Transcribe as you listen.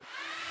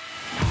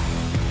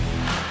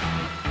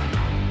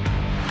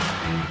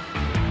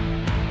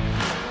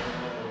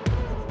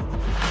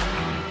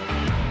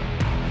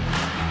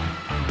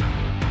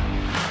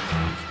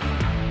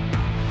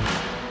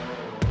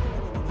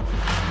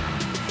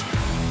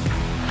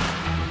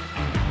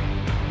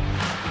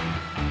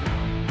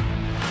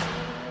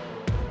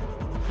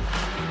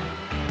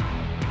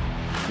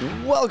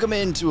Welcome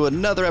into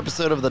another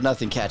episode of the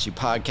Nothing Catchy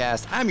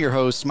podcast. I'm your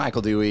host,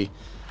 Michael Dewey,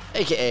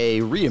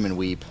 aka Ream and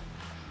Weep.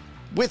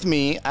 With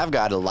me, I've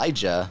got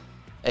Elijah,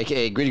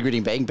 aka Gritty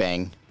Gritty Bang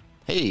Bang.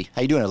 Hey,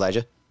 how you doing,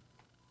 Elijah?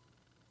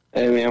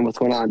 Hey man, what's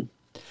going on?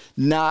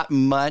 Not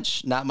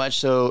much.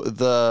 So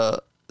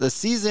the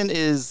season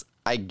is,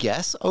 I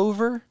guess,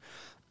 over.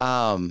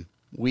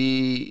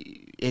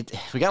 We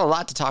got a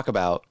lot to talk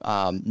about,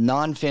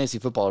 non-fantasy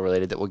football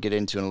related that we'll get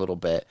into in a little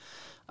bit.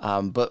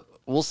 But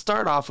we'll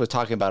start off with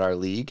talking about our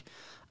league,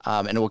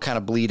 and we'll kind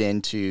of bleed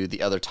into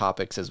the other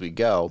topics as we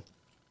go.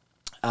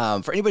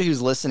 For anybody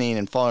who's listening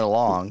and following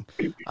along,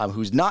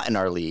 who's not in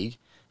our league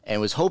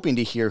and was hoping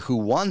to hear who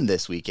won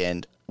this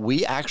weekend,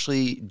 we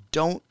actually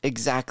don't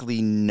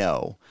exactly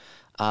know.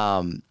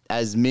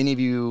 As many of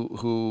you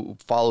who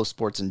follow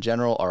sports in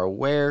general are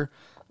aware,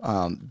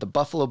 the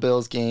Buffalo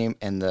Bills game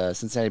and the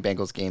Cincinnati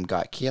Bengals game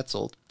got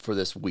canceled for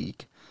this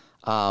week.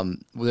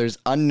 There's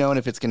unknown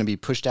if it's going to be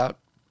pushed out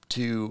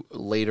to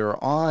later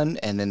on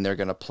and then they're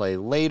going to play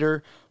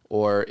later,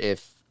 or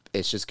if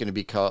it's just going to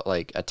be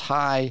like a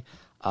tie.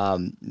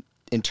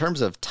 In terms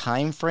of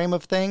time frame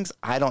of things,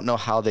 I don't know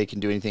how they can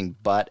do anything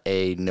but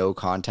a no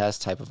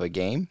contest type of a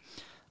game,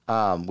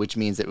 which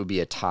means it would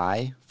be a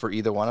tie for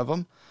either one of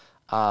them.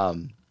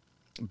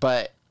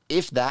 But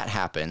if that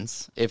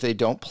happens, if they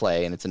don't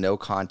play and it's a no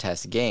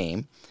contest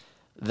game,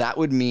 that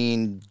would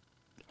mean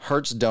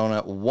Hertz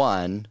Donut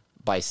won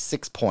by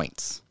 6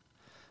 points.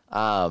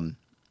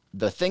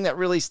 The thing that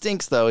really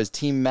stinks, though, is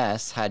Team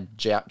Mess had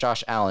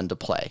Josh Allen to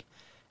play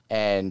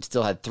and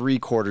still had 3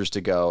 quarters to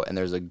go, and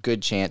there's a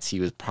good chance he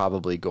was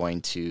probably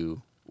going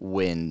to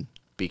win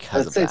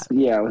because of that.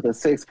 Yeah, with a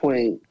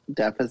 6-point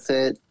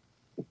deficit,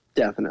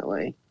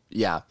 definitely.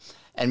 Yeah.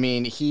 I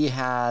mean, did he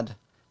have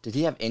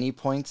any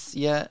points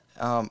yet?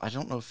 I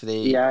don't know if they...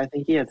 Yeah, I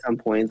think he had some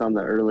points on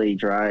the early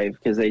drive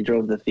because they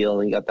drove the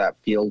field and got that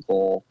field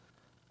goal.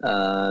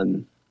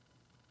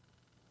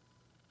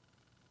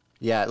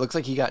 Yeah, it looks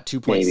like he got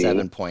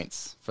 2.7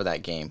 points for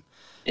that game.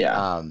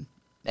 Yeah.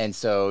 And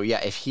so, yeah,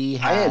 if he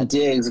had... I had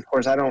Diggs, of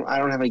course.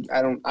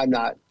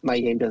 My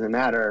game doesn't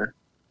matter.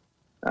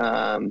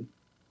 And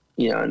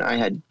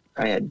I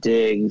had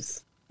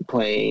Diggs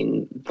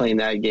playing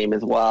that game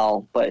as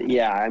well. But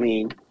yeah, I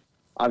mean,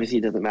 obviously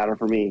it doesn't matter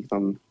for me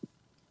because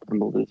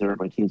I'm a loser.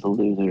 My team's a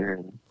loser,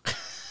 and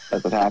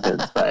that's what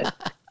happens.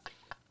 But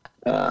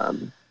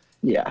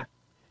yeah.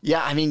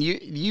 Yeah, I mean,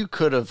 you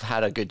could have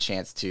had a good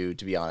chance to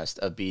be honest,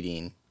 of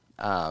beating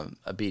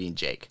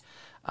Jake.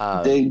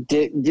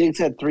 Diggs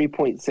had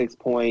 3.6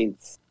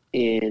 points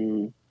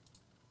in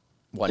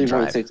one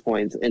drive. 3.6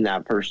 points in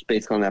that first,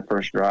 basically on that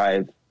first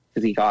drive,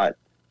 because he got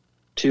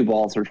 2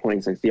 balls for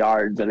 26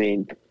 yards. I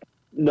mean,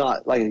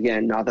 not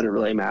that it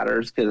really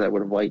matters because I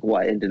would have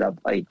ended up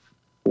like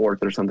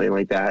 4th or something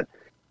like that,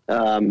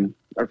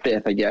 or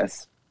 5th, I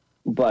guess.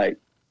 But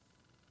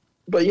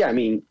yeah, I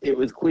mean, it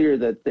was clear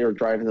that they were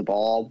driving the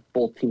ball.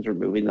 Both teams were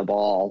moving the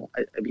ball.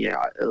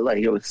 Like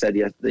it was said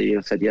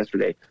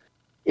yesterday,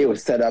 it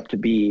was set up to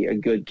be a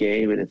good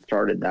game, and it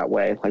started that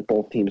way. Like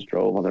both teams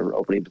drove on their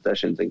opening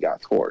possessions and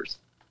got scores.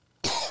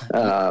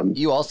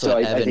 You also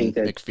had Evan I think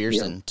that,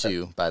 McPherson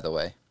too, by the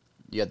way.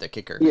 You had the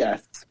kicker.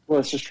 Yes, well,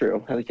 it's just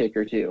true. I had the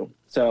kicker too.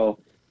 So,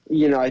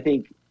 I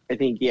think,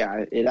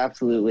 yeah, it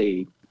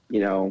absolutely,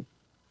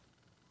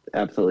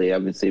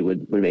 obviously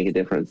would make a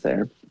difference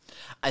there.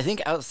 I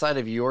think outside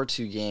of your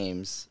 2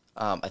 games,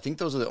 I think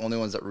those are the only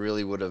ones that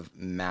really would have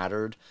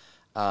mattered.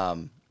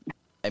 I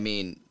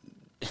mean,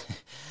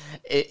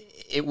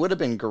 it would have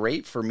been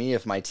great for me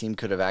if my team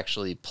could have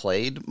actually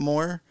played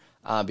more,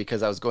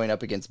 because I was going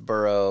up against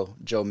Burrow,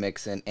 Joe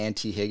Mixon, and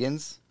T.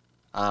 Higgins.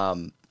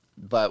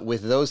 But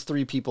with those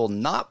 3 people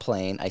not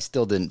playing, I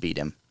still didn't beat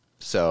him.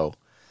 So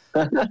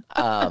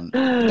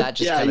that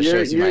just kind of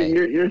shows you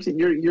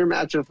your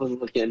matchup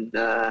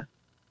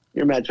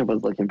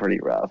was looking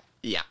pretty rough.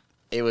 Yeah,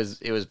 it was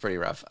pretty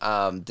rough.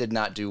 Did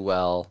not do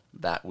well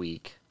that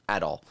week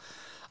at all.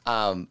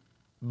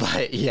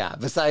 But yeah,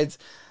 besides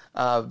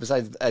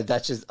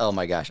that's just, oh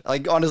my gosh.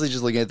 Like honestly,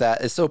 just looking at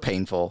that, it's so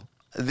painful.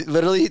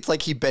 Literally, it's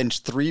like he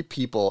benched 3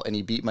 people and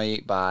he beat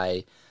me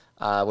by,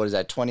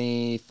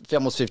 20,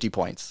 almost 50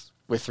 points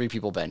with 3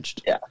 people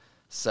benched. Yeah.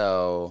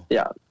 So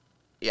yeah.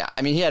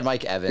 I mean, he had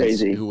Mike Evans,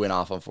 Crazy, who went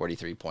off on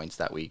 43 points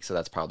that week, so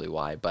that's probably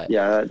why. But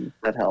yeah,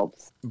 that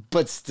helps.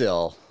 But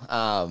still,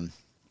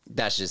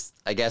 that's just,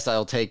 I guess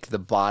I'll take the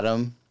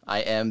bottom.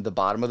 I am the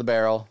bottom of the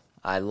barrel.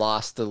 I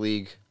lost the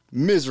league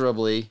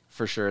miserably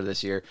for sure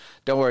this year.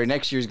 Don't worry,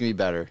 next year's going to be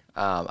better.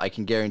 I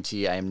can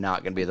guarantee I am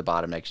not going to be at the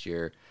bottom next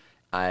year.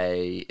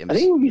 I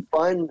think it would be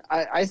fun.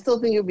 I still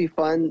think it would be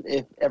fun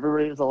if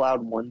everybody was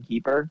allowed 1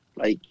 keeper.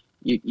 Like,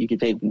 you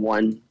could take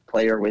 1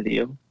 player with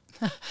you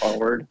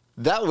forward.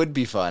 That would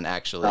be fun,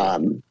 actually.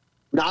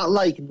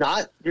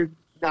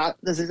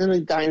 This isn't a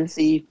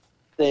dynasty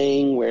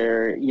thing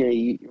where,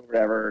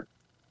 whatever,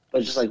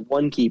 but just like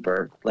 1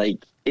 keeper.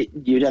 Like, it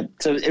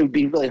would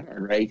be really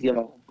hard, right? You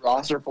have a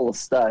roster full of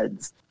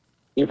studs.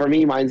 For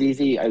me, mine's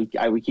easy.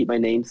 I would keep my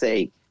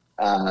namesake.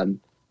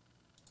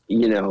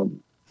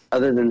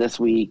 other than this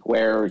week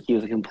where he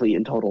was a complete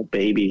and total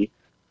baby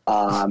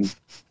on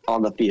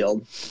the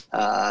field.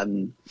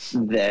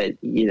 That,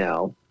 you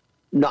know,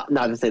 not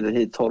to say that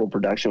his total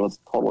production was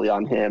totally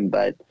on him,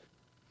 but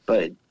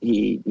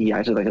he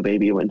acted like a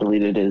baby when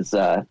deleted his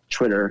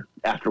Twitter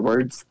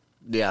afterwards.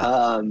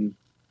 Yeah.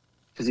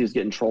 Because he was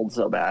getting trolled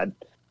so bad.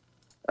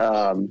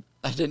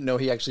 I didn't know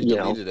he actually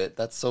deleted it.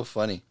 That's so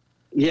funny.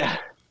 Yeah.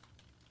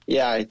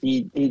 Yeah,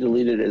 he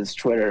deleted his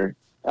Twitter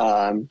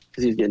because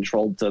he was getting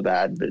trolled so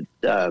bad. But,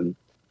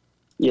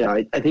 you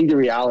know, I think the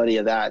reality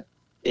of that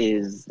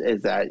is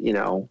that, you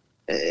know,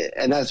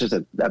 and that's just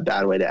a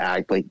bad way to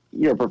act. Like,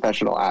 you're a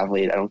professional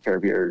athlete. I don't care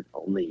if you're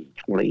only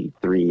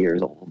 23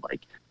 years old.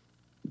 Like,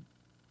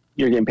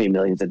 you're getting paid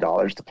millions of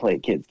dollars to play a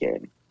kid's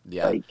game.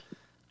 Yeah. Like,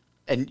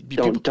 and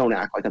don't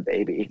act like a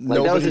baby.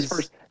 Like, that was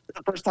the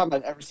first time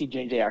I've ever seen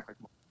JJ act like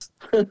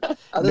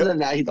Other than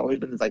that, he's always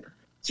been this like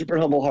super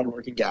humble,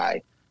 hardworking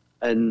guy.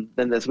 And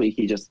then this week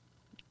he just,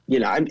 you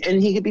know,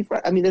 and he could be.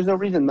 I mean, there's no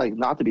reason like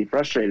not to be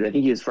frustrated. I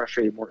think he was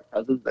frustrated more at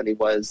Cousins than he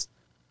was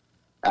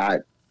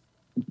at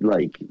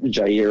like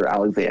Jair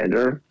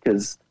Alexander,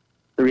 because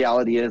the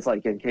reality is,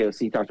 like, and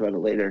KOC talked about it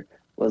later,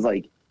 was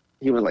like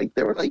he was like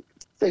there were like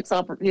six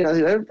you know,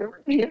 there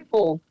were a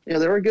handful, you know,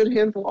 there were a good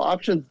handful of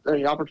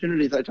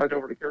opportunities I talked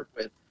over to Kirk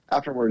with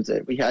afterwards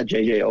that we had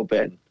JJ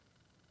open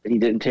and he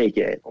didn't take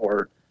it,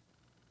 or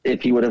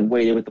if he would have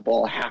waited with the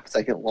ball a half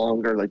second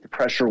longer, like the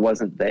pressure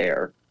wasn't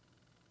there,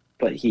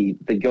 but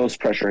the ghost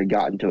pressure had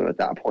gotten to him at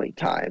that point in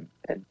time,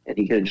 and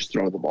he could have just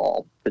thrown the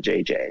ball to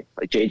JJ.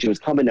 Like, JJ was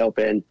coming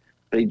open,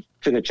 but he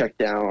took a check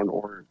down,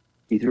 or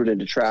he threw it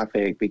into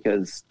traffic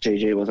because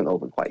JJ wasn't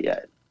open quite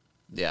yet.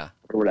 Yeah.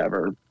 Or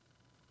whatever.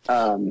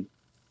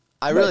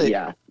 I really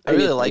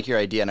like your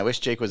idea, and I wish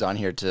Jake was on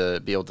here to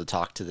be able to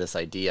talk to this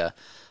idea.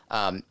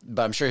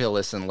 But I'm sure he'll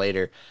listen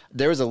later.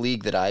 There was a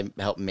league that I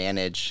helped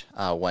manage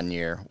 1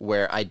 year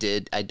where I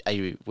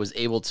was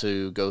able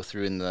to go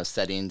through in the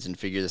settings and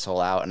figure this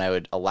whole out, and I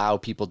would allow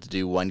people to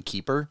do one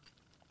keeper.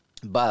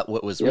 But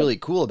what was really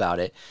cool about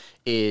it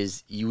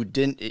is your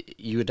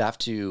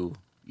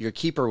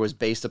keeper was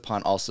based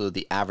upon also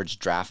the average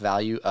draft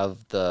value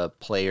of the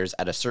players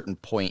at a certain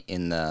point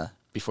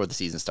before the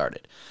season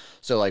started.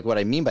 So, like, what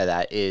I mean by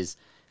that is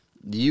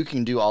you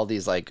can do all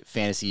these like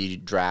fantasy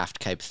draft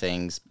type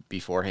things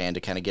beforehand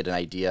to kind of get an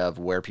idea of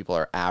where people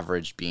are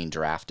average being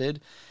drafted.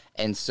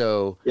 And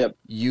so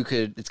you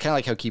could, it's kind of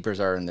like how keepers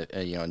are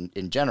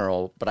in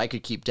general, but I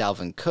could keep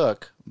Dalvin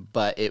Cook,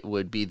 but it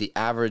would be the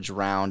average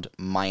round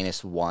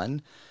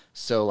 -1.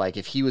 So like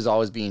if he was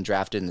always being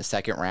drafted in the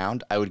second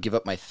round, I would give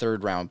up my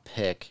third round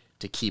pick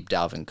to keep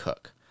Dalvin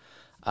Cook.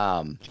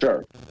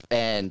 Sure.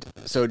 And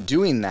so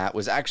doing that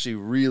was actually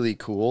really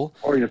cool.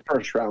 Or your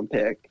first round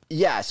pick.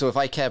 Yeah. So if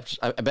I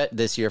bet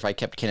this year, if I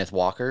kept Kenneth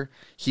Walker,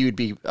 he would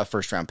be a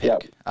first round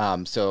pick.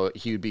 So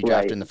he would be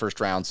drafted in the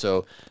first round.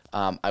 So,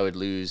 I would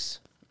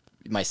lose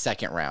my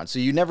second round. So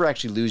you never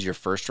actually lose your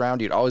first round.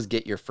 You'd always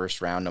get your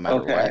first round no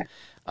matter what.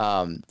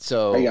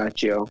 So I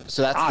got you.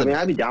 So that's I mean,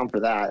 I'd be down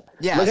for that.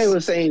 Yeah. Like I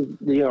was saying,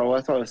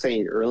 that's what I was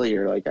saying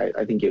earlier. Like,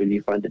 I think it would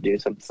be fun to do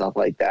some stuff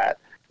like that.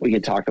 We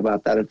could talk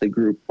about that if the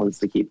group wants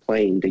to keep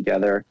playing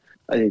together.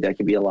 I think that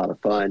could be a lot of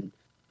fun.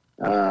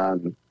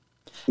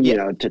 You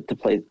know,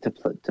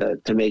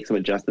 to make some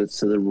adjustments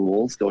to the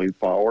rules going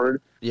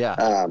forward. Yeah.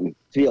 To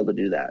be able to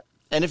do that.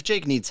 And if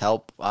Jake needs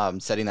help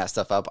setting that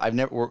stuff up,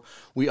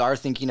 we are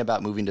thinking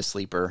about moving to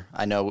Sleeper.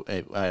 I know,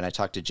 and I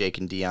talked to Jake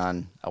and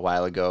Dion a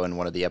while ago in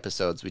one of the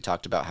episodes. We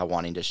talked about how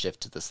wanting to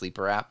shift to the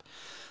Sleeper app.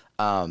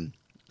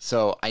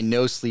 So I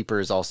know Sleeper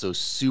is also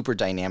super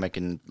dynamic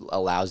and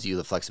allows you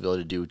the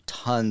flexibility to do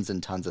tons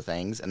and tons of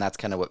things, and that's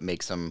kind of what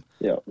makes them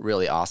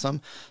really awesome.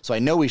 So I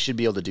know we should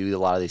be able to do a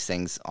lot of these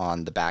things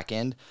on the back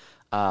end.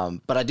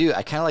 But I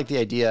kind of like the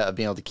idea of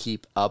being able to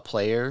keep a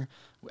player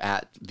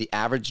at the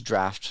average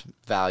draft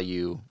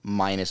value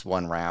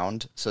 -1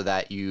 round, so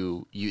that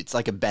you it's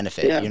like a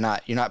benefit. Yeah.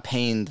 You're not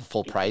paying the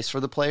full price for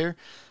the player,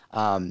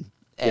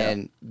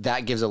 and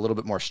that gives a little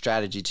bit more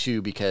strategy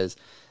too, because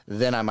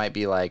then I might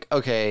be like,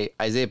 okay,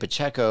 Isaiah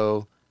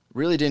Pacheco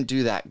really didn't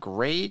do that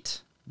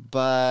great,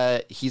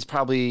 but he's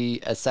probably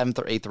a 7th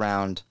or 8th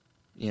round,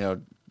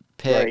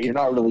 pick. Right, you're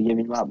not really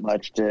giving him that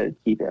much to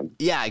keep him.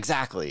 Yeah,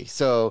 exactly.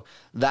 So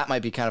that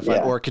might be kind of fun.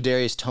 Yeah. Or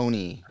Kadarius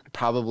Toney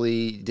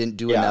probably didn't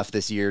do enough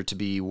this year to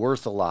be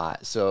worth a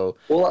lot. So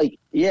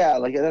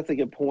that's a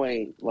good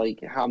point.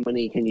 Like, how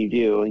many can you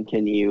do, and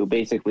can you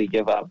basically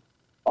give up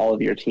all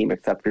of your team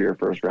except for your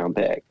first round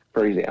pick,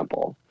 for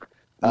example?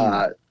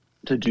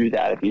 To do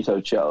that if you so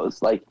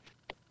chose. Like,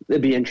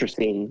 it'd be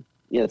interesting.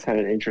 It's kind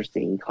of an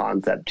interesting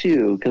concept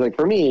too, because like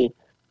for me,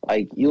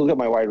 like, you look at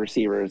my wide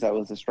receivers, that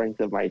was the strength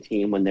of my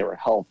team when they were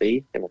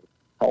healthy. They were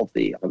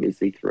healthy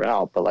obviously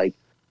throughout, but like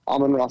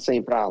Amon-Ra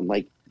St. Brown,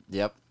 like,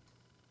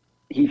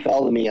 he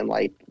fell to me in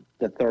like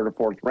the 3rd or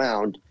 4th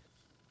round.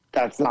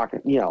 That's not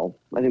gonna,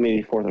 I think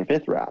maybe 4th or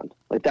 5th round.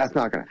 Like, that's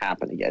not going to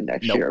happen again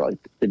next year. Like,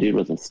 the dude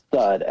was a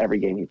stud every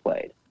game he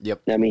played.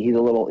 I mean, he's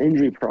a little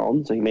injury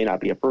prone, so he may not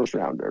be a first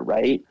rounder,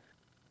 right?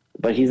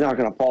 But he's not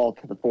going to fall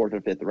to the 4th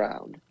or 5th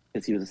round.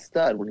 because he was a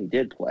stud when he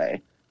did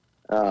play.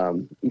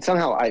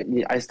 Somehow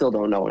I still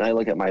don't know. When I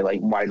look at my like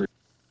wide,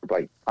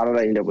 like how did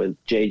I end up with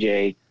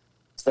JJ,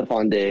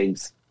 Stephon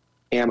Diggs,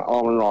 and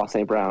Amon-Ra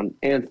St. Brown,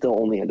 and still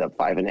only end up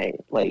 5-8?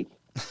 Like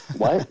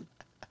what?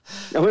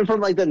 I went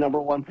from like the number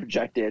one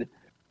projected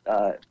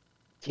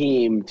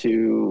team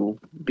to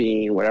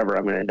being whatever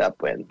I'm going to end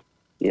up with,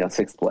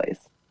 6th place.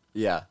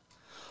 Yeah.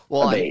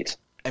 Well, I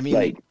mean,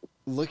 like,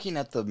 looking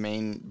at the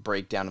main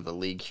breakdown of the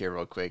league here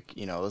real quick,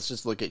 let's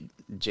just look at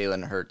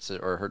Jalen Hurts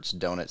or Hurts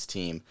Donuts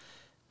team.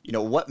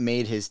 What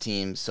made his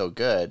team so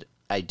good,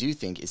 I do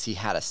think, is he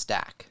had a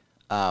stack.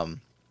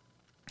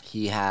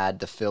 He had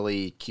the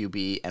Philly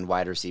QB and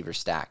wide receiver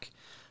stack.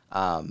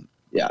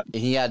 Yeah.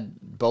 And he had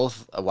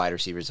both wide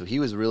receivers, so he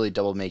was really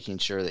double making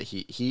sure that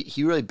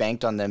he really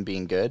banked on them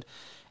being good,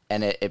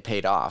 and it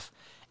paid off.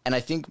 And I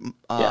think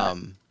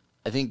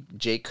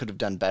Jake could have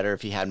done better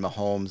if he had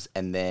Mahomes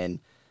and then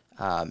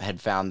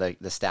had found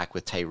the stack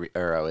with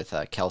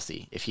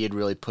Kelsey. If he had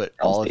really put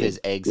all of his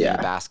eggs in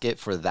the basket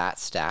for that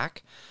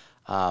stack.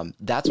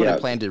 That's what I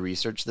plan to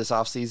research this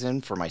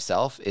offseason for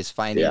myself, is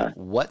finding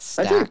what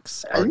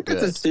stacks are good. I think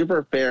that's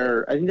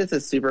a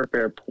super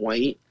fair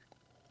point.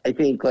 I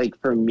think, like,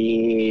 for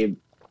me,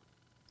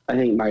 I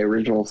think my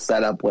original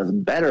setup was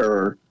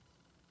better,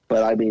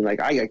 but I mean, like,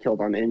 I got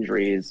killed on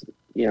injuries.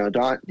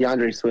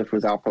 DeAndre Swift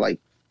was out for like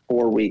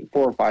 4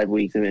 or 5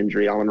 weeks of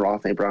injury. Amon-Ra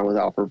St. Brown was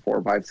out for 4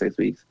 or 5, 6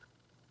 weeks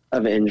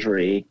of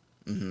injury.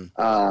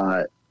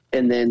 Mm-hmm.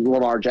 And then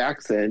Lamar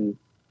Jackson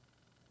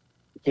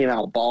came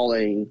out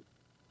balling,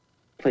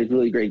 played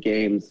really great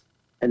games,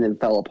 and then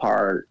fell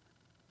apart.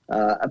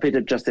 I picked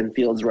up Justin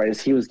Fields right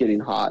as he was getting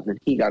hot, and then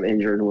he got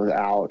injured and was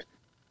out.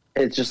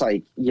 It's just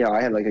like,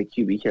 I had like a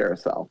QB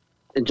carousel.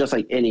 And just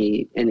like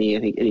any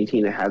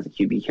team that has a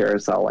QB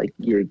carousel, like,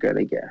 you're going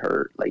to get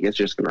hurt. Like, it's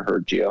just going to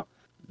hurt you.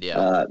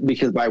 Yeah.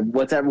 Because by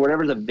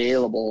whatever's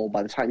available,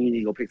 by the time you need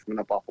to go pick someone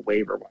up off the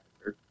waiver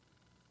wire,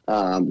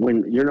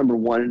 when your number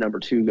 1 and number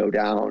 2 go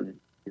down,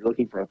 you're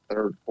looking for a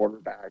third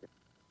quarterback.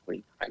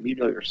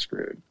 You're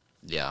screwed.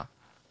 Yeah.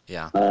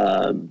 Yeah.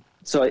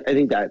 So I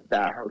think that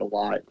hurt a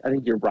lot. I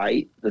think you're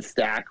right. The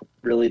stack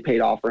really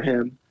paid off for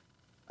him.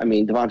 I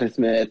mean, Devonta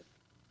Smith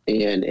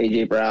and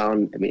A.J.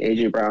 Brown. I mean,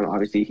 A.J. Brown,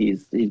 obviously,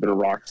 he's been a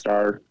rock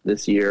star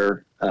this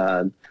year.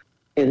 And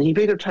he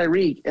picked up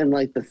Tyreek in,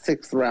 like, the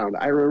 6th round.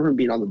 I remember him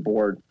being on the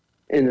board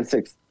in the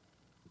sixth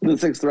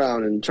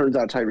round, and turns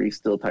out Tyreek's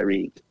still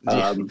Tyreek.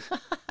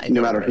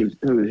 No matter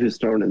who's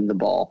throwing in the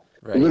ball.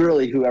 Right.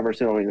 Literally whoever's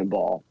throwing the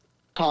ball.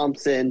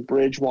 Thompson,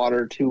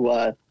 Bridgewater,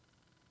 Tua,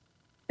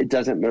 it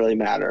doesn't really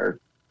matter.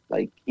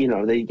 Like,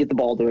 they get the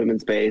ball to him in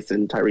space,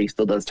 and Tyreek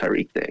still does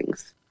Tyreek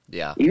things.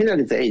 Yeah. Even at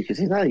his age, because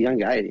he's not a young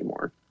guy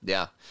anymore.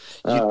 Yeah.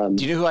 Do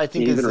you know who I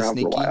think is the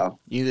sneaky?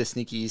 You know the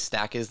sneaky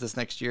stack is this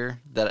next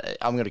year? That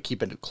I'm going to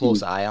keep a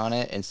close eye on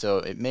it, and so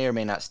it may or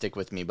may not stick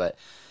with me. But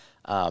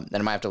then I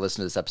might have to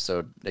listen to this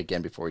episode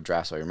again before we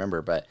draft, so I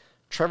remember. But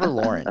Trevor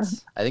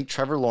Lawrence, I think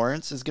Trevor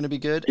Lawrence is going to be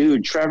good.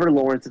 Dude, Trevor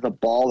Lawrence is a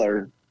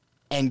baller.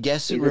 And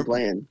guess who?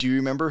 Do you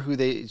remember who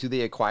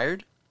they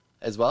acquired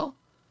as well?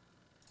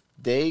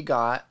 They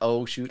got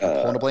I'm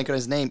pulling a blank on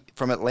his name,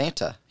 from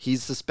Atlanta.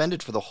 He's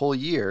suspended for the whole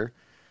year.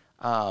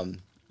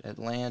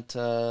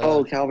 Atlanta.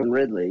 Oh, Calvin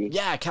Ridley.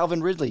 Yeah,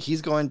 Calvin Ridley.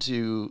 He's going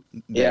to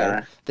there.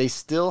 Yeah. They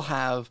still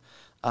have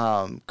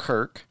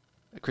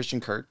Christian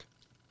Kirk,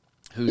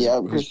 who's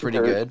pretty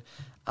good.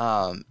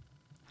 ETN.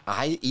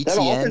 That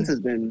offense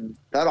has been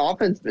that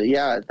offense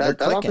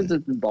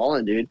has been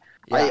balling, dude.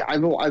 Yeah.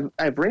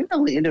 I've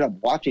randomly ended up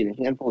watching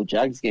a handful of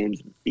Jags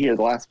games here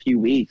the last few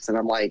weeks, and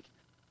I'm like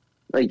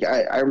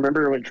I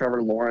remember when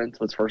Trevor Lawrence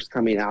was first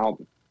coming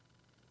out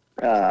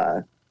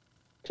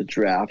to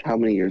draft. How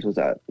many years was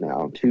that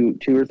now? 2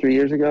 or 3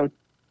 years ago?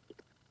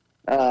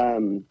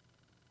 And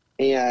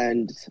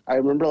I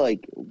remember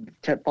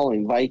kept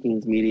following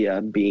Vikings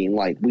media being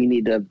like, we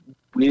need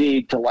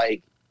to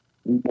like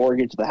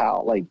mortgage the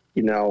house,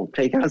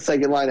 take out a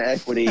second line of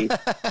equity,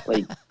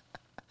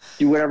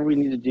 do whatever we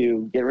need to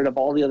do, get rid of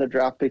all the other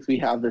draft picks we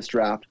have this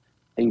draft,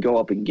 and go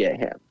up and get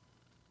him.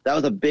 That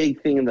was a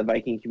big thing in the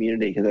Viking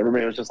community, because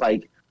everybody was just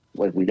like,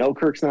 we know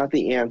Kirk's not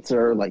the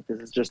answer. This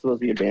is just supposed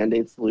to be a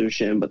Band-Aid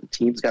solution, but the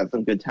team's got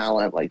some good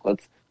talent.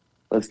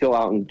 Let's go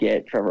out and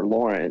get Trevor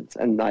Lawrence.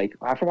 And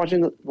after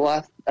watching the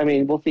last,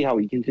 we'll see how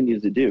he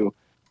continues to do.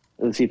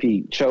 Let's see if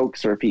he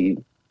chokes or if he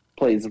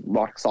plays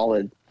rock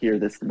solid here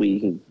this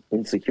week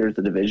and secures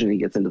the division and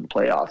gets into the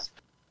playoffs.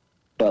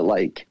 But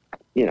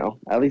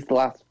at least the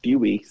last few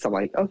weeks, I'm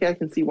like, okay, I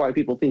can see why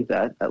people think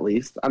that. At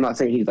least I'm not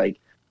saying he's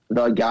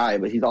the guy,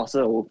 but he's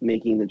also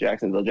making the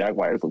Jacksonville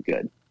Jaguars look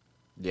good.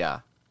 Yeah.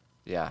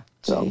 Yeah.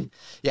 So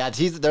they're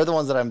the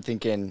ones that I'm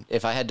thinking,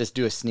 if I had to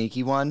do a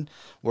sneaky one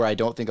where I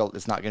don't think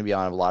it's not going to be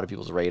on a lot of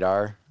people's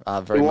radar very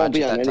much. It won't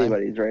be on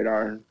anybody's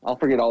radar. I'll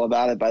forget all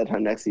about it by the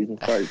time next season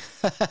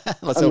starts.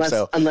 Hope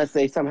so. Unless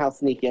they somehow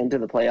sneak into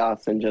the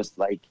playoffs and just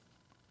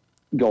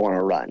go on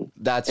a run.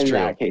 That's true.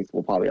 In that case,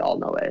 we'll probably all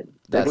know it.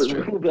 That's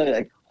true. We'll be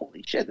like,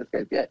 holy shit, this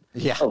guy's good.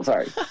 Yeah. Oh,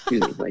 sorry.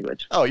 Excuse me,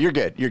 language. Oh, you're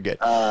good. You're good.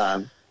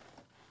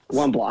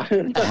 One block.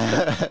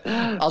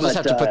 I'll just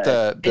have to put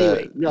the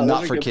anyway, no,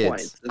 not for kids.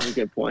 Points. Those are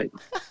good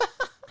points.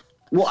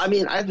 Well, I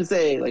mean, I have to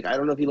say, like, I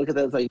don't know if you look at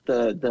those, like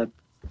the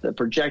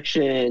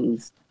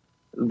projections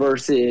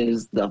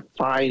versus the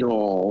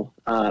final.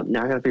 Now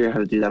I got to figure out how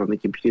to do that on the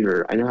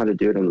computer. I know how to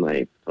do it on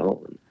my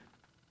phone,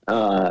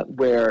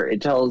 where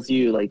it tells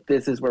you like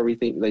this is where we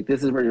think, like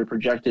this is where you're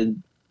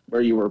projected,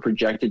 where you were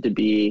projected to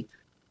be,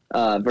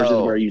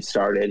 versus where you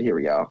started. Here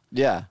we go.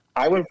 Yeah,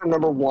 I went from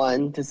number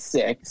 1 to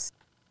 6.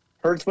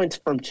 Hurts went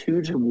from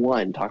 2 to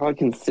 1. Talk about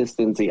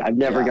consistency. I've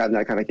never gotten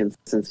that kind of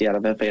consistency out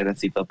of a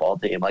fantasy football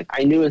team. Like,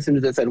 I knew as soon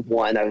as it said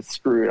 1, I was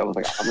screwed. I was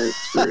like, I'm really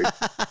screwed.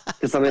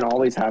 Because something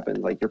always happens.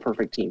 Like, your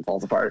perfect team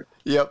falls apart.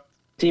 Yep.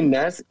 Team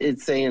Mess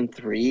is saying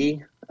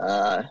 3.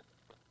 Trying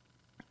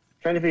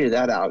to figure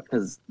that out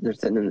because he's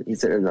sitting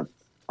in the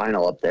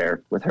final up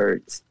there with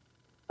Hurts.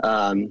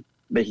 But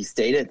he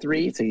stayed at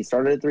 3. So he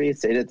started at 3,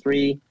 stayed at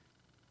 3.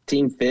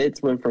 Team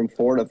Fitz went from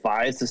 4 to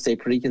 5, so stay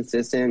pretty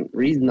consistent.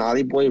 Reed's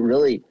Naughty Boy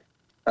really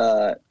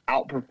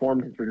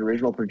outperformed his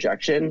original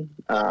projection,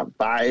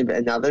 5,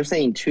 and now they're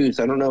saying 2.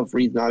 So I don't know if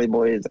Reed's Naughty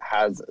Boys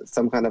has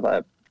some kind of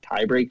a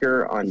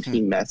tiebreaker on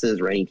Team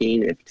Mess's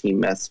ranking if Team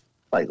Mess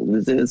like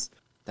loses.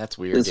 That's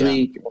weird. This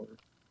week,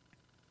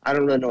 I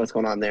don't really know what's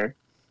going on there.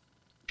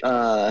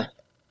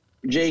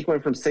 Jake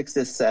went from 6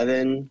 to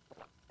 7,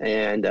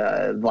 and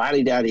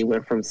Vladdy Daddy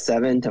went from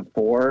 7 to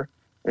 4.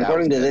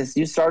 According to this,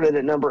 you started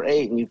at number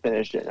 8 and you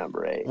finished at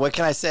number 8. What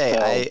can I say?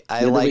 So,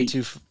 I like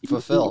to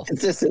fulfill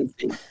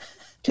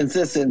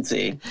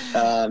consistency.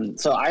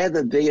 So I had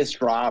the biggest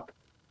drop.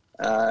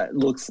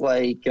 Looks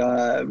like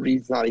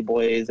Reed's Naughty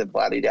Boys and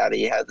Vladdy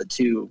Daddy had the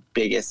 2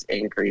 biggest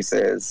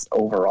increases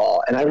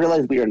overall. And I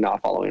realized we are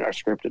not following our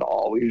script at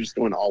all. We were just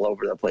going all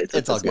over the place.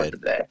 It's all good.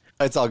 Today.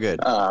 It's all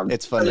good.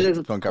 It's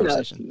fun. Fun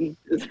conversation.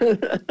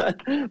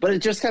 But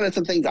it's just kind of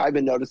some things I've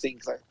been noticing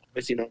because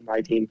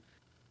my team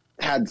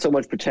had so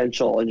much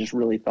potential and just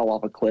really fell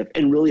off a cliff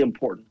in really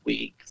important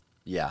weeks.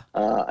 Yeah.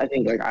 I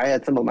think like I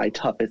had some of my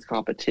toughest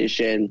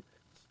competition.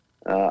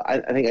 I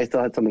think I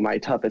still had some of my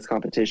toughest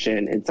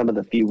competition in some of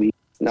the few weeks,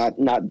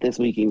 not this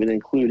week even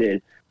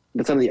included,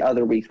 but some of the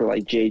other weeks where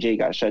like JJ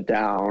got shut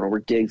down or where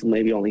Diggs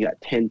maybe only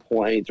got 10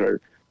 points or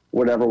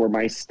whatever, where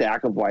my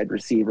stack of wide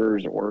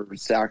receivers or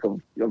stack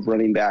of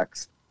running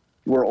backs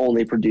were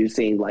only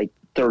producing like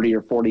 30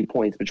 or 40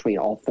 points between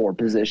all 4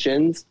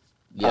 positions.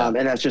 Yeah.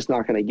 And that's just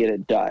not going to get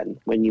it done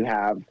when you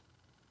have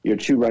your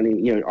 2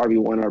 running,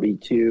 RB1,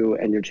 RB2,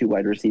 and your 2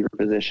 wide receiver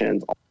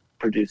positions all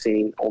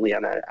producing only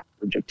on an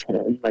average of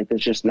 10. Like,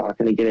 that's just not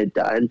going to get it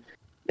done.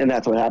 And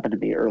that's what happened to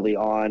me early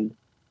on.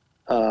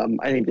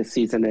 I think this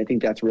season, I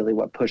think that's really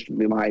what pushed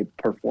my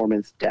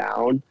performance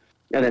down.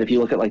 And then if you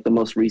look at like the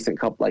most recent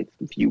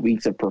few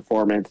weeks of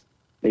performance,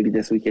 maybe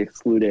this week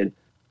excluded,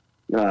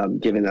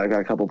 given that I got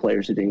a couple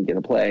players who didn't get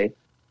to play,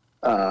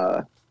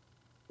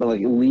 but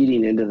like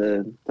leading into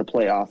the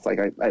playoffs, like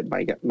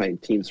my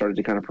team started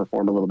to kind of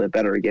perform a little bit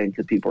better again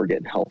because people were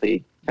getting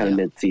healthy kind of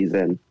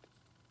mid-season.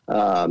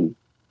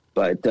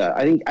 But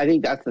I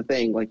think that's the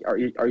thing. Like, are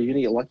you going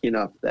to get lucky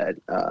enough that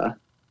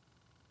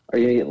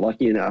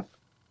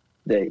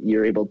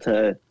you're able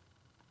to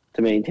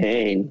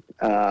maintain?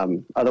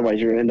 Otherwise,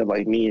 you're going to end up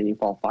like me and you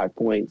fall 5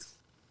 points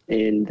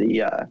in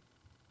the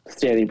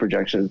standing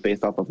projections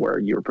based off of where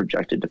you were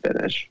projected to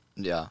finish.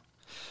 Yeah.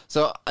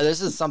 So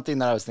this is something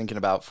that I was thinking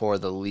about for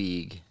the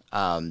league.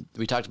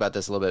 We talked about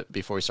this a little bit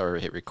before we started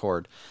to hit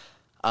record.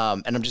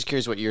 And I'm just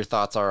curious what your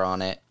thoughts are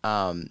on it.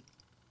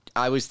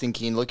 I was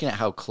thinking, looking at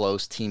how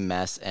close Team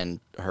Mess and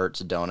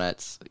Hurts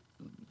Donuts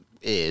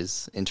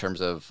is in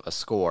terms of a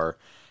score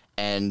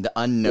and the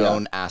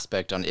unknown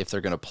aspect on if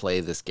they're going to play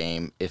this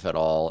game, if at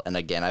all. And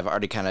again, I've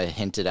already kind of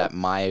hinted at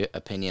my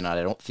opinion on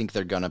it. I don't think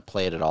they're going to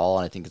play it at all.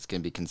 And I think it's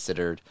going to be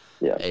considered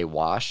a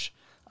wash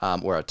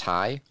or a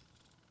tie.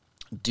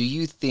 Do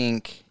you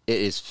think it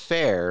is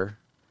fair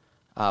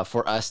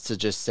for us to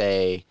just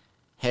say,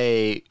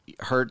 hey,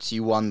 Hurts,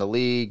 you won the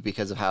league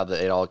because of how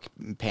it all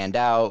panned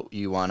out.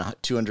 You won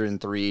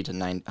 203 to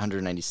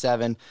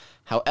 197.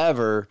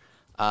 However,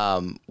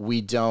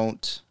 we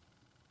talked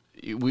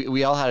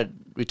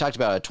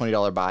about a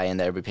 $20 buy-in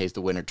that everybody pays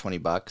the winner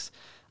 $20.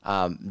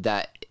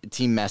 That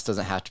Team Mess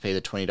doesn't have to pay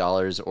the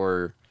 $20,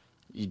 or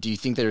do you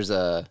think there's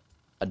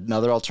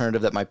another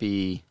alternative that might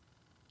be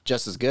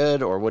just as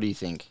good, or what do you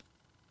think?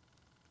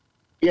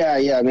 Yeah.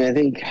 I mean, I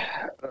think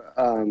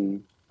I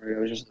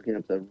was just looking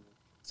up to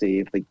see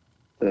if the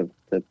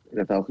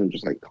NFL can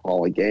just like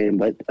call a game.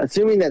 But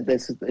assuming that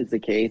this is the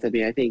case, I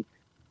mean, I think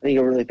a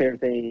really fair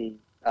thing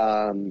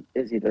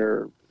is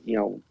either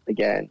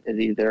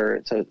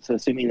so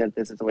assuming that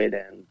this is the way it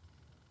ends,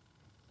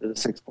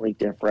 there's a 6-point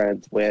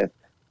difference with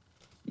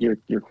your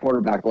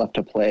quarterback left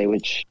to play,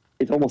 which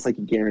is almost like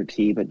a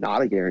guarantee, but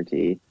not a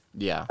guarantee.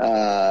 Yeah.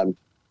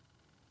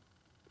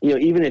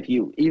 Even if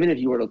you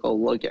were to go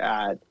look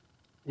at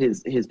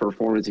his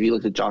performance, if you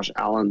looked at Josh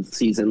Allen's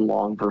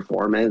season-long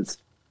performance,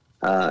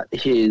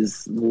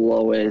 his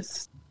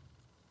lowest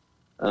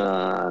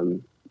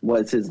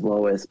was his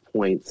lowest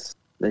points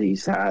that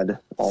he's had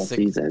all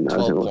season. I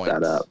was going to look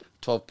that up.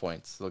 12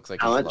 points. Looks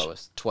like How his much?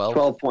 lowest. 12?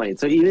 12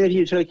 points. So even if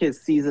you took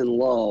his season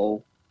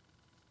low,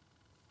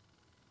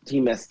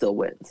 Team S still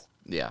wins,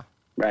 Yeah.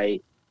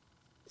 right?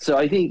 So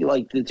I think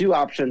like the two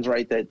options,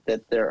 right,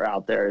 that they're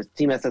out there is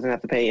Team S doesn't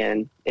have to pay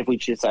in if we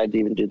decide to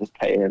even do this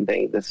pay in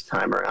thing this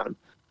time around,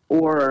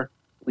 or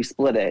we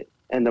split it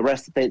and the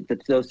rest of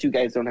those two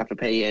guys don't have to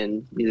pay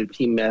in, either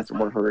Team S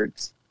or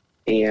Hertz,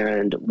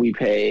 and we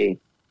pay.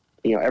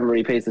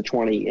 Everybody pays the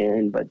 20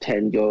 in, but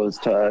 10 goes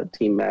to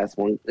Team S,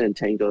 and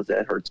 10 goes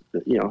to Hertz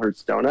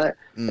Donut,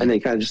 and they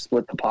kind of just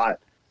split the pot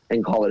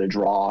and call it a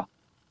draw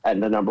at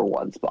the number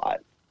one spot.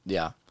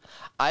 Yeah.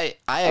 I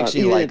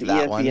actually like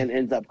that one. Even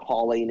if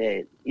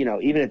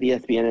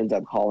ESPN ends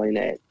up calling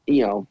it,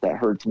 that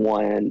Hertz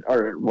won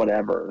or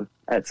whatever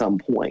at some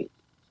point.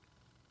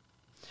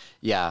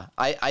 Yeah,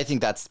 I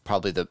think that's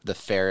probably the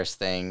fairest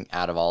thing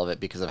out of all of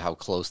it because of how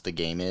close the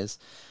game is.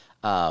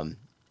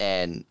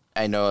 And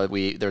I know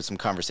there's some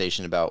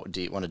conversation about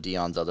one of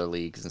Dion's other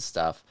leagues and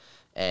stuff,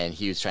 and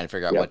he was trying to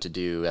figure out what to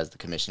do as the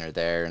commissioner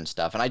there and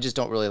stuff. And I just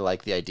don't really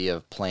like the idea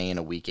of playing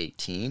a Week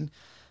 18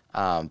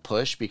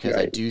 push because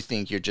I do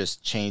think you're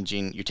just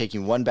you're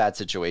taking one bad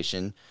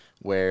situation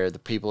where the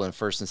people in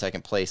first and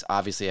second place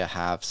obviously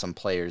have some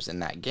players in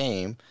that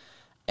game,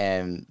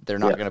 and they're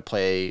not going to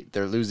play.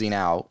 They're losing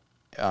out.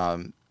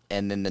 And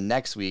then the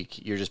next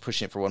week, you're just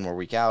pushing it for one more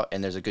week out,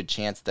 and there's a good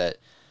chance that,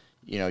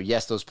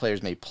 yes, those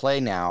players may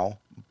play now,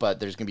 but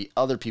there's going to be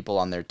other people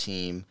on their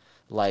team.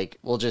 Like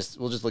we'll just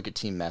look at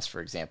Team Mess,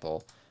 for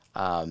example.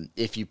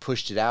 If you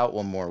pushed it out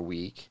one more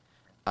week,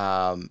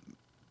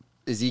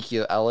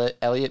 Ezekiel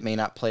Elliott may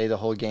not play the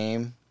whole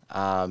game.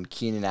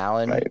 Keenan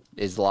Allen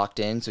is locked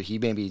in, so he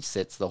maybe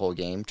sits the whole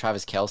game.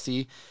 Travis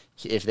Kelce,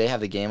 if they have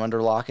the game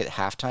under lock at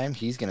halftime,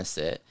 he's going to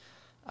sit.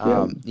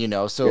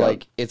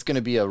 Like it's going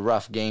to be a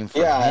rough game for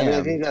him. I mean,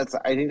 I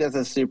think that's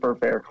a super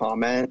fair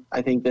comment.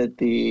 I think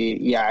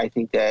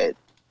that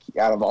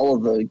out of all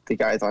of the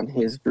guys on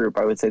his group,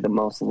 I would say the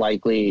most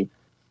likely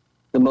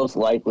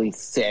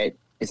sit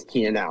is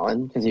Keenan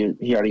Allen because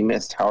he already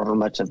missed however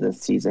much of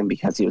this season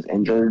because he was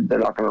injured. They're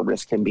not going to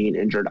risk him being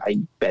injured. I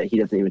bet he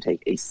doesn't even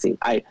take a single.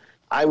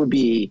 I would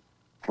be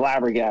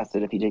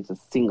flabbergasted if he takes a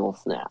single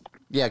snap.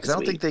 Yeah, because I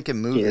don't think they can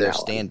move their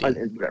standing.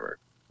 Whatever.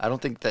 I don't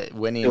think that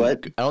winning. I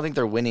don't think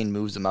their winning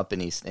moves them up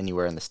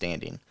anywhere in the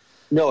standing.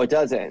 No, it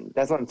doesn't.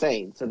 That's what I'm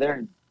saying.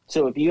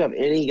 So if you have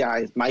any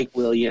guys, Mike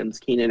Williams,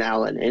 Keenan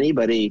Allen,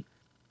 anybody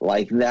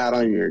like that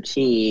on your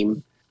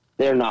team,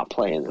 they're not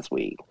playing this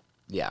week.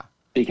 Yeah,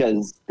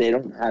 because they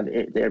don't have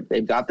it.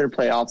 They've got their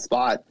playoff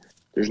spot.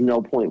 There's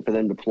no point for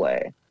them to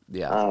play.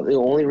 Yeah. The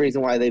only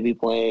reason why they'd be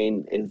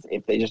playing is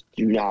if they just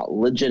do not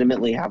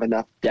legitimately have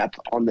enough depth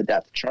on the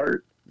depth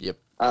chart. Yep.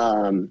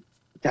 To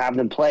have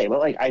them play,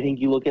 but I think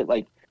you look at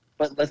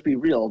but let's be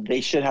real. They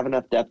should have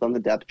enough depth on the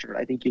depth chart.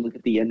 I think you look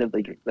at the end of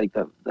I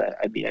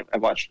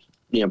watched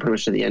pretty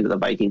much to the end of the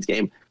Vikings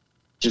game,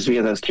 just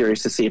because I was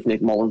curious to see if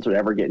Nick Mullins would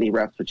ever get any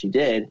reps, which he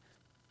did.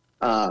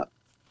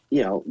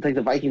 Take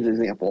the Vikings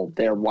example.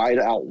 Their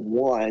wideout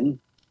 1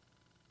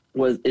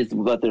 is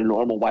what their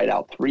normal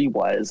wideout 3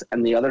 was,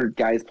 and the other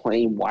guys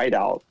playing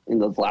wideout in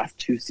those last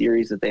 2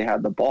 series that they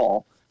had the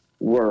ball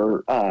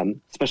were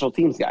special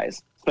teams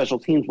guys. Special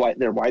teams,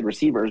 they're wide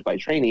receivers by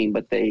training,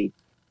 but they're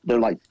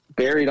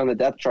buried on the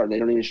depth chart. They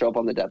don't even show up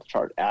on the depth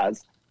chart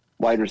as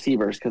wide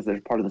receivers because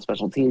they're part of the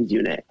special teams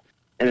unit.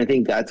 And I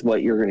think that's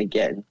what you're going to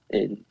get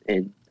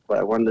in what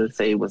I wanted to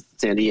say was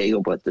San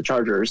Diego, but the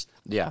Chargers.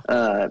 Yeah.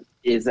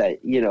 Is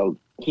that,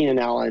 Keenan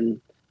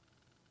Allen,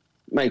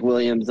 Mike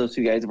Williams, those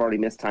 2 guys have already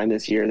missed time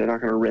this year. They're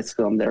not going to risk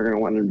them. They're going to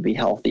want them to be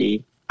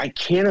healthy. I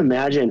can't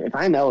imagine if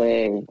I'm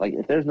LA,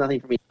 if there's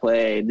nothing for me to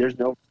play, there's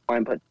no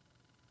point put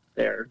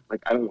there.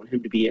 I don't want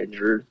him to be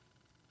injured.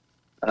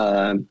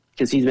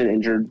 Because he's been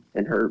injured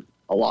and hurt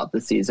a lot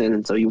this season,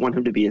 and so you want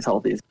him to be as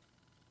healthy as.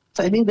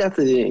 So I think that's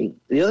the thing.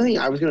 The other thing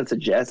I was going to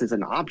suggest is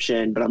an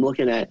option, but I'm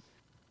looking at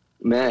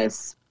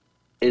Mess,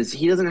 is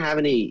he doesn't have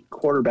any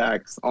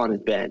quarterbacks on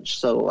his bench.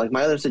 So,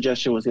 my other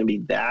suggestion was going to be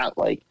that,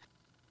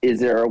 is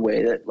there a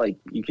way that,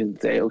 you can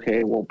say,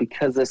 okay, well,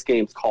 because this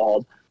game's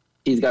called,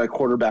 he's got a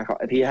quarterback.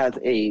 If he has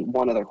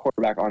one other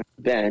quarterback on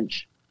his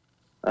bench,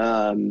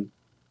 then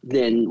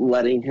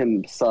letting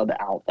him sub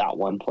out that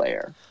one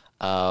player.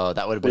 Oh,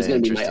 that would have been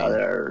interesting. Be my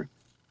other,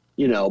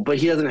 but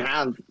he doesn't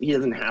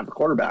have a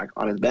quarterback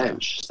on his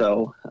bench,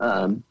 so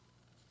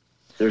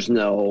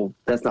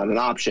that's not an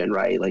option,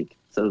 right?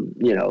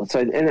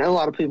 And a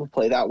lot of people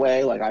play that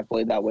way. I've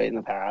played that way in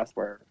the past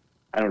where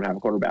I don't have a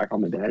quarterback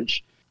on the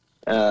bench.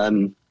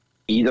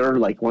 Either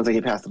once I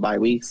get past the bye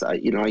weeks, I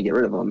get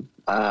rid of them.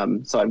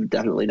 So I've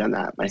definitely done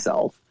that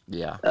myself.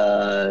 Yeah.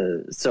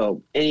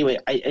 So anyway,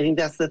 I think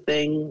that's the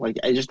thing.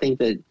 I just think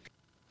that.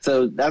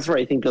 So that's where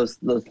I think those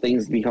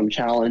things become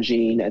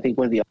challenging. I think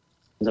one of the things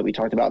that we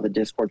talked about in the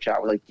Discord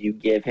chat was you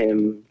give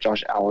him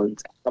Josh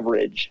Allen's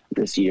average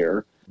this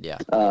year. Yeah.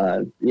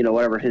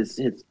 Whatever his,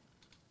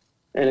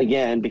 and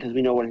again, because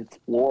we know what his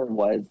floor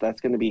was,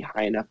 that's going to be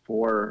high enough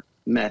for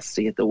Mess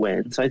to get the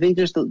win. So I think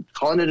just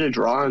calling it a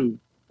draw and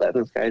let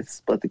those guys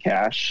split the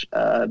cash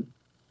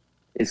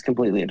is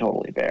completely and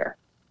totally fair.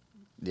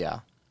 Yeah.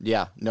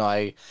 Yeah. No,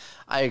 I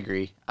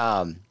agree.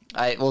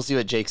 We'll see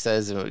what Jake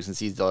says since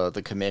he's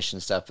the commission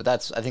stuff, but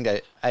I think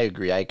I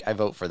agree. I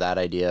vote for that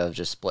idea of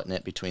just splitting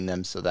it between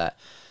them so that,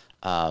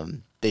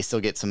 they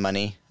still get some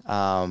money.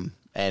 And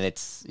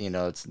it's,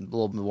 it's a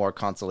little bit more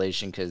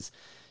consolation because,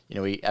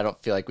 I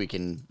don't feel like we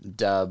can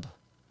dub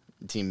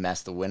Team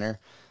Mess the winner.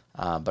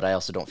 But I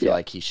also don't feel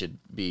like he should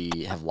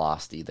have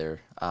lost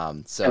either.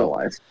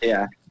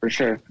 Yeah, for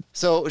sure.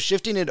 So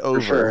shifting it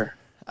over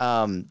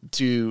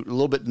to a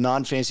little bit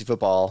non-fantasy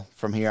football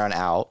from here on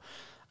out.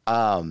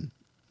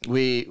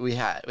 We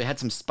had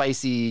some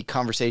spicy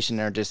conversation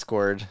in our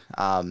Discord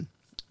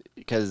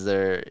because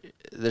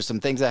there's some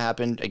things that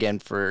happened. Again,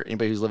 for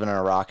anybody who's living on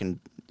a rock and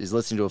is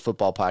listening to a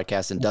football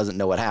podcast and doesn't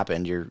know what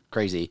happened, you're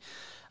crazy.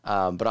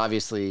 But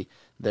obviously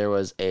there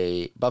was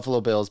a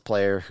Buffalo Bills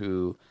player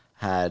who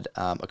had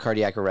a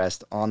cardiac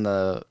arrest on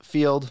the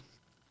field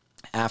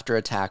after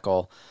a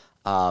tackle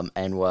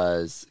and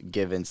was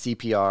given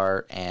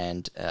CPR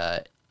and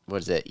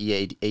what is it,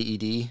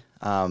 AED,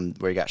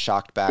 where he got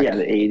shocked back. Yeah,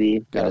 the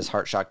AED. Got his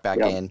heart shocked back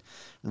in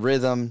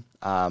rhythm,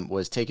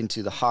 was taken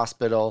to the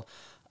hospital,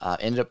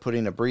 ended up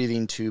putting a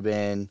breathing tube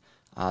in,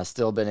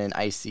 still been in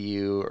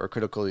ICU or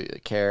critical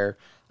care.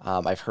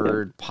 I've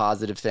heard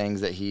positive things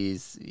that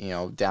he's,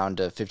 down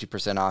to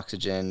 50%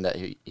 oxygen that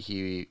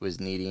he was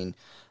needing.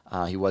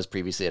 He was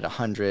previously at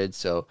 100.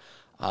 So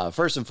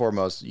first and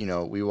foremost,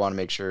 we want to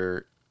make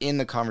sure in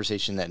the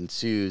conversation that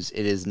ensues,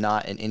 it is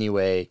not in any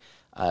way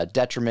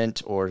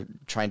detriment or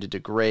trying to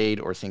degrade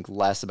or think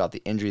less about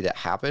the injury that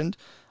happened.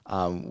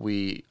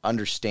 We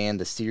understand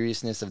the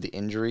seriousness of the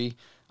injury,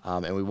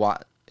 and we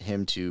want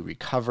him to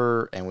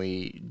recover, and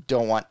we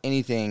don't want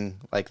anything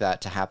like that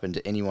to happen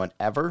to anyone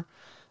ever.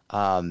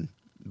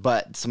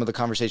 But some of the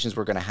conversations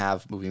we're going to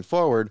have moving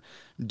forward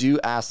do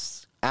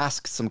ask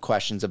some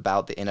questions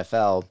about the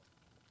NFL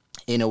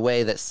in a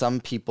way that some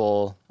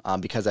people,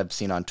 because I've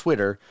seen on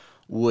Twitter,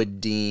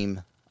 would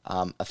deem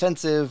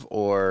offensive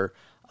or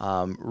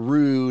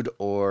rude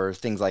or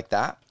things like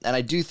that. And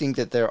I do think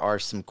that there are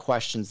some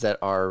questions that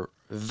are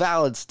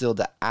valid still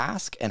to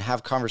ask and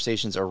have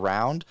conversations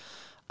around,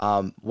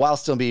 while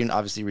still being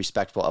obviously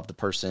respectful of the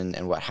person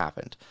and what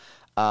happened.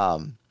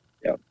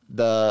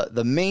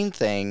 The main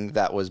thing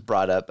that was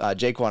brought up,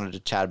 Jake wanted to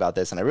chat about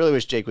this, and I really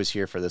wish Jake was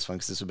here for this one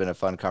because this would have been a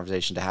fun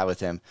conversation to have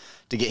with him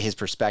to get his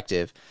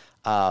perspective.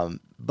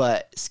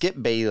 But Skip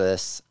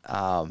Bayless,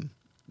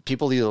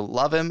 people either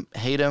love him,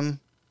 hate him,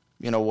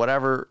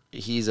 whatever.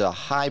 He's a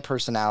high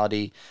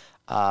personality.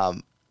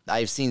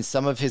 I've seen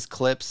some of his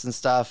clips and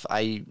stuff.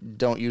 I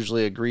don't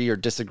usually agree or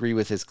disagree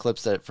with his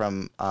clips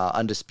from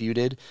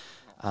Undisputed.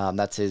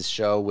 That's his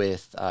show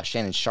with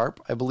Shannon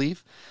Sharp, I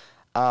believe.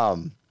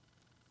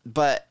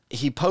 But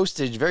he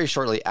posted very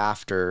shortly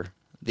after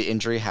the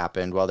injury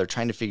happened while they're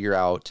trying to figure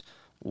out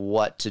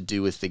what to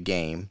do with the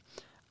game.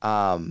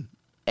 And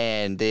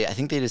I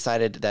think they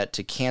decided that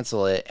to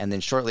cancel it. And then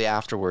shortly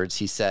afterwards,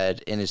 he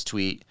said in his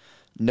tweet,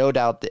 "No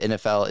doubt the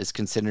NFL is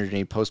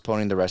considering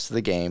postponing the rest of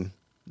the game,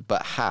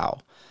 but how?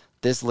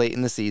 This late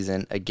in the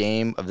season, a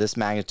game of this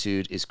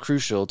magnitude is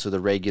crucial to the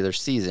regular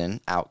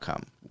season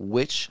outcome,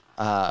 which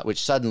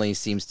suddenly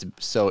seems to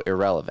so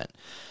irrelevant."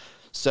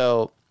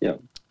 So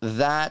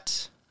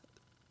that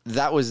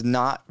was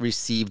not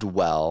received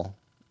well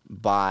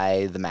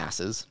by the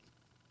masses.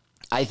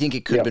 I think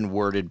it could have been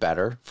worded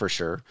better, for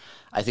sure.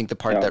 I think the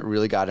part that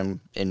really got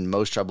him in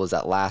most trouble is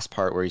that last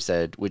part where he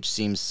said, which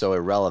seems so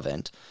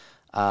irrelevant,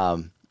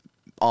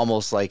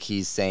 almost like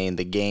he's saying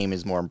the game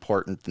is more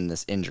important than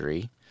this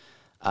injury.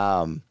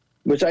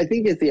 Which I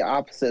think is the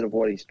opposite of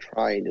what he's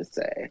trying to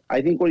say.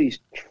 I think what he's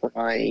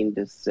trying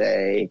to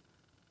say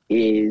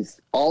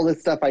is all the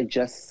stuff I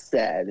just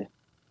said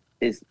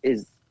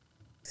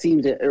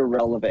seems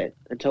irrelevant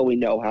until we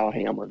know how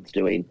Hamlin's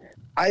doing.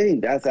 I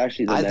think that's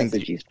actually the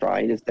message he's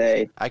trying to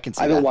say. I can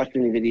see I haven't watched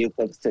any video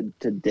clips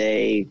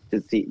today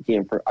to see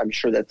him. I'm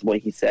sure that's what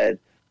he said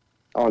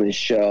on his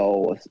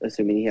show,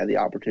 assuming he had the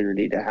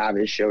opportunity to have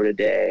his show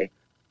today.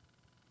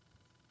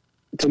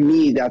 To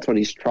me, that's what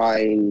he's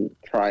trying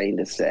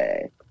to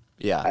say.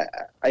 Yeah.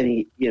 I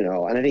think,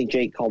 and I think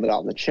Jake called it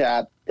out in the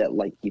chat that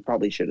he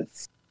probably should have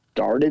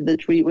started the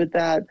tweet with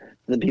that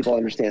so that people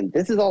understand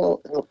this is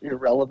all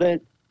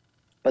irrelevant,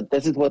 but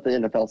this is what the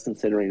NFL is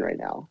considering right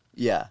now.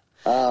 Yeah.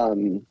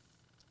 And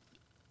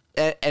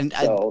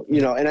I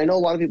know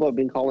a lot of people have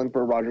been calling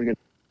for Roger Goodell,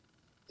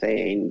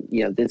 saying,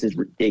 this is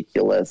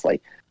ridiculous.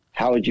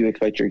 How would you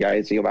expect your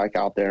guys to go back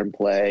out there and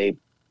play,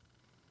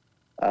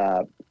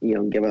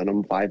 giving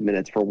them 5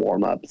 minutes for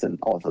warm-ups and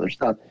all this other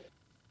stuff.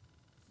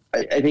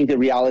 I think the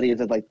reality is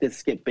that this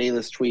Skip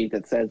Bayless tweet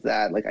that says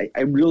that,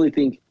 I really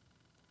think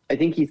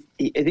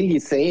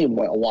he's saying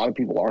what a lot of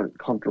people aren't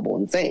comfortable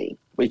in saying,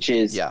 which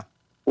is,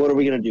 what are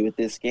we going to do with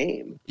this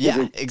game?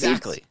 Yeah,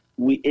 exactly.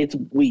 It's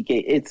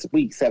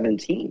week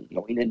 17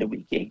 going into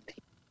week 18.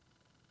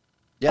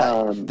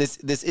 Yeah, this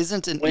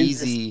isn't an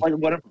easy.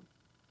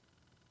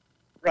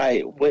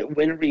 Right.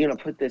 When are we going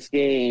to put this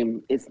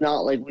game? It's not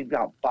like we've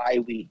got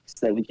bye weeks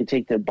that we can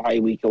take the bye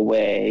week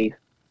away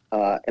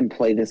and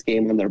play this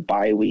game on their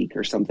bye week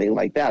or something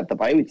like that. The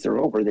bye weeks are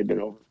over. They've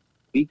been over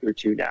a week or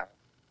two now.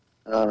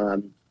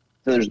 So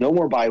there's no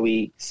more bye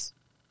weeks.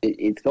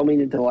 It's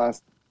going into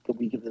the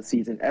week of the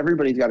season.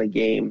 Everybody's got a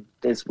game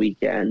this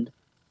weekend,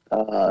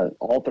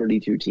 all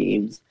 32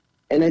 teams.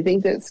 And I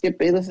think that Skip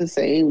Bayless is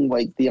saying,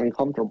 like, the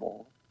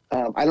uncomfortable.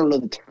 I don't know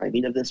the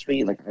timing of this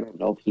read. Like, I don't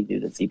know if he knew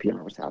that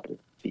CPR was happening.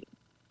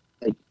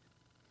 Like,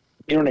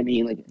 you know what I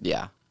mean? Like,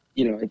 yeah.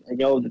 You know, I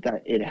know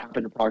that it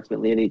happened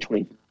approximately at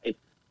 8:25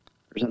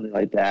 or something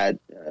like that,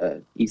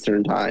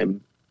 Eastern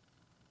time.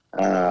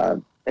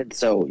 And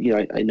so, you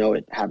know, I know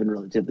it happened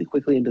relatively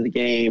quickly into the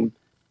game.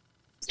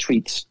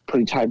 Tweets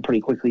timed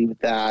pretty quickly with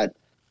that.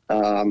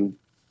 And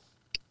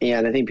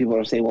I think people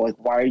are saying, well, like,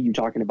 why are you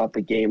talking about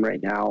the game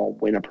right now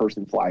when a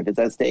person's life is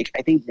at stake?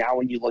 I think now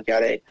when you look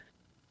at it,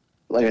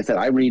 like I said,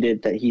 I read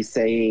it that he's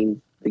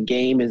saying the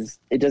game is,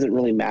 it doesn't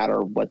really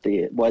matter what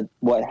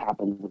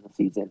happens in the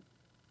season.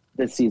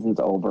 This season's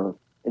over,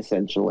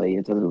 essentially.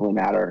 It doesn't really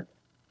matter.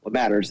 What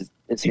matters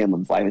is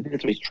Hamlin's life. I think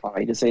that's what he's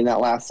trying to say in that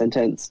last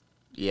sentence.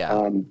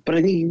 Yeah. But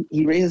I think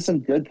he raises some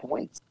good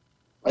points.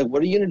 Like,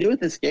 what are you going to do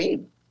with this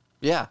game?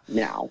 Yeah.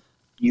 Now,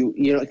 you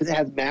know, because it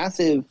has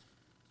massive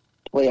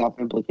playoff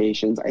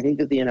implications. I think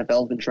that the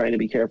NFL has been trying to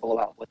be careful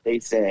about what they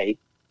say.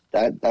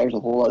 That there's a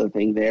whole other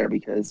thing there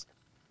because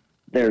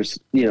there's,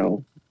 you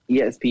know,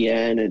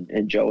 ESPN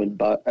and Joe and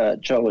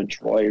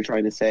Troy are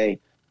trying to say,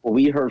 well,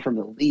 we heard from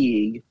the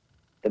league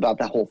about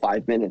that whole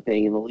 5-minute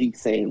thing, and the league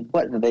saying,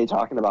 what are they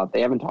talking about? They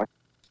haven't talked.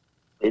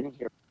 They didn't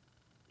hear from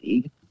the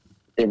league.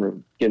 They were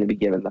going to be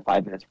given the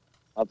 5 minutes.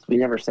 We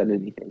never said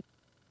anything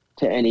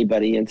to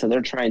anybody, and so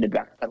they're trying to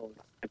backpedal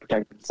to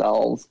protect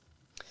themselves.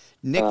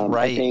 Nick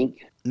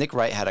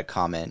Wright had a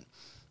comment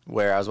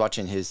where I was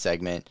watching his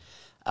segment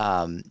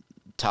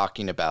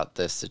talking about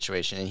this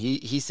situation, and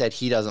he said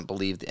he doesn't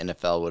believe the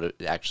NFL would have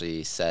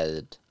actually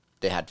said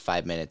they had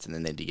 5 minutes and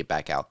then they had to get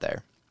back out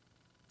there.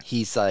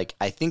 He's like,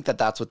 I think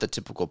that's what the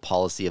typical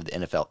policy of the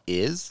NFL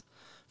is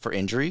for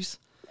injuries.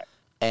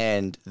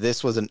 And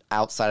this was an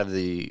outside of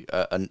the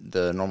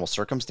normal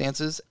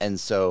circumstances. And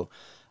so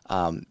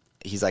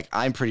he's like,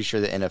 I'm pretty sure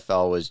the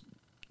NFL was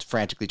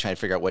frantically trying to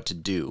figure out what to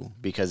do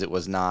because it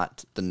was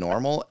not the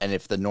normal. And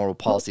if the normal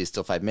policy is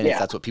still 5 minutes,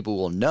 that's what people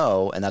will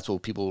know. And that's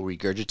what people will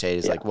regurgitate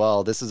is like,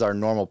 well, this is our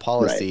normal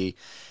policy.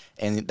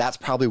 Right. And that's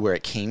probably where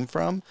it came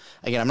from.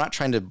 Again, I'm not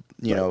trying to,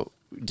 you know,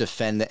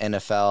 defend the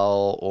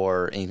NFL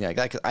or anything like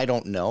that because I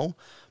don't know,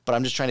 but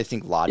I'm just trying to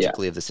think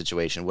logically of the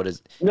situation. What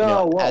is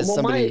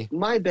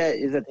my bet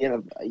is at the end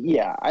of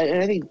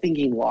I think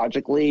thinking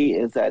logically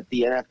is that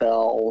the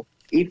NFL,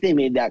 if they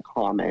made that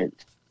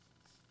comment,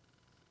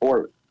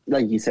 or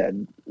like you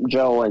said,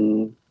 Joe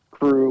and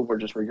crew were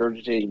just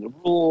regurgitating the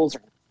rules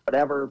or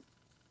whatever.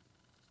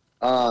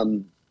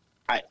 I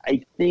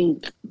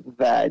think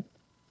that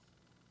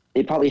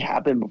it probably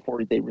happened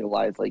before they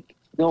realized, like,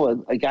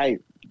 no, a guy.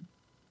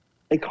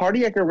 A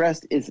cardiac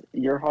arrest is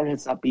your heart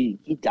has not beating.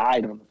 He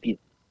died on the field.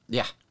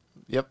 Yeah.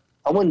 Yep.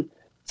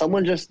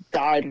 Someone just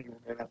died on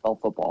an NFL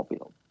football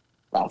field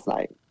last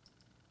night.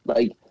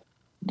 Like,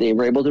 they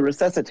were able to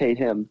resuscitate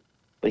him,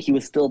 but he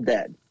was still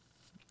dead.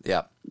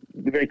 Yeah.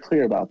 Be very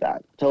clear about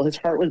that. Until his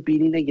heart was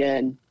beating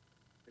again,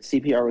 the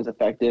CPR was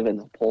effective, and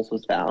the pulse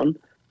was found.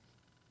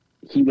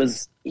 He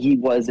was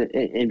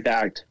in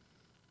fact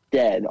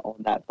dead on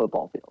that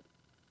football field.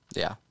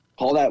 Yeah.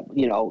 Call that,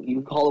 you know, you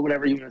can call it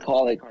whatever you want to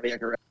call it,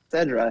 cardiac arrest,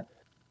 etc.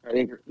 I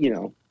think, you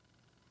know,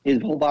 his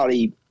whole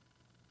body,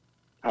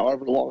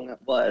 however long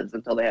that was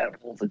until they had a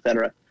pulse,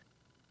 etc.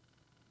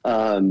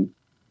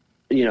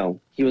 You know,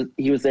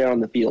 he was there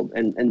on the field,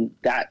 and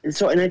I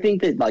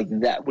think that, like,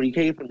 that when you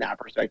take it from that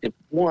perspective,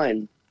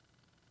 one,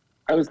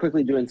 I was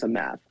quickly doing some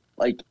math.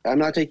 Like, I'm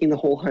not taking the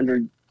whole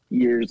 100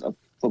 years of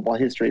football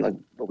history, like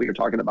what we were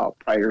talking about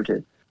prior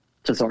to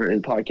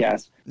starting the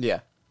podcast.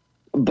 Yeah.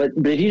 But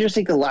if you just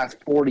take the last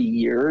 40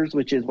 years,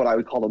 which is what I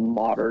would call the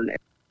modern era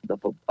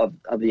of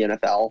the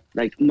NFL,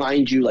 like,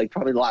 mind you, like,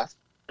 probably the last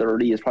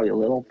 30 is probably a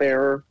little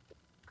fairer.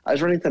 I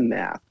was running some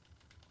math.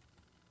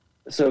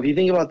 So if you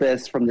think about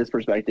this from this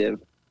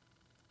perspective,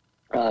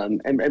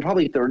 and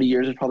probably 30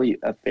 years is probably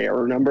a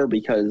fairer number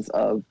because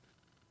of,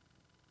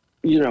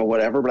 you know,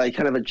 whatever, but I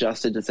kind of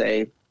adjusted to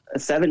say a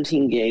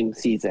 17-game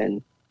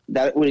season,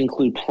 that would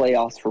include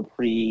playoffs for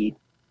the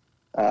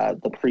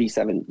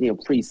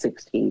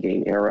pre-16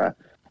 game era.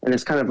 And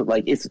it's kind of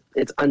like, it's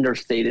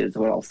understated is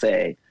what I'll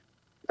say.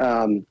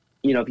 You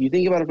know, if you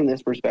think about it from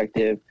this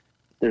perspective,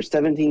 there's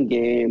 17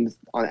 games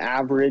on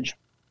average,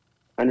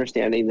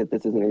 understanding that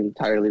this isn't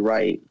entirely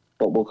right,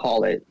 but we'll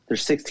call it,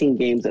 there's 16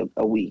 games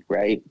a week,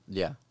 right?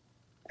 Yeah.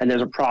 And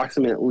there's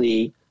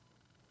approximately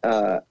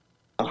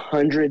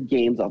 100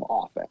 games of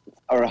offense,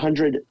 or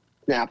 100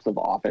 snaps of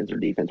offense or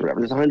defense or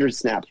whatever. There's 100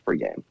 snaps per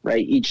game,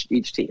 right?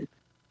 Each team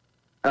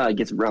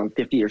gets around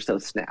 50 or so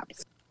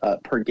snaps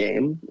per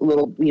game. A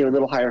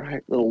little higher,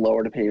 a little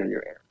lower depending on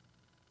your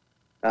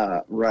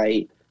era.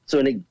 Right? So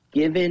in a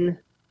given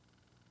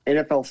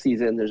NFL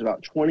season, there's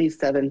about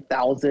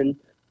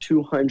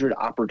 27,200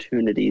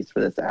 opportunities for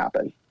this to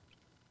happen.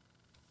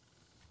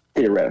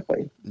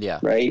 theoretically, Yeah.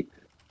 right?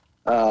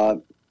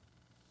 And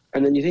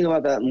then you think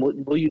about that, and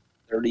we'll use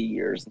 30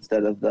 years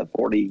instead of the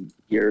 40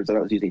 years that I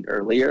was using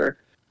earlier,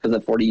 because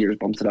the 40 years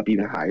bumps it up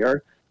even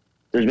higher.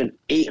 There's been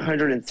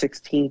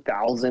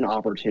 816,000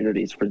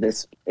 opportunities for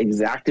this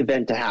exact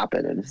event to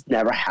happen, and it's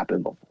never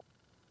happened before.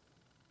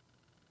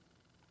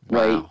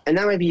 Right? Wow. And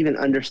that might be even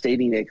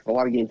understating it, because a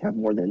lot of games have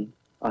more than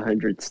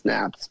 100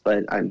 snaps,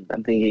 but I'm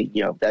thinking,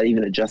 that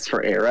even adjusts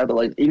for era. But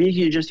like, even if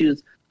you just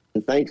use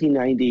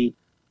 1990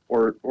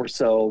 or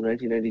so,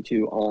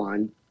 1992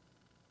 on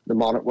the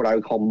modern, what I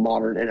would call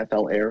modern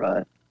NFL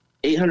era,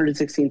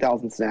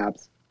 816,000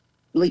 snaps.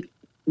 Like,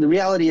 the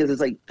reality is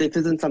like, this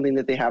isn't something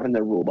that they have in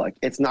their rule book.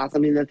 It's not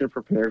something that they're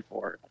prepared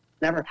for.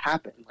 It's never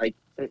happened. Like,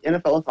 the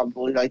NFL is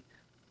probably like,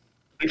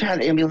 we've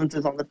had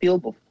ambulances on the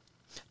field before.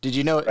 Did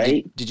you know?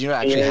 Right? Did you know it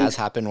actually has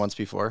happened once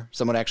before?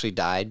 Someone actually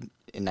died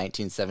in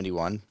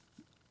 1971.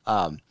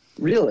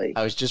 Really?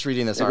 I was just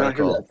reading this I've not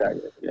heard article.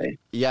 that today.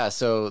 Yeah,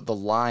 so the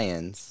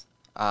Lions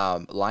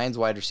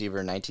wide receiver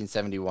in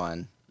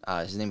 1971.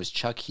 His name was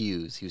Chuck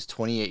Hughes. He was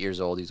 28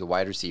 years old. He was a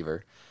wide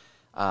receiver.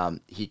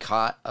 He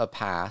caught a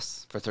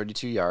pass for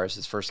 32 yards,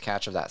 his first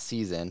catch of that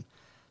season,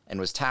 and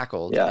was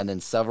tackled. Yeah. And then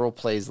several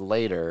plays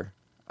later,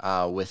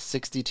 with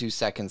 62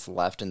 seconds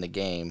left in the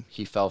game,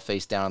 he fell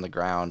face down on the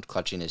ground,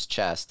 clutching his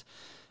chest.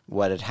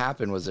 What had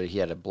happened was that he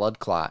had a blood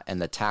clot,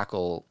 and the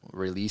tackle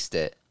released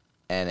it,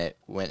 and it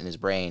went in his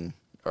brain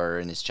or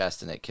in his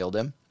chest, and it killed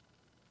him.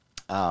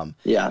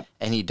 Yeah.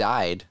 And he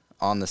died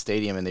on the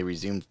stadium, and they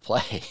resumed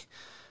play.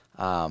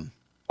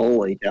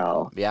 Holy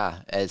cow. Yeah,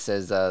 it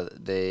says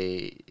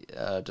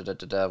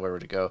where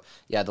would it go?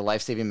 Yeah, the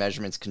life-saving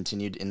measurements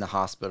continued in the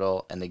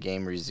hospital, and the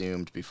game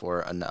resumed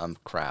before a numb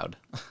crowd.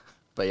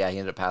 But yeah, he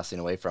ended up passing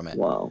away from it.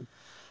 Wow.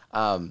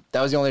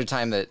 That was the only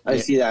time that I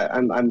see that.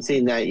 I'm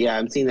seeing that. Yeah,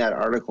 I'm seeing that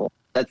article.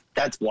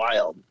 That's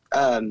wild.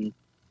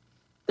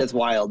 That's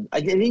wild.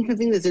 I think the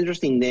thing that's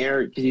interesting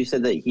there, because you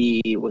said that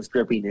he was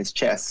gripping his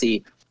chest.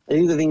 See, I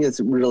think the thing that's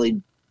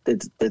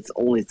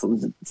only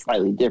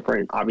slightly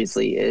different,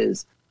 obviously,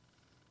 is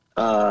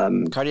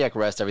cardiac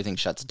arrest. Everything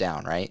shuts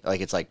down, right?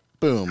 Like it's like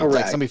boom. Correct.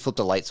 It's like somebody flipped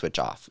a light switch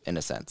off, in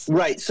a sense.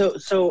 Right.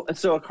 So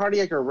a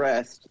cardiac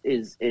arrest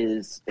is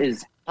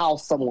how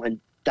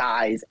someone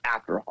dies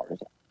after a heart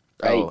attack.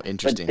 Right? Oh,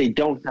 interesting. But they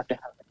don't have to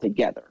have it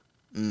together.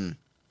 Mm.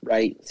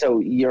 Right. So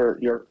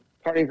your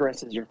cardiac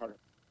arrest is your heart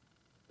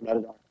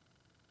attack.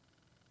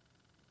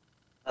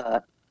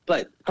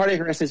 But cardiac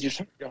arrest is your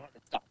heart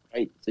is stopped,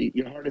 right? So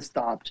your heart is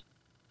stopped,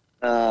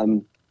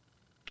 and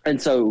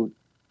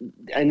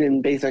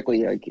then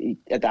basically, like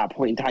at that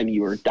point in time,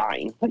 you were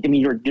dying. Like, I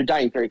mean, you're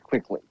dying very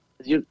quickly.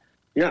 You're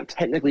not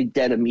technically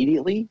dead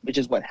immediately, which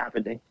is what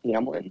happened to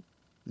Hamlin.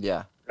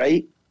 Yeah.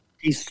 Right.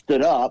 He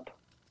stood up.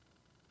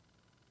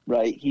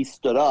 Right. He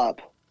stood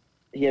up.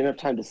 He had enough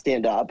time to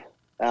stand up,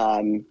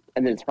 and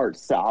then his heart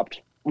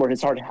stopped, or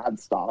his heart had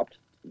stopped.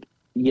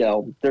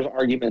 There's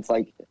arguments,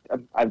 like,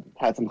 I've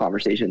had some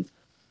conversations.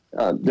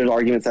 There's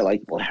arguments that,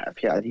 like, well,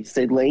 he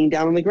stayed laying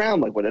down on the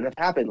ground, like, what would have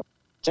happened? Like,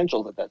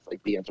 potential that's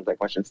like the answer to that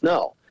question is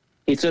no.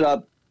 He stood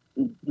up,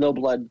 no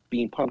blood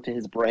being pumped to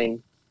his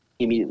brain,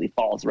 he immediately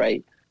falls,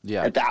 right?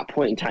 Yeah. At that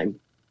point in time,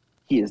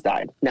 he has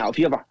died. Now, if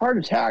you have a heart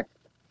attack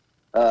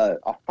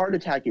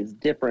is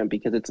different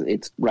because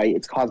it's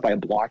caused by a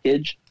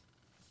blockage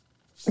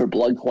or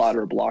blood clot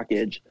or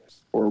blockage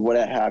or what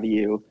have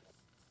you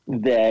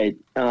that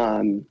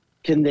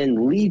can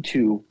then lead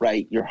to,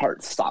 right, your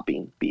heart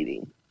stopping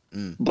beating.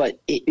 But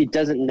it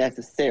doesn't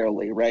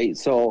necessarily, right?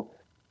 So,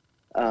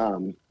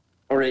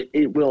 or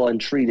it will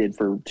untreated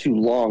for too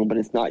long, but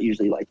it's not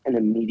usually like an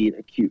immediate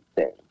acute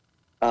thing.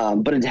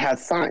 But it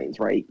has signs,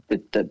 right?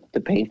 The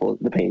pain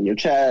in your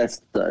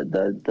chest,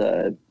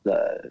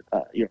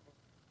 your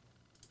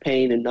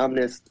pain and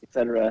numbness,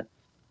 etc.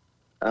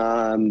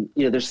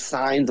 There's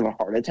signs of a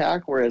heart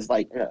attack, whereas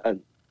like a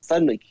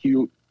sudden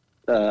acute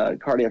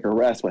cardiac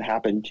arrest, what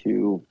happened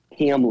to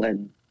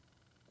Hamlin,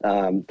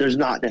 there's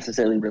not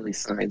necessarily really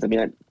signs. I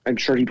mean, I'm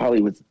sure he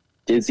probably was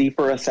dizzy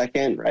for a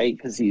second, right?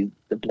 Because the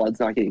blood's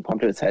not getting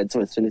pumped to his head.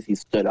 So as soon as he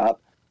stood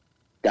up,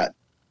 that,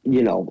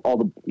 all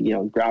the,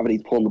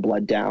 gravity's pulling the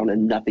blood down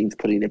and nothing's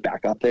putting it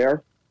back up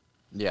there.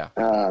 Yeah.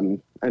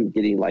 I'm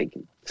getting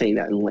saying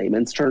that in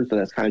layman's terms, but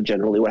that's kind of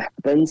generally what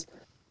happens.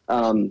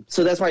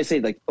 So that's why I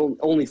say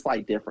only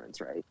slight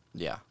difference, right?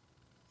 Yeah.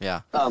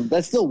 Yeah.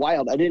 That's still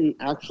wild. I didn't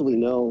actually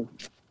know.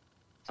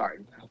 Sorry.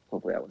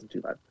 Hopefully that wasn't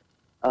too loud.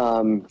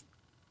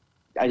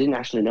 I didn't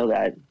actually know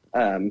that.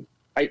 I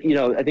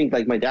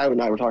think my dad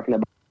and I were talking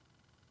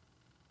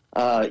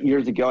about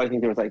years ago. I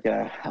think there was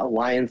a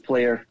Lions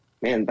player.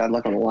 Man, bad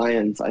luck on the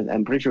Lions.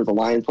 I'm pretty sure it was a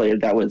Lions player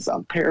that was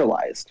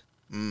paralyzed.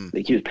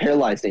 Like he was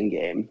paralyzed in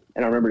game,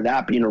 and I remember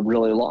that being a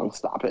really long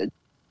stoppage.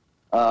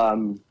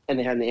 And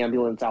they had an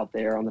ambulance out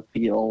there on the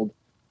field,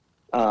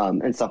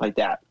 and stuff like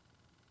that.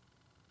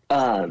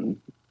 And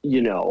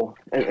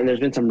there's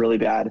been some really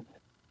bad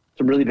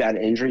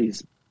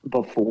injuries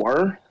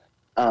before,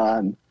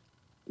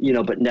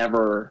 but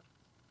never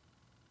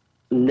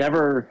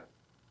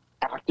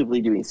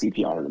actively doing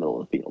CPR in the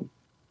middle of the field.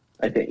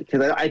 I think,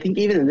 because I think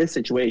even in this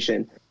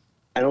situation,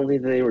 I don't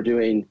think that they were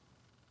doing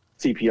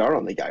CPR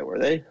on the guy, were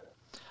they?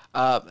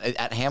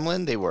 At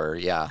Hamlin, they were,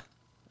 yeah.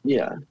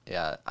 Yeah.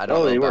 Yeah, I don't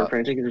know. They were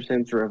frantic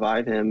attempts to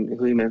revive him,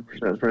 including members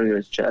running to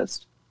his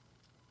chest.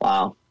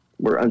 Wow.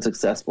 We're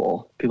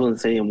unsuccessful. People in the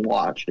stadium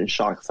watched in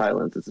shocked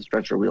silence as the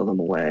stretcher wheeled him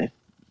away.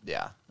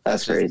 Yeah.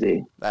 That's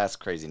crazy. That's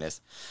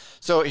craziness.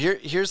 So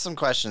here's some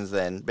questions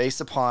then,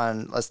 based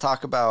upon let's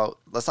talk about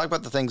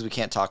the things we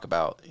can't talk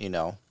about,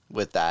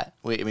 with that.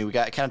 We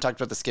kind of talked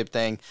about the skip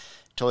thing.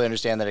 Totally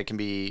understand that it can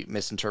be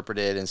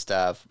misinterpreted and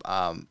stuff.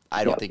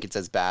 I don't think it's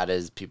as bad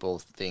as people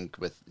think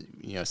with,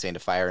 saying to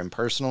fire him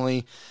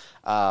personally.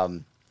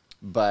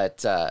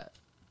 But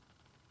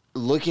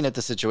looking at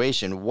the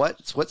situation,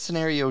 what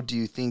scenario do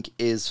you think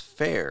is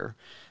fair?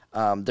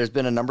 There's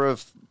been a number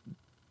of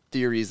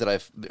theories that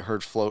I've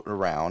heard float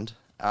around.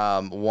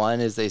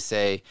 One is they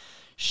say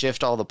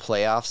shift all the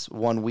playoffs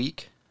 1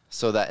 week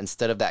so that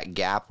instead of that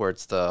gap where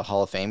it's the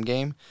Hall of Fame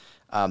game,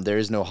 there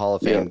is no Hall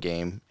of Fame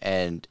game,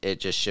 and it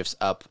just shifts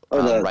up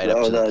right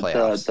up to the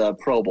playoffs. The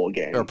Pro Bowl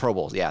game. Or Pro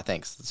Bowls, yeah,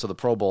 thanks. So the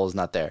Pro Bowl is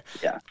not there.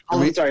 Yeah.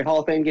 Sorry,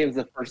 Hall of Fame game is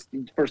the first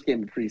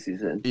game of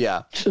preseason.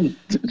 Yeah.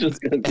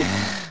 Just gonna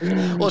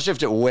We'll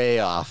shift it way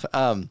off.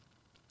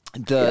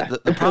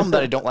 The problem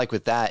that I don't like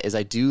with that is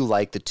I do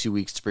like the 2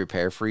 weeks to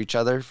prepare for each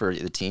other, for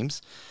the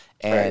teams.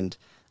 And,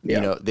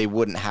 they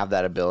wouldn't have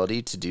that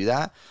ability to do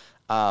that.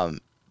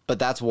 But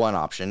that's one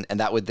option,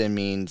 and that would then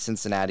mean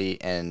Cincinnati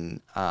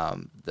and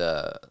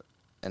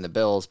the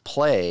Bills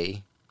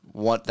play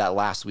that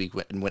last week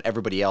when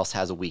everybody else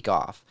has a week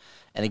off,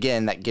 and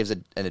again that gives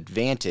an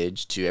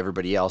advantage to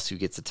everybody else who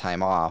gets the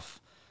time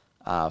off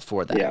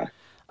for that. Yeah.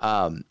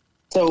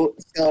 So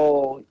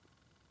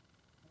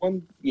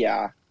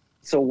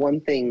one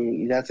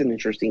thing that's an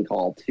interesting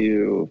call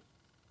too.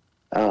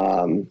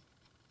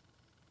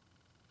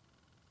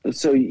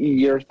 So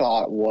your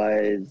thought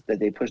was that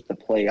they pushed the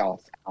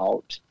playoffs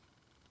out.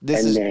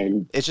 It's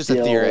just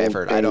a theory I've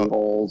heard. I don't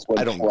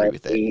agree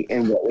with it.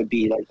 And what would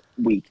be like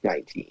week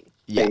 19,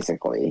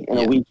 basically, and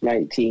a week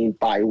 19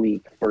 bye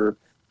week for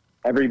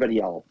everybody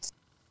else.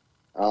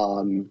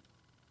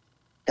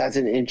 That's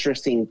a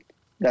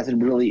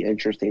really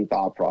interesting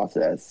thought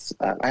process.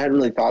 I hadn't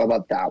really thought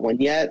about that one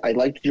yet. I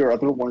liked your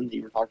other one that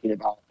you were talking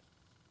about.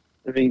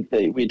 I think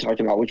that we had talked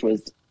about, which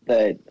was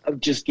that of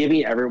just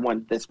giving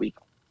everyone this week,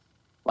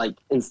 like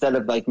instead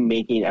of like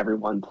making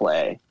everyone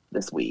play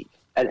this week.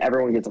 And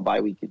everyone gets a bye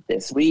week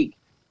this week.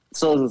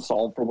 Still doesn't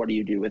solve for what do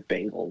you do with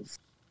Bengals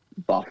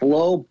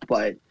Buffalo,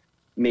 but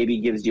maybe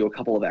gives you a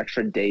couple of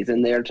extra days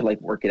in there to like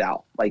work it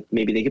out. Like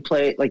maybe they could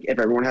play, like if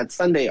everyone had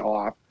Sunday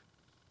off,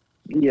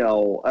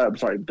 Bills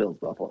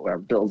Buffalo, whatever,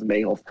 Bills and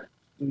Bengals.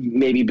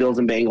 Maybe Bills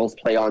and Bengals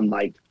play on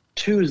like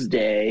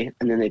Tuesday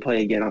and then they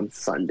play again on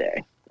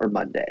Sunday or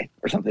Monday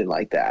or something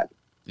like that.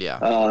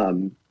 Yeah.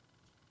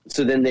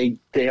 So then they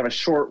have a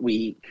short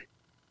week.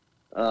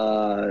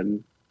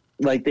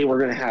 Like they were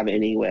going to have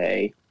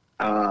anyway.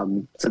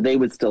 So they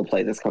would still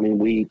play this coming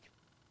week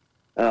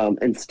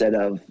instead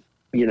of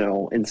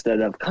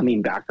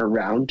coming back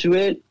around to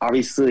it.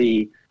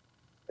 Obviously,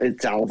 it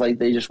sounds like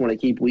they just want to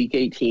keep week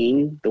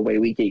 18 the way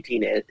week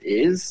 18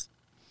 is.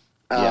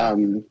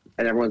 And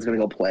everyone's going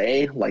to go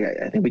play. Like,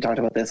 I think we talked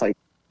about this. Like,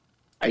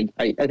 I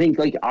think,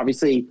 like,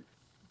 obviously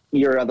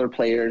your other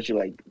players, you're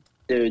like,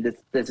 dude,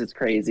 this is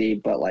crazy,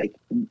 but like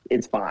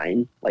it's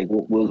fine. Like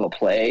we'll go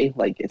play.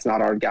 Like it's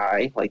not our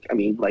guy. Like I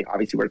mean, like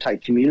obviously we're a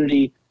tight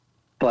community,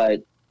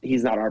 but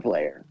he's not our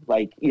player.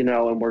 Like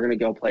and we're gonna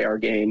go play our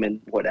game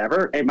and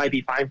whatever. It might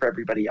be fine for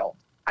everybody else.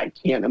 I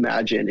can't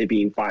imagine it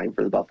being fine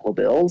for the Buffalo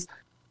Bills.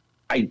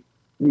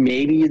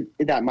 Maybe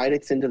that might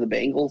extend to the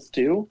Bengals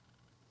too.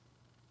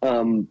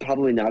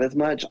 Probably not as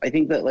much. I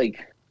think that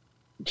like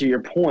to your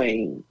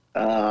point,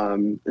 I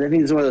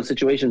think it's one of those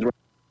situations where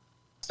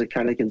to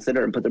kind of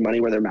consider and put their money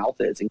where their mouth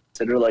is and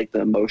consider like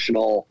the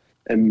emotional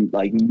and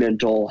like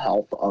mental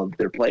health of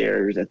their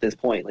players at this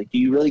point. Like, do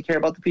you really care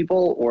about the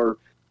people or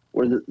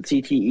the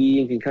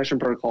CTE and concussion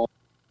protocol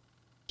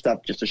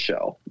stuff just a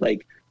show?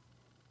 Like,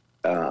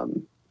 I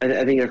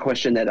think a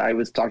question that I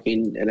was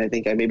talking, and I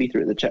think I maybe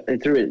threw it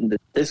in the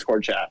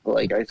Discord chat, but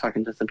like I was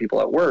talking to some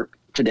people at work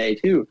today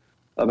too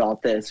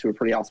about this who are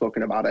pretty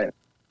outspoken about it.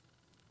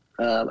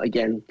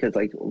 Again, because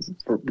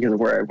of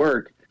where I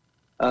work.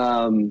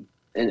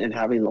 And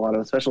having a lot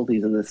of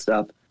specialties in this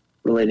stuff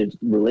related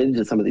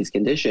to some of these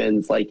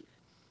conditions, like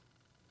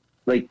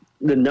the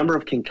number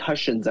of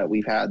concussions that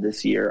we've had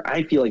this year,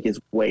 I feel like is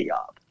way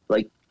up.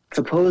 Like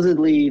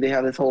supposedly they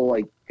have this whole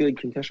like good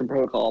concussion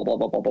protocol, blah,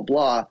 blah, blah, blah,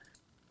 blah.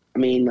 I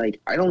mean,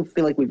 like, I don't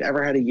feel like we've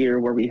ever had a year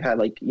where we had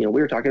like, we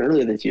were talking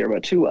earlier this year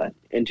about Tua,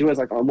 and Tua's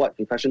like on what,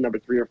 concussion number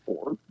 3 or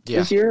 4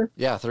 this year?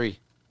 Yeah, 3.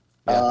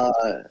 Yeah.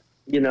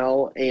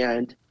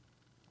 And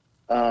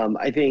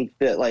I think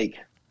that like,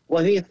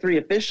 well, I think it's 3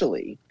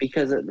 officially,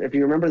 because if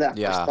you remember that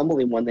first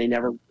stumbling one, they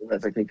never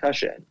was a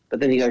concussion,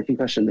 but then he got a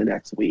concussion the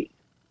next week.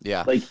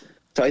 Yeah. Like,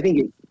 so I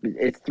think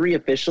it's 3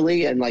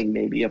 officially and like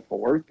maybe a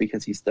 4th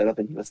because he stood up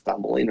and he was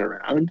stumbling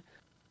around.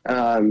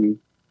 And,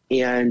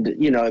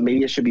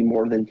 maybe it should be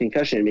more than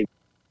concussion. Maybe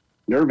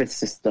nervous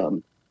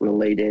system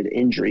related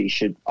injury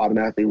should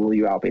automatically rule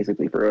you out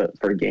basically for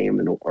a game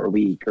or a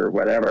week or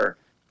whatever.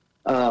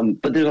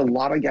 But there's a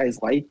lot of guys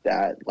like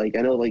that. Like,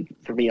 I know, like,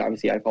 for me,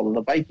 obviously, I follow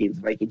the Vikings.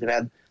 The Vikings have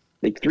had,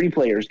 like, 3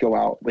 players go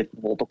out with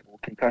multiple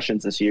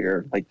concussions this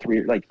year. Like,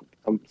 3, like,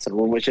 some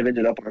of which have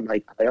ended up on,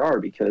 like, IR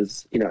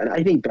because, you know, and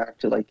I think back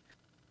to, like,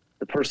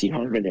 the Percy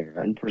Harvin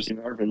era. And Percy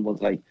Harvin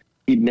was, like,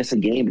 he'd miss a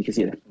game because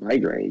he had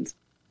migraines.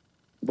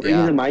 Where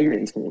are the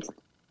migraines coming from?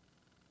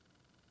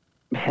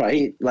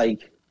 Right?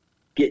 Like,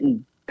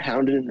 getting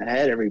pounded in the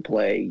head every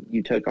play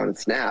you took on a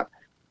snap.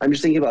 I'm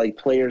just thinking about, like,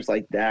 players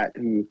like that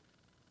who,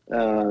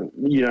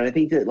 you know, I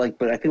think that, like,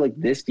 but I feel like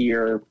this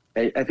year,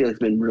 I feel like it's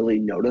been really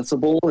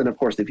noticeable. And of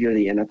course, if you're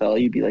the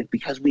NFL, you'd be like,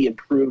 because we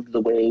improved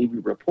the way we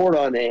report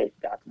on it,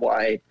 that's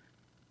why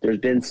there's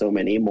been so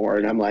many more.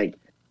 And I'm like,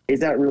 is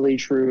that really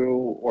true?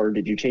 Or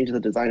did you change the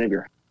design of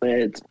your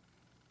helmet?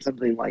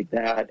 Something like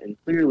that. And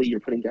clearly you're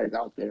putting guys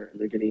out there and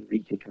they're getting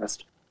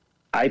reconcussed,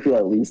 I feel,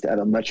 at least at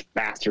a much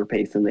faster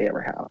pace than they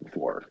ever have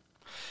before.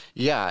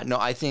 Yeah, no,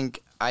 I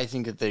think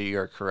that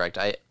you're correct.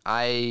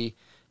 I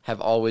have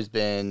always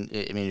been,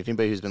 I mean, if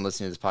anybody who's been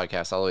listening to this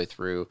podcast all the way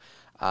through,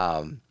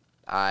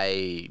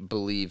 I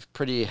believe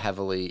pretty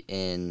heavily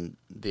in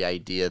the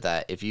idea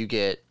that if you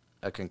get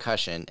a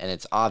concussion and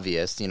it's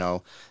obvious, you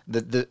know,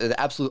 the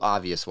absolute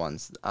obvious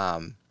ones,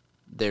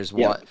 there's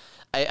one.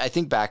 I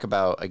think back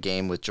about a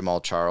game with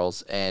Jamal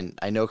Charles, and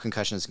I know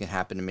concussions can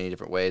happen in many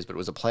different ways, but it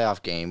was a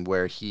playoff game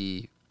where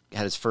he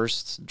had his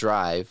first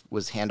drive,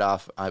 was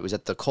handoff, it was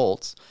at the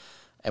Colts,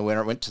 and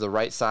went to the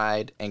right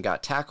side and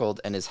got tackled,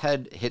 and his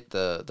head hit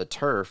the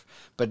turf,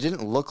 but it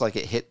didn't look like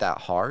it hit that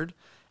hard,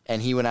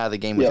 and he went out of the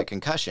game with a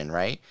concussion,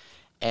 right?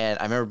 And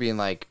I remember being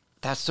like,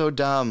 that's so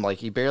dumb. Like,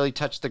 he barely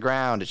touched the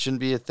ground. It shouldn't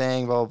be a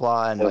thing, blah, blah,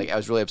 blah. And, like, I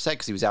was really upset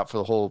because he was out for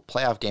the whole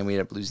playoff game. We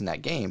ended up losing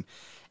that game.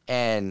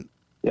 And,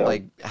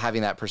 like,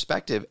 having that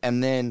perspective.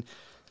 And then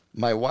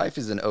my wife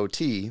is an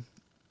OT,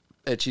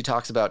 and she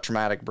talks about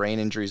traumatic brain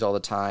injuries all the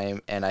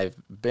time. And I've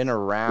been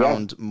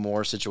around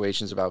more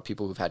situations about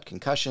people who've had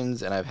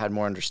concussions, and I've had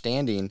more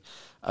understanding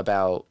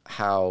about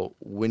how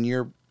when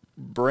your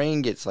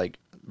brain gets, like,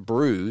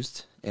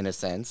 bruised, in a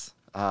sense,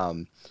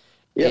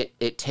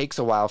 it takes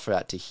a while for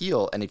that to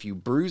heal. And if you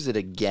bruise it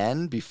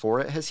again before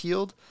it has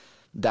healed,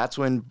 that's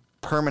when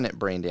permanent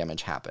brain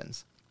damage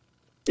happens.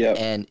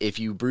 And if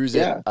you bruise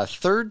it a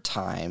third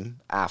time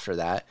after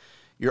that,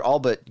 you're all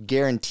but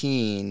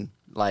guaranteeing,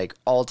 like,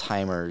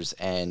 Alzheimer's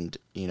and,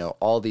 you know,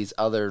 all these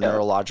other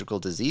neurological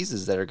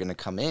diseases that are going to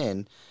come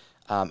in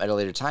at a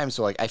later time.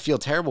 So, like, I feel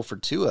terrible for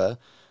Tua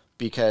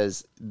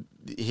because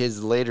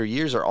his later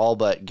years are all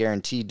but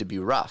guaranteed to be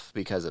rough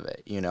because of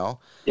it, you know?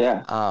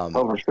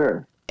 For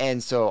sure.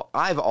 And so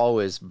I've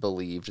always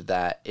believed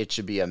that it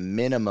should be a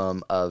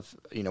minimum of,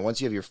 you know,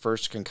 once you have your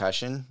first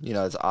concussion, you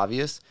know, it's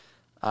obvious,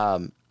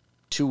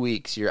 2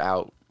 weeks you're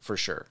out for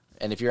sure.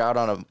 And if you're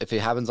out if it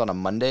happens on a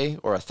Monday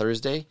or a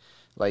Thursday,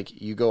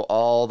 like, you go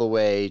all the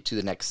way to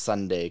the next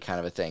Sunday kind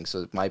of a thing.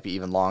 So it might be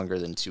even longer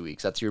than 2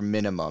 weeks. That's your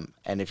minimum.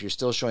 And if you're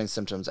still showing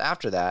symptoms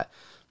after that,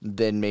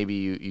 then maybe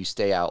you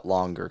stay out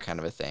longer kind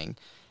of a thing.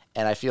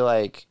 And I feel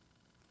like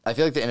the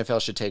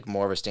NFL should take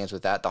more of a stance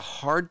with that. The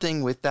hard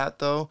thing with that,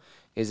 though,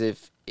 is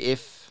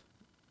if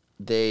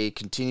they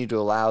continue to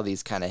allow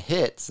these kind of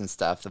hits and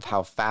stuff of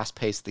how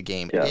fast-paced the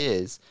game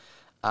is,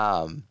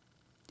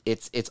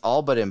 it's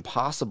all but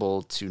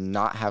impossible to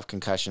not have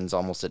concussions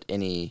almost at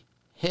any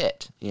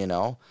hit, you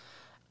know?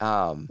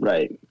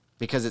 Right.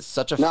 Because it's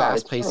such a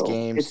fast-paced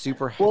game,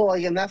 well,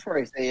 like, and that's where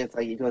I say it's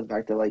like it goes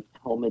back to, like,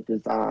 helmet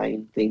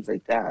design, things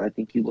like that. I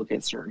think you look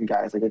at certain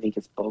guys, like I think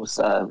it's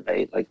Bosa,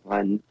 right? Like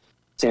on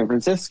San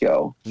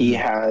Francisco, he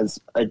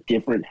has a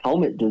different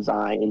helmet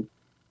design.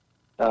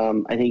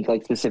 I think,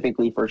 like,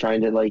 specifically for trying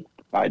to, like,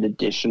 provide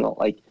additional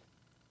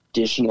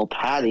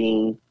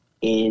padding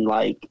in,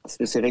 like,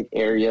 specific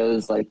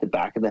areas, like the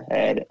back of the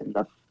head and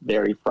the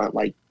very front,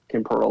 like,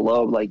 temporal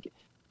lobe, like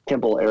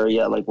temple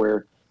area, like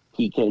where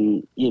he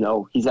can, you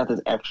know, he's got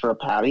this extra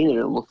padding and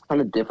it looks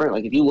kind of different.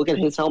 Like, if you look at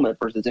his helmet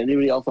versus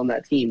anybody else on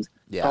that team's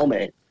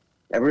helmet,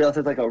 everybody else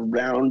has like a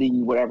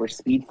roundy, whatever,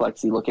 speed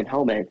flexy looking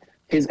helmet.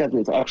 He's got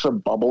this extra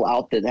bubble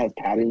out that has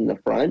padding in the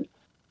front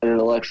and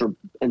an extra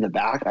in the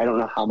back. I don't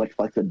know how much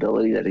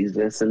flexibility that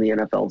exists in the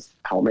NFL's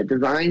helmet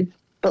design,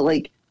 but,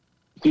 like,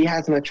 he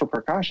has some extra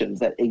precautions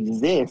that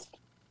exist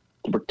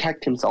to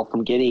protect himself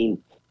from getting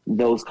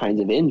those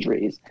kinds of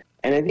injuries.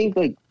 And I think,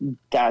 like,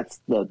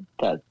 that's the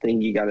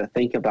thing you got to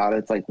think about.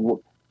 It's like,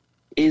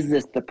 is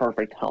this the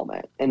perfect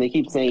helmet? And they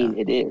keep saying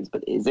it is,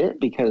 but is it?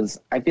 Because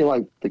I feel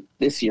like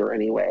this year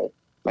anyway,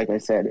 like I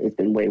said, it's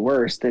been way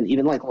worse than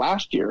even, like,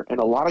 last year. And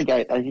a lot of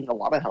guys, I think a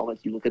lot of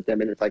helmets, you look at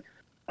them and it's like,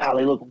 wow,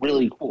 they look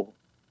really cool.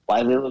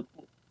 Why do they look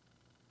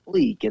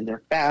sleek and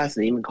they're fast?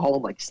 And they even call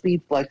them, like,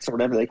 speed flex or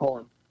whatever they call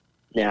them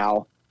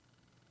now.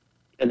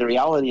 And the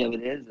reality of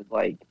it is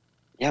like,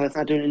 that's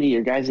not doing any of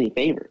your guys any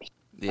favors.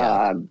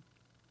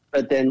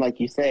 But then, like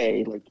you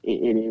say, like,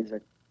 it is,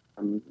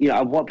 you know,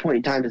 at what point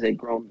in time is it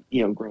grown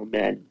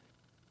men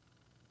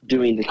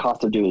doing the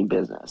cost of doing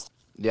business?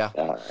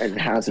 And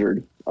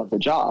hazard of the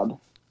job.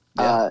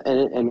 Yeah.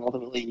 And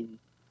ultimately,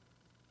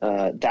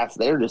 that's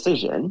their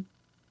decision.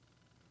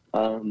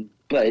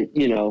 But,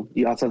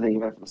 you also think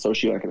about it from a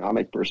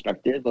socioeconomic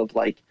perspective of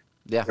like,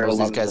 Yeah, where a most of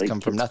lot these guys the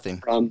come from kids nothing.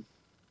 From.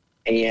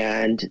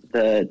 And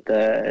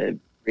the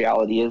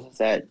reality is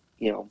that,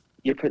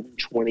 you're putting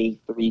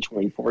 23,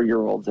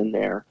 24-year-olds in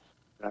there.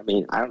 I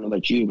mean, I don't know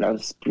about you, but I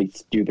was pretty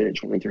stupid at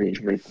 23 and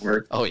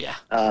 24. Oh, yeah.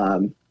 I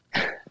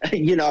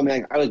mean,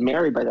 I was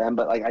married by then,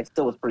 but like I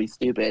still was pretty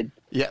stupid.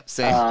 Yeah,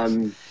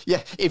 same.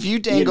 Yeah, if you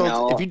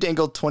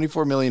dangled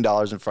 $24 million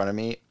in front of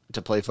me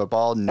to play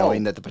football,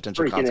 knowing that the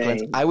potential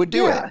consequence, I would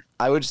do it.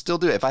 I would still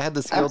do it. If I had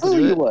the skill to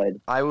do it,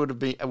 would. I would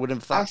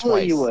have thought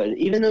Absolutely twice. You would.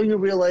 Even though you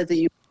realize that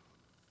you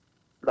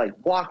like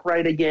walk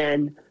right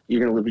again,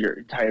 you're going to live your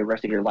entire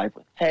rest of your life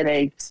with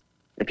headaches.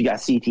 If you got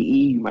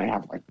CTE, you might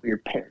have like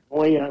weird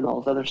paranoia and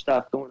all this other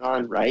stuff going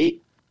on,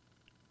 right?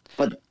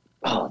 But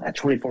that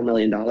 $24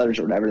 million or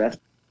whatever,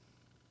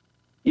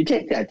 you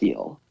take that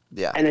deal.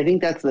 Yeah. And I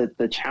think that's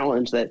the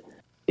challenge that,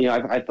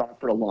 I've thought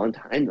for a long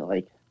time. That,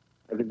 like,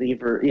 I've been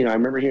thinking I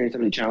remember hearing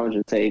somebody challenge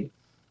and say,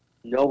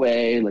 no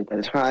way, like by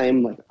the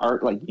time like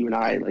art, like you and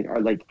I, like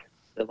are like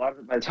by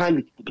the time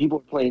the people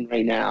are playing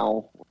right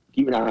now,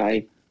 you and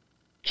I,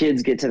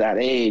 kids get to that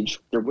age,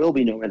 there will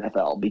be no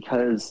NFL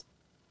because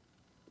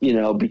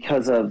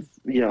of,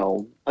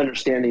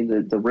 understanding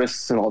the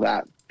risks and all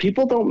that.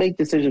 People don't make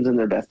decisions in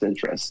their best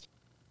interest.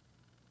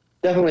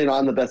 Definitely not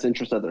in the best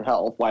interest of their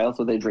health. Why else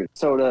would they drink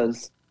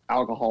sodas,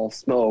 alcohol,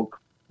 smoke,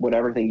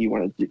 whatever thing you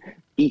want to do,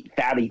 eat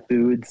fatty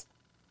foods?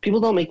 People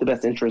don't make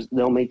decisions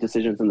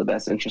in the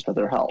best interest of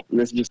their health. And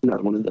this is just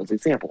another one of those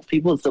examples.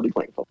 People would still be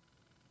playing football.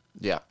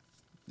 Yeah.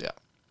 Yeah.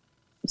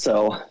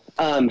 So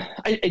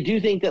I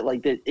do think that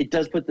like that it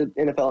does put the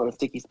NFL in a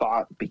sticky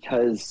spot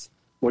because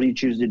what do you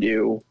choose to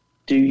do?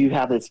 Do you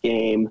have this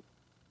game?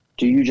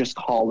 Do you just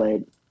call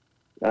it?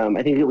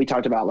 I think that we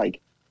talked about like,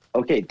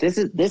 okay,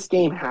 this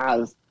game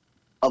has,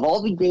 of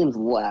all the games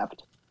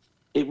left,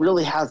 it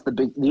really has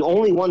the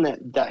only one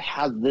that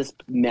has this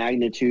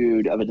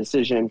magnitude of a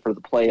decision for the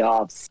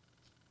playoffs.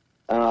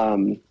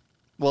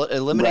 Well, it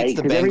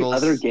eliminates the Bengals. Every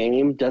other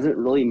game doesn't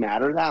really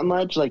matter that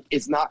much. Like,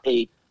 it's not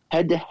a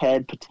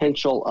head-to-head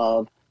potential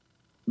of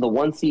the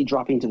 1 seed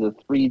dropping to the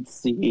 3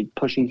 seed,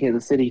 pushing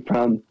Kansas City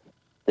from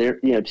their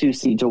 2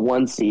 seed to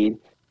 1 seed,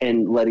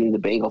 and letting the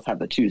Bengals have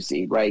the 2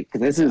 seed, right?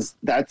 Because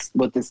that's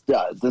what this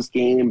does. This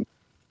game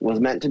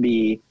was meant to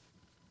be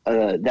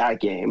that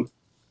game.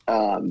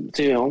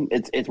 So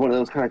it's one of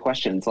those kind of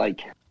questions.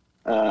 Like,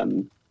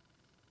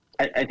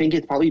 I think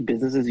it's probably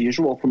business as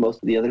usual for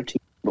most of the other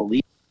teams in the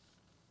league.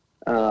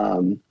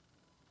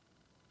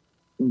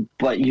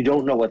 But you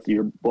don't know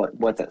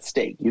what's at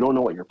stake. You don't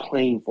know what you're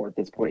playing for at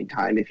this point in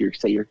time. If you're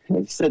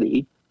Kansas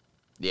City,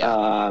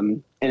 yeah,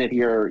 and if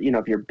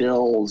you're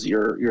Bills,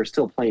 you're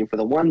still playing for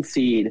the 1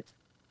 seed,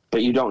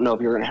 but you don't know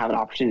if you're going to have an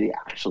opportunity to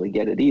actually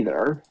get it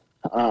either.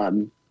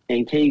 And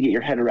can you get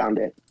your head around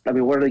it? I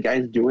mean, what are the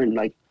guys doing?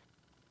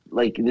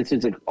 Like this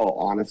is an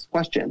honest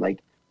question. Like,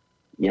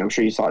 I'm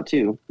sure you saw it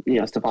too.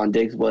 Stephon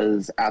Diggs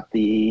was at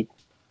the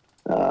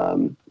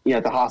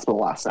at the hospital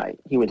last night.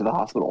 He went to the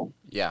hospital.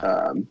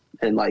 Yeah.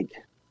 And like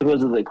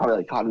supposedly probably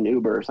like caught an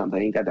Uber or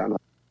something. He got down.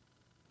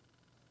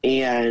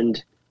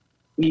 And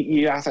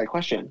you ask that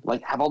question,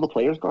 like, have all the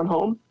players gone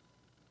home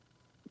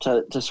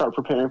to start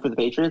preparing for the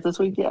Patriots this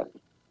week yet?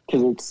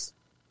 Because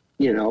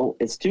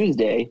it's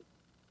Tuesday.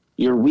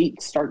 Your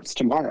week starts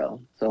tomorrow.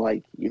 So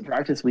like your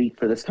practice week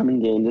for this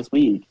coming game this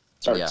week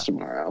starts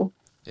tomorrow.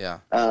 Yeah.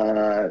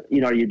 Are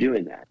you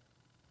doing that?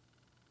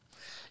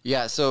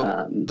 Yeah,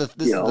 so this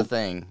is the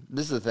thing.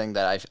 This is the thing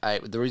that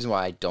the reason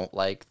why I don't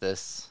like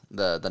this,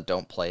 the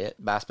don't play it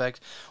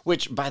aspect,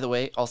 which, by the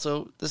way,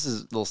 also, this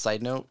is a little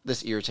side note,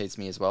 this irritates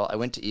me as well. I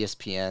went to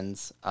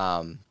ESPN's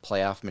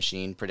playoff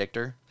machine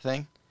predictor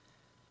thing,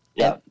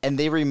 and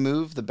they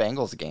removed the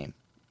Bengals game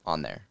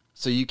on there.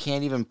 So you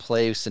can't even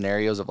play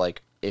scenarios of,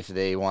 like, if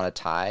they want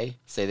to tie,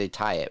 say they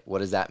tie it, what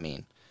does that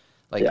mean?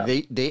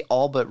 Like, they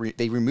all but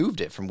they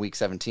removed it from week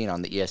 17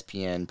 on the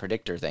ESPN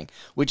predictor thing,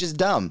 which is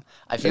dumb.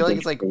 I feel like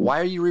it's like, why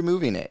are you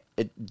removing it?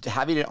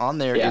 Having it on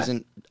there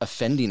isn't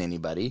offending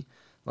anybody.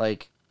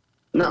 Like,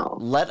 no,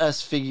 let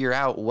us figure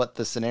out what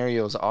the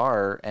scenarios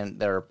are and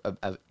they're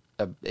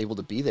able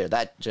to be there.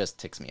 That just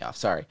ticks me off.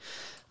 Sorry.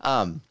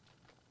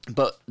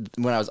 But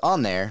when I was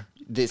on there,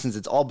 since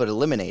it's all but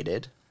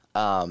eliminated,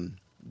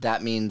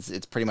 that means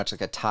it's pretty much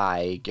like a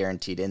tie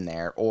guaranteed in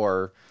there,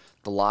 or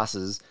the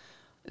losses.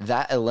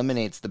 That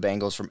eliminates the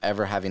Bengals from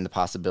ever having the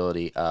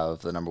possibility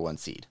of the number 1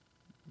 seed.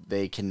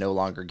 They can no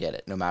longer get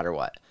it, no matter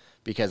what.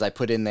 Because I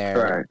put in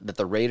there that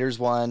the Raiders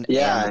won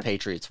and the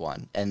Patriots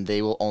won. And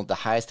they will the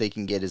highest they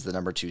can get is the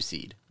number 2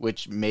 seed,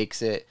 which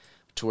makes it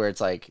to where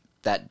it's like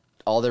that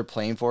all they're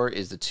playing for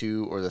is the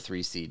 2 or the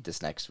 3 seed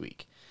this next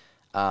week.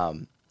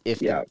 If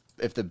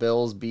the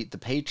Bills beat the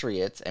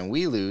Patriots and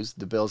we lose,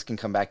 the Bills can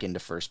come back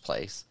into first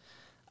place.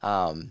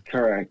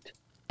 Correct.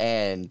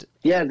 And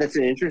that's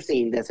an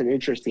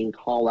interesting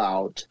call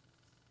out,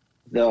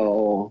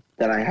 though,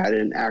 that I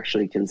hadn't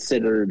actually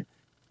considered.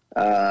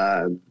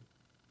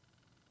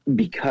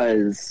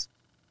 because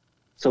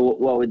so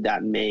what would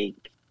that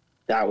make?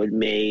 That would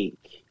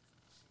make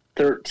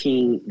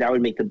 13. That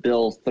would make the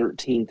Bills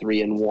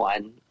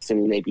 13-3-1,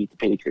 assuming they beat the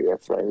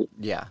Patriots, right?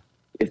 Yeah.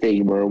 If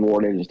they were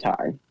awarded a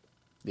tie.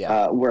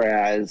 Yeah.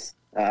 Whereas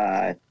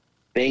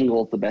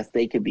Bengals, the best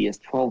they could be is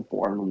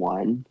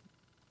 12-4-1.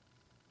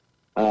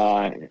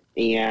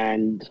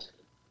 And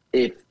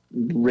if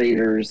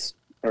Raiders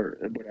or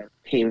whatever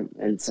came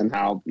and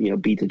somehow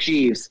beat the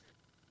Chiefs,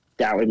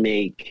 that would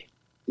make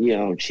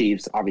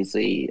Chiefs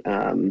obviously.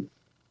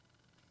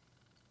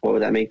 What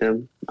would that make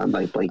them? I'm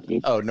like blanking.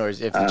 Oh no! If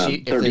the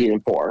Chiefs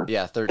 13-4,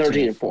 yeah,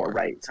 13-4,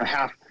 right? So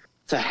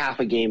half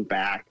a game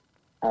back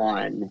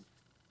on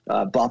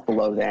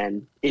Buffalo.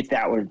 Then, if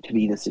that were to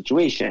be the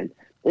situation,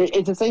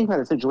 it's the same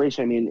kind of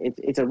situation. I mean,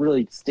 it's a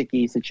really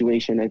sticky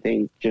situation. I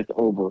think just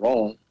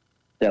overall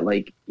that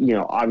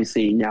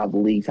obviously now the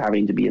league's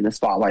having to be in the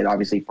spotlight,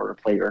 obviously for a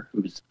player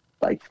who's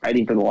like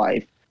fighting for the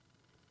life,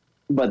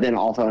 but then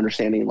also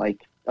understanding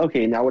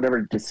okay, now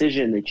whatever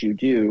decision that you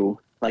do.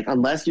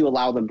 Unless you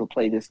allow them to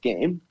play this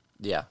game,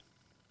 yeah,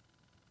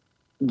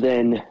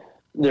 then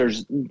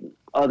there's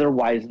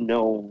otherwise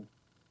no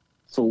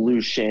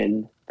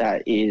solution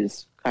that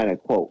is kind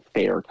of quote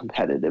fair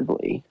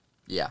competitively.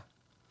 Yeah.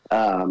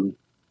 And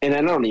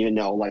I don't even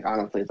know,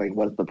 honestly, it's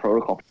what's the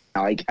protocol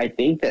now? I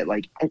think that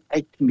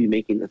I can be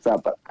making this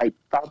up, but I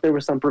thought there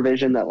was some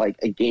provision that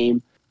a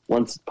game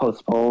once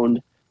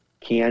postponed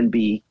can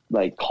be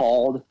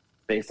called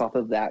based off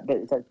of that. But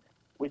it's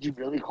would you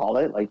really call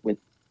it with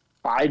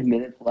 5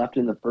 minutes left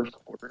in the first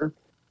quarter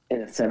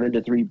in a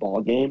 7-3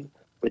 ball game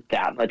with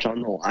that much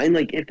on the line?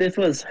 If this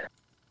was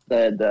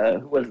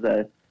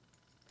the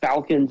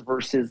Falcons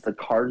versus the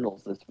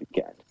Cardinals this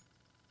weekend,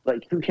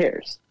 who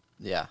cares?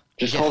 Yeah.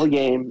 Just call the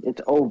game.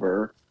 It's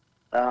over.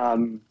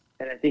 And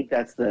I think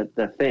that's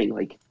the thing,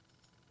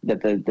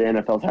 that the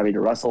NFL's having to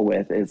wrestle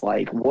with is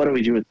what do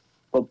we do with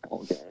the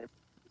football game?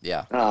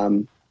 Yeah.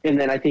 And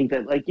then I think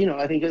that I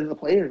think as the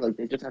players,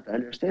 they just have to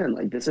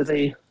understand this is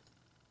a.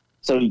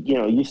 So,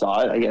 you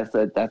saw it. I guess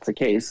that's the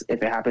case.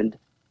 If it happened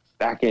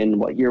back in,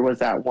 what year was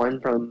that one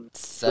from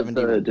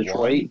the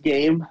Detroit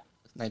game?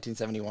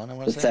 1971, I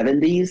want to say. The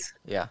 70s?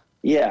 Yeah.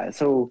 Yeah.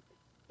 So,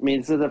 I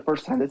mean, this is the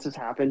first time this has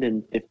happened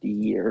in 50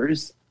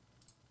 years.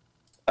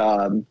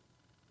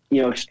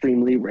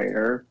 Extremely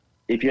rare.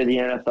 If you're the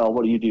NFL,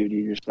 what do? Do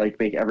you just,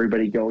 make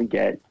everybody go and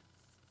get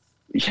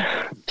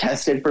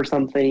tested for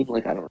something? I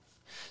don't know.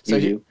 So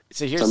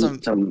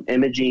here's some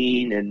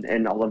imaging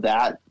and all of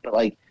that.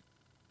 But,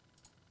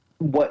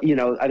 what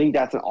I think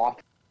that's an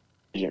off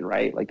decision,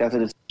 right? That's a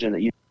decision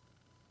that you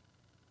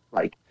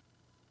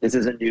this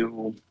is a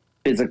new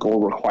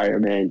physical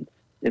requirement.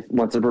 If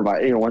once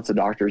the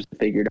doctors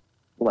figured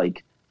out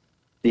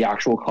the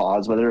actual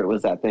cause, whether it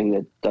was that thing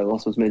that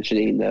Douglas was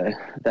mentioning,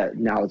 that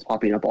now it's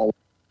popping up all,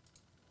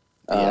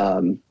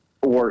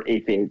 or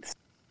if it's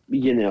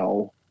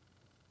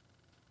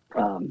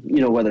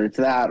whether it's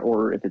that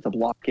or if it's a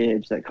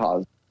blockage that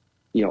caused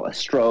a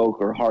stroke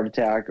or heart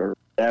attack or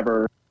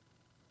whatever.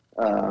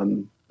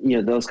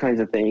 Those kinds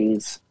of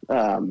things.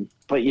 But,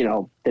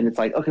 then it's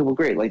okay, well,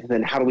 great.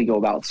 Then how do we go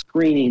about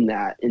screening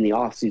that in the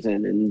off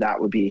season? And that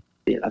would be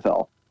the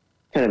NFL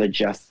kind of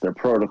adjusts their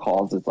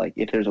protocols. It's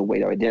if there's a way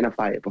to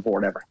identify it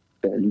before it ever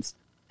happens,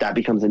 that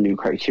becomes a new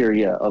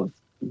criteria of,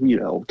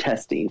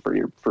 testing for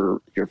your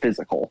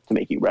physical to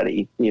make you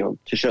ready, to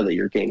show that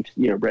your game's,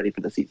 ready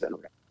for the season.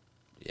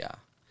 Yeah.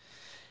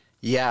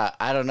 Yeah.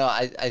 I don't know.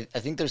 I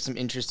think there's some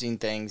interesting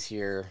things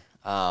here.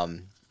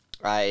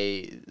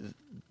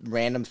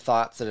 Random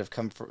thoughts that have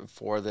come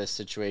for this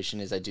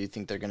situation is I do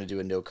think they're going to do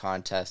a no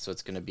contest, so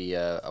it's going to be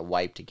a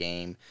wiped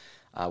game,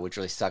 which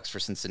really sucks for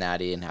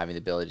Cincinnati and having the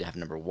ability to have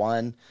number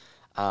one.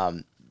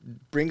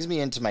 Brings me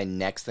into my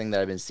next thing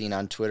that I've been seeing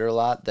on Twitter a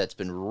lot that's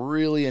been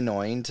really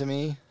annoying to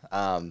me,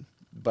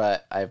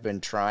 but I've been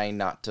trying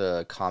not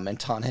to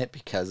comment on it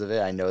because of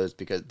it. I know it's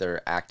because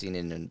they're acting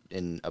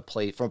in a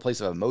place from a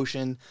place of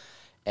emotion,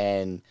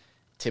 and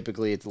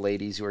typically it's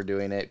ladies who are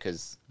doing it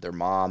because they're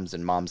moms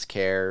and moms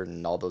care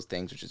and all those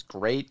things, which is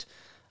great.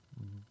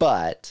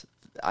 But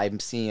I'm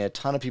seeing a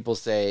ton of people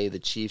say the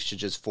Chiefs should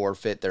just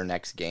forfeit their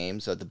next game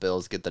so that the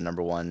Bills get the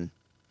number one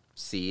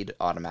seed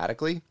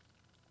automatically,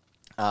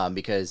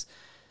 because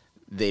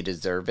they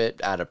deserve it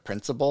out of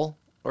principle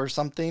or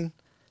something.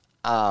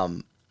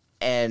 And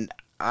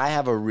I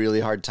have a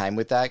really hard time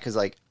with that because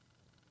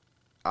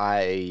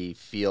I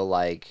feel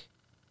like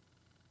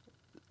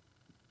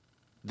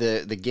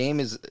the game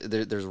is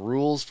there's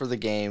rules for the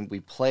game. We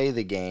play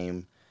the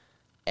game,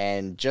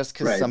 and just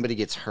because somebody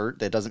gets hurt,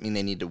 that doesn't mean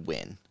they need to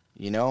win.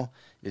 They don't.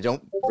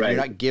 Right. You're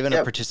not given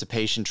a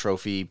participation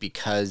trophy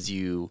because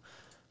you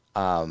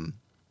are.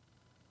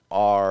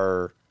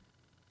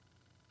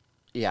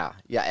 Yeah.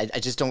 I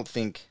just don't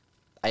think.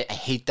 I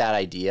hate that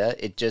idea.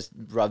 It just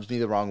rubs me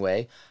the wrong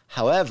way.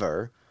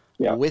 However,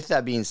 with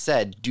that being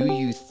said, do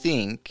you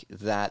think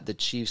that the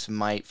Chiefs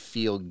might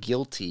feel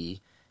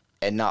guilty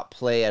and not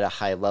play at a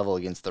high level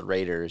against the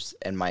Raiders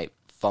and might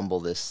fumble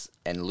this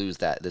and lose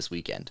that this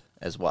weekend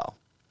as well?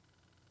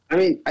 I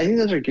mean, I think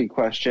those are good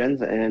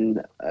questions,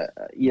 and I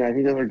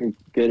think those are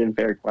good and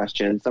fair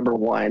questions. Number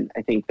one,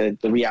 I think that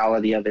the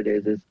reality of it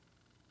is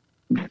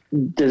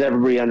does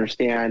everybody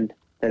understand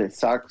that it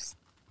sucks?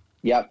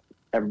 Yep,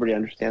 everybody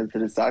understands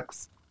that it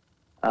sucks.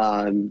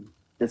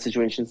 The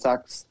situation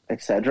sucks,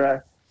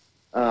 etc.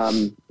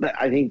 But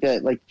I think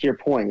that, like, to your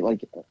point,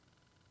 like,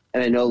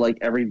 and I know, like,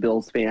 every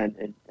Bills fan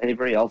and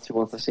anybody else who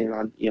wants to stand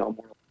on,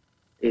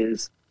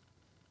 is,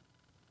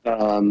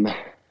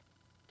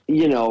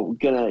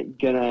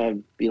 gonna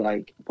be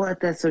like, what?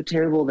 That's so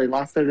terrible. They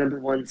lost their number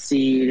one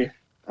seed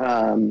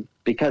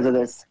because of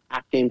this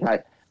half game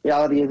tie.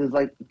 Reality is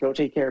like, go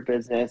take care of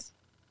business,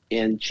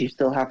 and Chiefs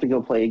still have to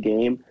go play a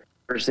game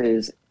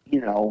versus,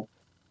 a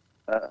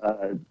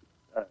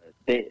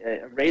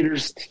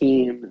Raiders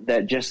team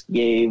that just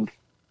gave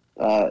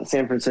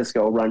San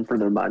Francisco a run for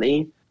their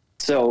money.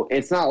 So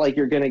it's not like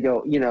you're going to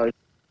go,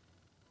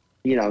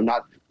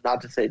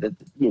 not to say that,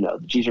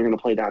 the Chiefs are going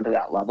to play down to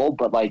that level,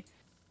 but like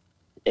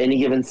any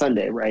given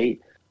Sunday, right?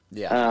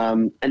 Yeah.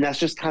 And that's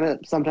just kind of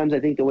sometimes I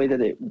think the way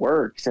that it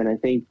works. And I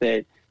think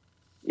that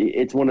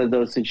it's one of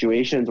those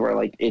situations where,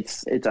 like,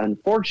 it's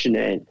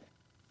unfortunate.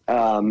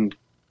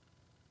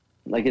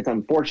 It's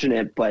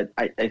unfortunate, but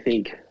I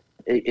think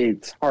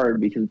it's hard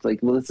because it's like,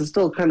 well, this is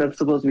still kind of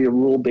supposed to be a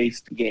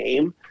rule-based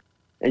game,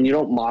 and you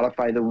don't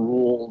modify the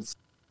rules,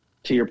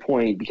 to your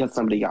point, because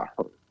somebody got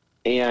hurt.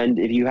 And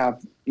if you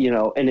have,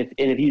 and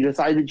if you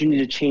decide that you need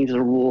to change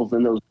the rules,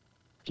 then those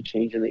to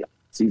change in the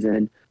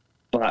season,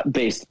 but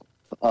based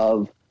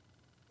of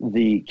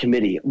the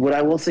committee. What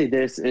I will say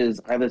this is,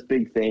 I have this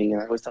big thing,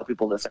 and I always tell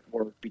people this at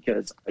work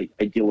because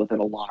I deal with it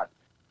a lot,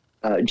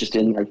 just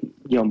in, like,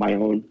 my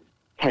own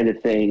kind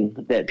of thing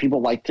that people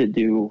like to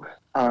do,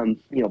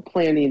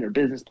 planning or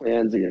business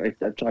plans.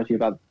 I've talked to you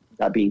about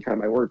that being kind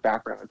of my work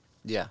background.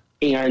 Yeah.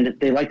 And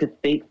they like to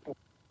think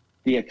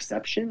the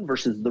exception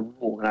versus the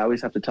rule. And I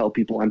always have to tell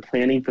people I'm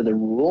planning for the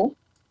rule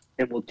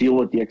and we'll deal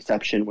with the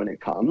exception when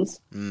it comes.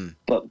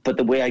 But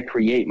the way I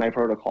create my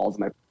protocols,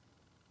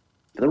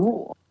 the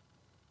rule.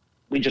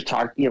 We just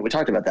talked, we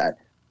talked about that.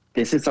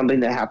 This is something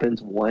that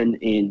happens when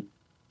I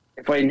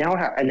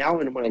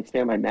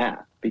expand my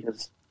math,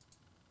 because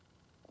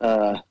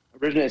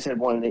originally I said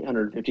 1 in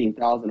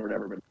 815,000 or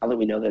whatever, but now that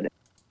we know that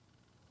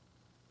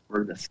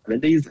we're in the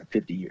 70s,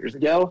 50 years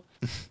ago,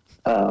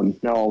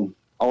 now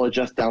I'll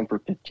adjust down for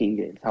 15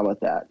 games. How about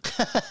that?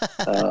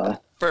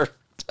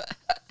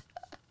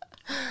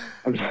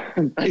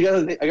 I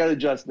gotta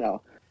adjust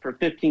now for a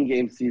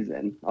 15-game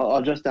season. I'll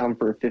adjust down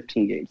for a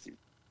 15-game season.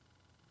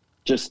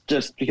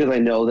 Just because I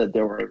know that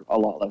there were a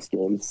lot less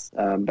games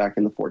back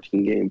in the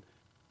 14-game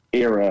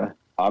era,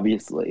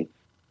 obviously.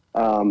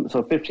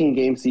 So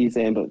 15-game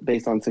season, but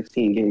based on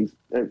 16 games,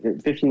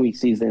 15-week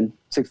season,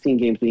 16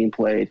 games being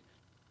played.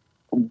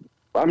 I'm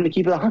going to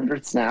keep it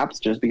 100 snaps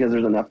just because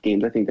there's enough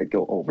games, I think, that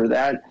go over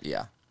that.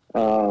 Yeah.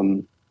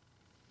 Or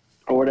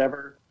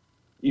whatever,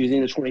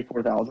 using the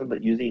 24,000,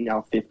 but using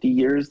now 50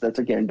 years, that's,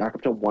 again, back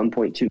up to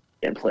 1.2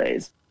 million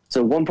plays.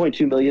 So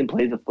 1.2 million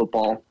plays of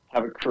football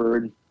have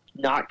occurred,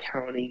 not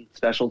counting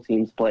special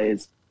teams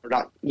plays,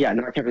 not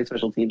counting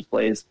special teams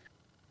plays.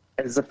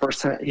 It's the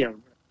first time,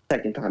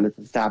 second time this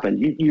has happened.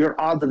 Your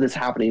odds of this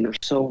happening are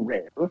so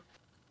rare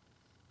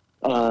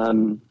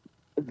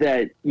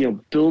that,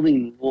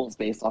 building rules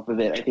based off of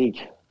it, I think,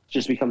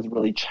 just becomes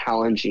really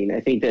challenging. I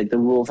think that the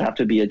rules have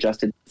to be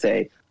adjusted to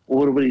say,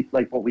 well,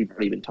 what we've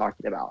already been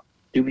talking about.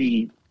 Do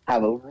we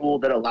have a rule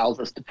that allows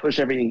us to push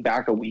everything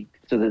back a week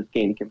so this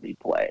game can be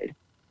played?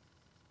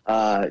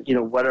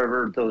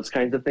 Whatever those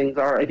kinds of things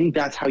are. I think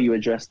that's how you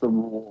address the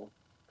rule.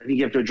 I think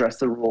you have to address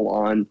the rule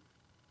on,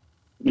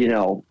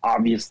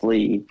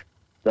 obviously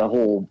the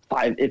whole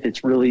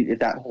if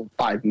that whole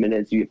 5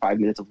 minutes, you get 5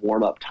 minutes of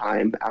warm up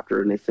time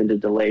after an extended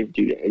delay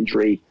due to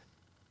injury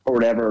or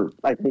whatever.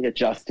 I think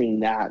adjusting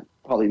that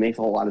probably makes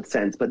a whole lot of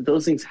sense. But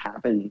those things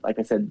happen, like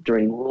I said,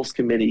 during rules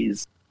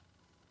committees,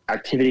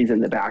 activities in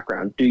the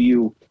background. Do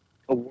you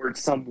award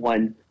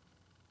someone,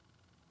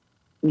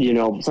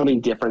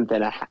 something different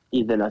than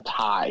a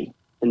tie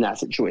in that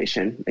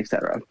situation,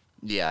 etc.?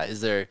 Yeah.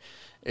 Is there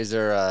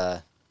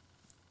a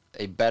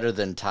better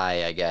than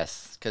tie, I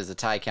guess, because the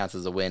tie counts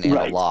as a win and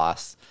Right. a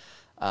loss.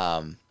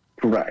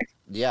 Correct.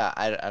 Yeah,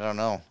 I don't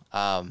know.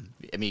 I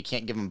mean, you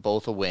can't give them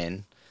both a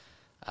win.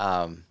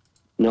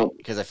 Nope.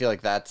 Because I feel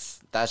like that's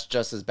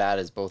just as bad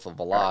as both of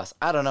a loss.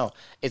 I don't know.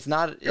 It's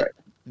not.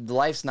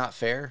 Life's not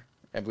fair,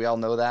 and we all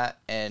know that.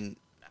 And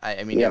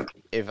I mean, Yeah.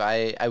 if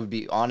I would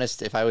be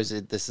honest, if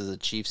this is a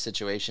Chiefs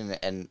situation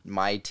and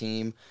my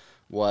team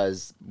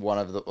was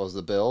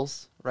the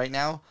Bills right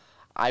now,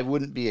 I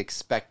wouldn't be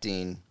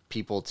expecting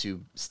people to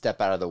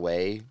step out of the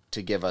way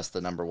to give us the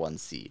number one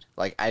seed.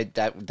 Like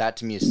that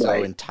to me is so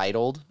Right.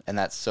 entitled, and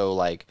that's so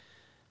like,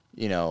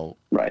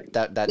 Right.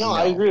 that. No,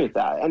 I agree with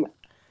that. And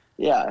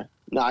yeah,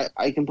 no,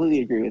 I completely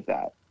agree with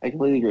that. I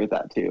completely agree with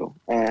that too.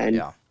 And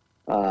Yeah.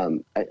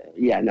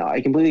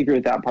 I completely agree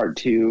with that part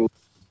too.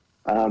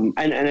 And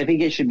I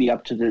think it should be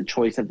up to the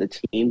choice of the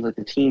teams. Like,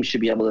 the team should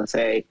be able to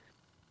say,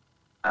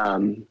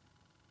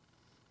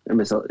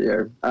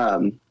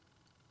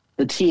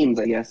 the teams,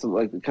 I guess,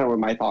 like kind of where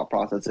my thought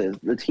process is,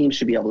 the teams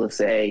should be able to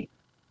say,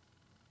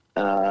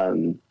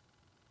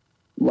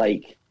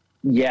 like,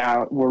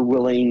 yeah, we're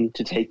willing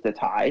to take the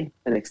tie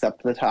and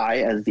accept the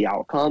tie as the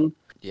outcome.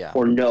 Yeah.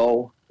 Or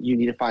no, you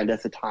need to find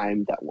us a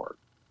time that works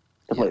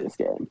to play this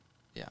game.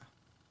 Yeah.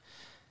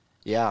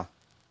 Yeah.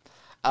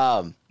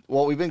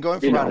 Well, we've been going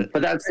for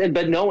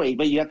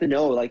but you have to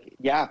know, like,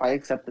 yeah, if I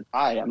accept the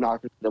tie, I'm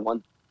not going to be the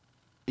one.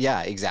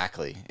 Yeah,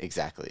 exactly.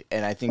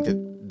 And I think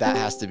that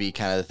has to be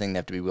kind of the thing they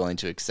have to be willing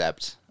to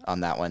accept on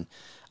that one.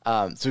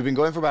 So we've been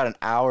going for about an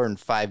hour and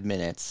 5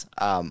 minutes.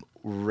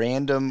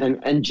 Random.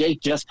 And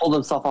Jake just pulled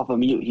himself off of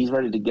mute. He's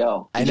ready to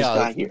go. I know.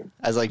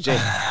 I was like, Jake.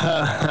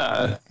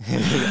 I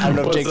don't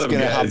know if Jake's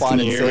going to hop on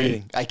and say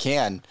anything. I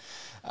can.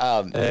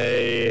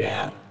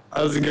 Hey,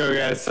 how's it going,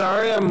 guys?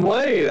 Sorry I'm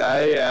late.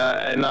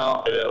 And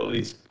I'll at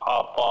least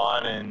pop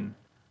on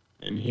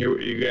and hear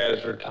what you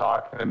guys were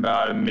talking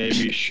about and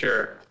maybe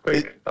share a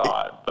quick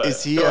thought. But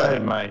go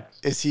ahead, Mike.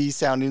 Is he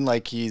sounding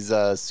like he's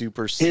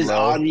super slow? His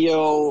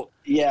audio,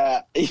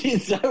 yeah.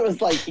 It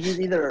was like he's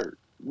either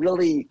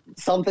really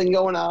something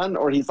going on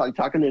or he's like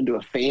talking into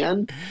a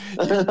fan.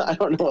 I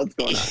don't know what's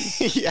going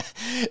on. Yeah,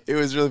 it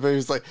was really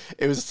funny.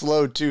 It was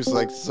slow too.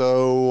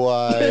 So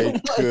I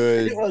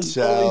could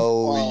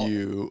tell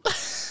you.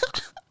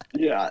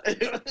 Yeah.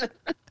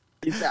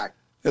 He's back.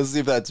 Let's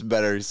see if that's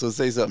better. So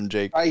say something,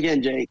 Jake. Try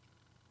again, Jake.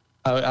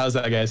 How's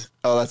that, guys?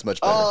 Oh, that's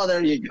much better. Oh,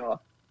 there you go.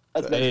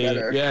 That's much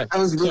better. Yeah. That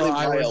was really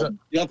wild.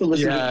 You have to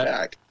listen to it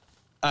back.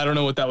 I don't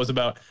know what that was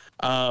about.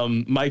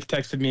 Mike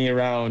texted me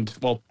around,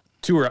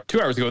 2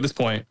 hours ago at this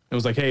point. It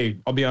was like, hey,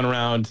 I'll be on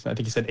around, I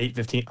think he said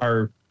 8:15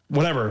 or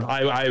whatever.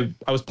 I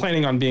was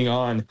planning on being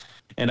on,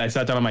 and I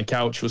sat down on my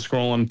couch, was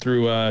scrolling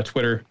through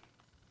Twitter,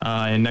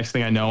 and next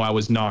thing I know, I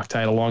was knocked. I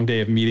had a long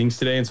day of meetings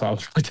today, and so I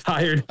was really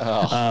tired.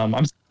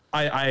 Oh.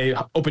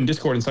 I opened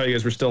Discord and saw you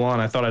guys were still on.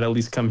 I thought I'd at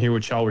least come hear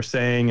what y'all were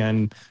saying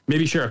and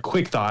maybe share a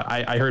quick thought.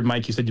 I heard,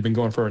 Mike, you said you've been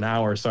going for an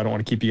hour, so I don't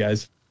want to keep you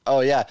guys.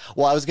 Oh, yeah.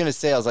 Well, I was going to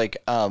say, I was like,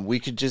 we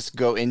could just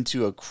go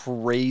into a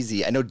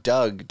crazy... I know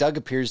Doug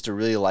appears to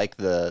really like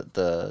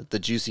the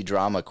juicy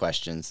drama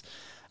questions.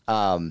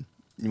 When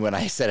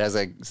I said, I was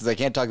like, since I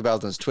can't talk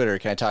about it on Twitter,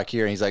 can I talk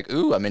here? And he's like,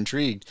 ooh, I'm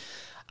intrigued.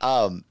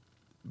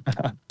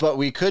 But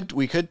we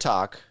could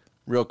talk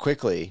real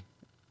quickly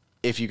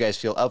if you guys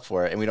feel up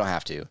for it, and we don't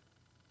have to.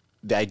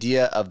 The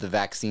idea of the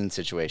vaccine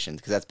situation,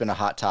 because that's been a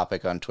hot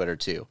topic on Twitter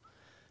too.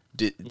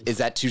 Is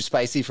that too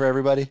spicy for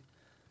everybody?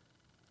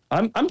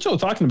 I'm still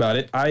talking about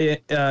it.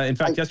 In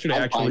fact, yesterday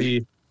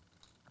actually,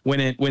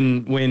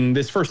 when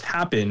this first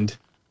happened,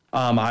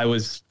 I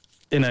was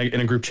in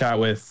a group chat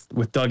with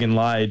Doug and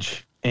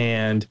Lige,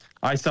 and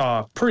I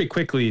saw pretty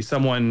quickly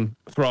someone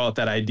throw out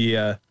that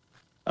idea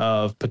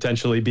of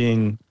potentially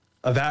being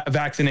a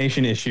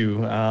vaccination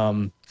issue.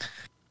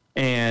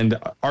 And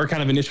our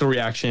kind of initial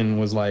reaction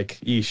was like,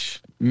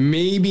 "Eesh,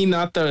 maybe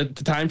not the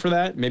time for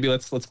that. Maybe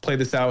let's play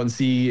this out and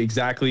see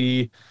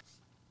exactly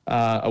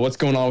what's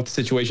going on with the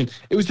situation."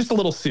 It was just a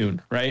little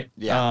soon, right?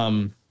 Yeah.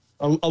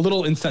 A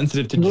little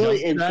insensitive to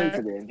really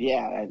insensitive.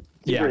 Yeah,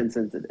 super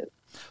insensitive.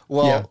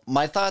 Well,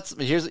 my thoughts.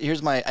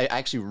 Here's my. I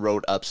actually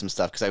wrote up some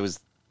stuff because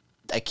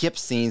I kept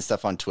seeing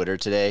stuff on Twitter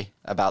today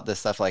about this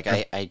stuff. Like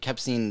I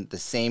kept seeing the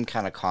same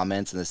kind of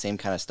comments and the same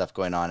kind of stuff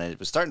going on, and it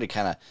was starting to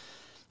kind of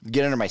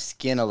get under my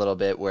skin a little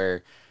bit,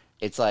 where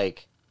it's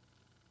like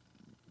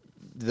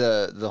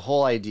the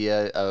whole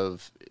idea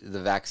of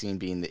the vaccine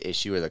being the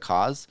issue or the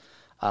cause.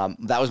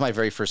 That was my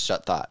very first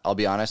thought. I'll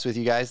be honest with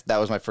you guys. That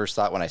was my first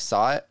thought when I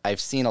saw it. I've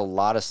seen a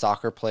lot of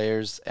soccer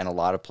players and a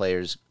lot of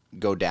players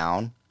go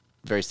down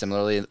very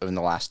similarly in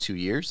the last 2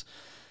 years.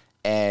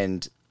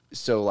 And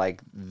so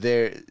like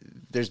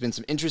there's been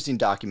some interesting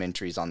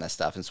documentaries on this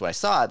stuff. And so when I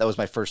saw it, that was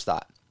my first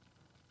thought.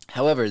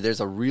 However, there's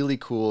a really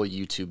cool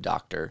YouTube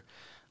doctor.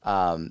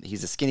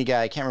 He's a skinny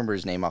guy. I can't remember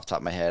his name off the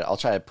top of my head. I'll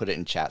try to put it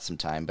in chat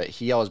sometime, but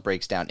he always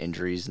breaks down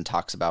injuries and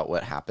talks about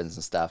what happens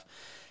and stuff.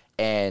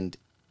 And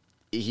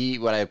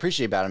what I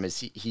appreciate about him is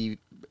he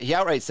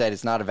outright said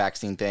it's not a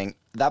vaccine thing.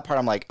 That part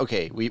I'm like,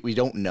 okay, we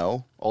don't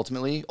know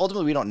ultimately.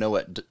 Ultimately, we don't know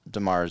what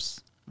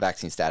Damar's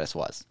vaccine status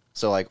was.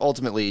 So like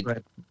ultimately,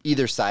 right,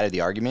 either side of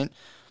the argument,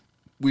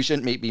 we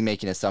shouldn't be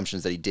making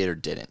assumptions that he did or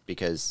didn't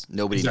because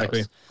nobody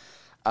knows.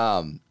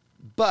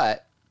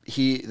 But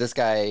this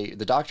guy,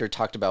 the doctor,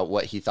 talked about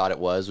what he thought it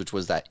was, which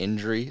was that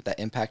injury, that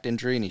impact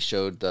injury, and he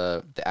showed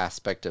the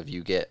aspect of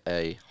you get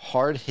a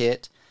hard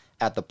hit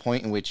at the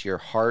point in which your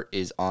heart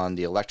is on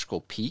the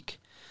electrical peak.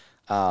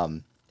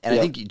 And yep. I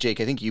think, Jake,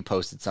 you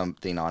posted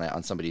something on it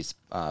on somebody's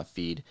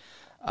feed.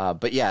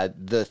 But yeah,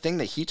 the thing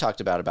that he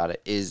talked about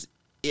it is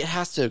it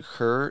has to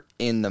occur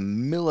in the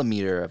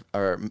millimeter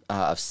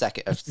of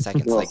seconds.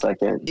 Millisecond.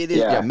 Like, it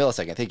is,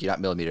 millisecond. Thank you,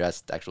 not millimeter.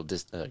 That's the actual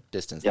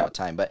distance, not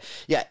time. But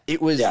yeah,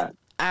 it was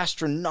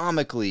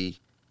astronomically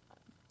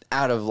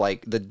out of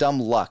like the dumb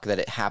luck that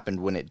it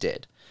happened when it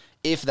did,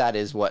 if that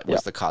is what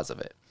was the cause of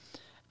it.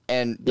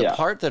 And the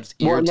part that's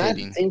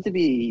irritating, that seemed to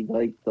be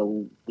like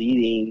one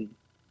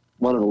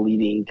of the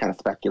leading kind of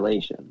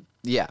speculation.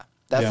 Yeah,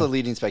 That's the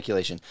leading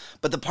speculation.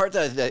 But the part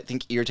that I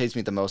think irritates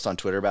me the most on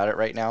Twitter about it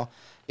right now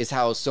is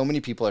how so many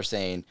people are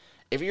saying,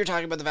 if you're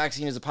talking about the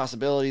vaccine as a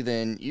possibility,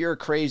 then you're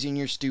crazy and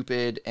you're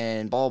stupid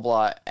and blah,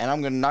 blah, blah. And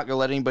I'm not going to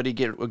let anybody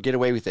get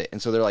away with it.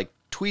 And so they're like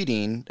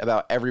tweeting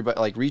about everybody,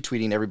 like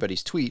retweeting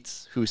everybody's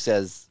tweets who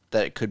says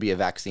that it could be a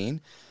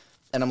vaccine.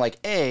 And I'm like,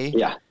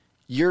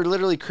 you're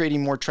literally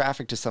creating more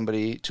traffic to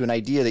somebody, to an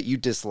idea that you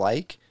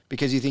dislike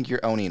because you think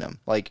you're owning them.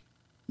 Like,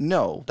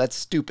 no, that's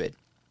stupid.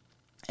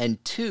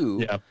 And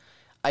two,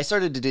 I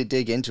started to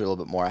dig into it a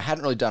little bit more. I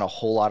hadn't really done a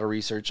whole lot of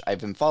research. I've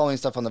been following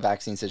stuff on the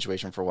vaccine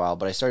situation for a while,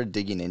 but I started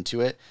digging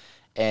into it.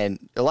 And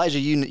Elijah,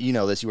 you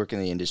know this, you work in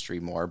the industry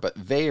more, but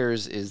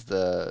VAERS is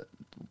the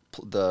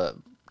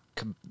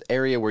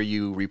area where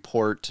you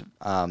report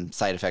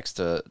side effects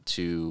for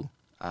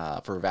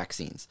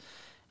vaccines.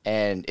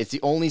 And it's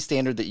the only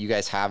standard that you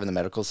guys have in the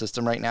medical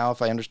system right now,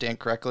 if I understand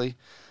correctly.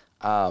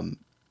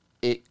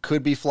 It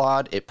could be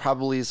flawed. It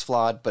probably is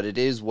flawed, but it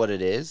is what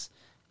it is.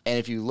 And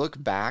if you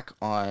look back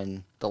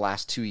on the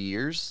last 2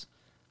 years,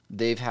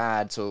 they've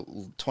had, so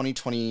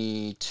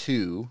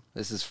 2022,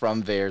 this is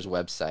from VAERS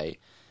website,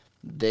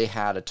 they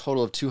had a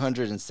total of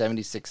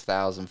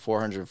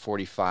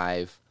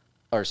 276,445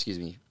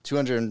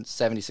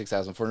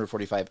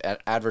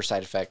 adverse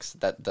side effects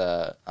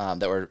that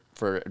were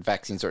for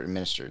vaccines that were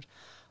administered.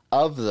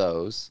 Of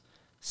those,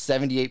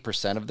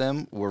 78% of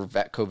them were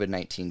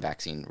COVID-19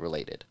 vaccine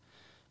related.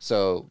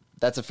 So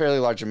that's a fairly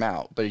large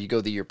amount. But if you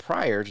go the year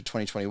prior to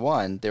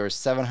 2021, there were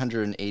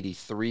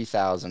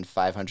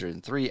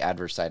 783,503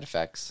 adverse side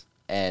effects.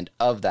 And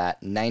of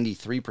that,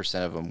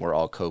 93% of them were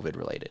all COVID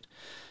related.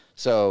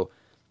 So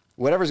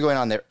whatever's going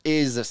on, there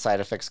is a side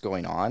effects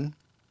going on.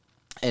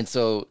 And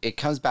so it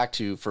comes back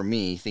to, for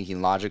me,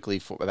 thinking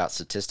logically about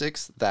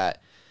statistics,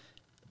 that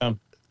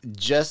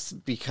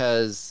just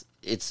because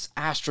it's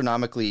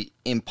astronomically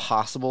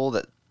impossible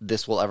that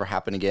this will ever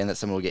happen again, that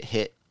someone will get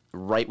hit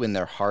right when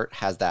their heart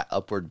has that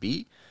upward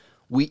beat,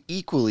 we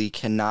equally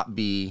cannot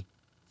be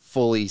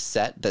fully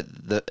set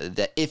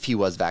that if he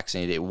was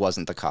vaccinated, it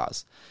wasn't the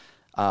cause.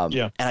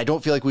 And I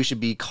don't feel like we should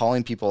be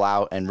calling people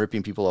out and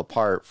ripping people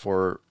apart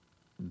for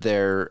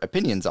their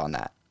opinions on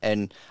that.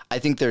 And I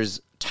think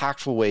there's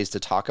tactful ways to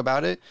talk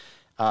about it.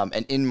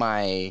 And in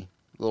my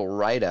little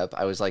write-up,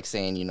 I was like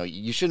saying,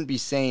 you shouldn't be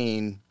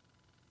saying,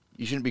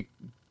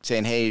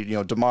 hey,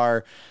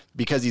 DeMar,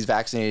 because he's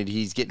vaccinated,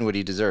 he's getting what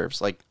he deserves.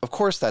 Like, of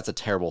course, that's a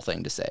terrible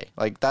thing to say.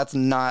 Like, that's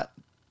not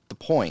the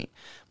point.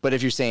 But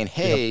if you're saying,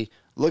 hey,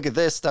 look at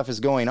this stuff is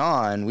going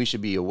on, we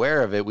should be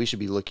aware of it, we should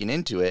be looking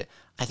into it,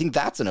 I think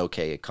that's an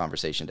okay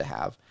conversation to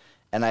have.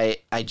 And I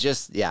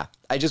just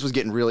was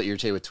getting really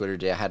irritated with Twitter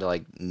today. I had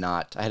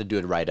to do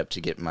a write-up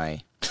to get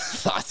my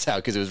thoughts out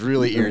because it was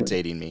really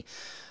irritating me.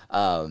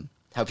 How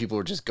people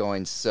were just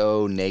going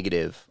so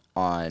negative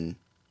on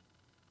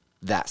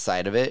that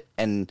side of it.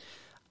 And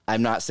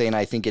I'm not saying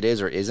I think it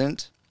is or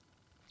isn't,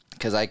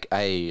 because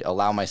I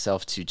allow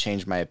myself to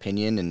change my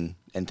opinion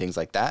and things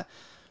like that.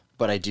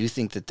 But I do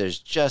think that there's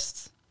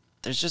just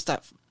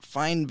that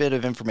fine bit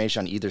of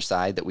information on either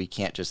side that we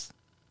can't just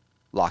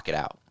lock it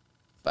out.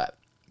 But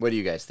what do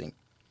you guys think?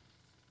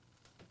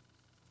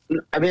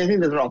 I mean, I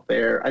think those are all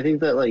fair. I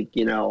think that,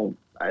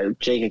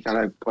 Jake had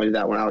kind of pointed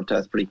that one out to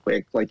us pretty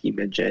quick, like you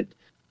mentioned.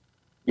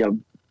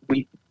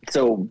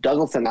 So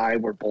Douglas and I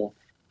were both,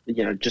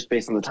 just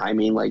based on the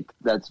timing, it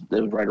was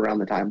right around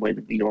the time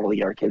when we normally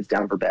get our kids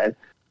down for bed.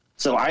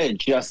 So I had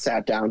just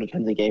sat down to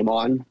turn the game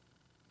on,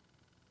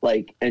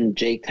 and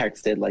Jake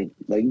texted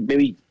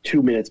maybe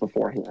 2 minutes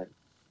beforehand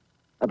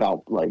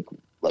about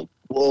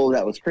whoa,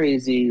 that was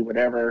crazy,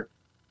 whatever.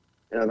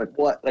 And I was like,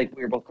 what? We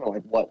were both kind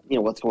of what?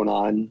 What's going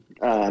on?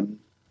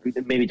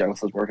 Maybe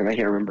Douglas was working. I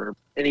can't remember.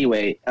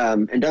 Anyway,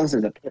 and Douglas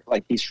is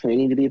he's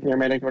training to be a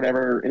paramedic or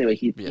whatever. Anyway,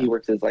 he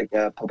works as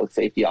a public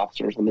safety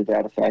officer or something to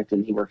that effect,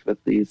 and he works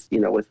with these,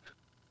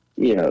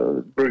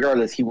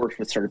 regardless, he works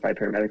with certified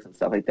paramedics and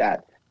stuff like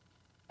that.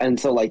 And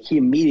so he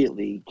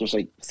immediately just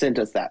sent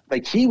us that.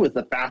 He was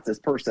the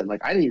fastest person. I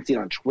didn't even see it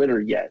on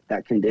Twitter yet,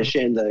 that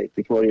condition, the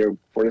chlamydia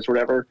fortis or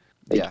whatever.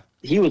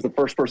 He was the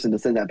first person to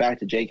send that back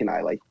to Jake and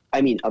I.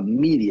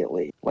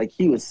 Immediately.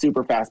 He was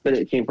super fast, but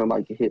it came from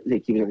he was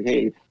like,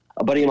 hey,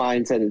 a buddy of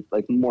mine said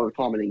it's more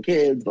common in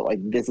kids, but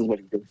this is what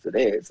he thinks it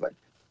is.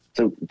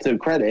 So to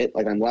credit,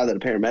 I'm glad that a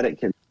paramedic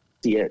can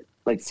see it,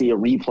 see a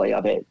replay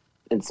of it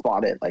and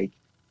spot it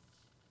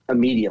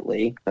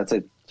immediately. That's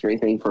a great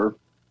thing for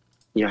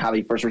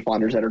having first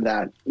responders that are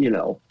that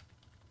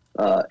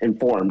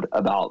informed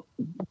about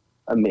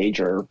a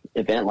major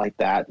event like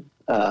that.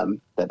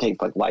 That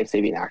takes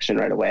life-saving action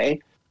right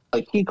away.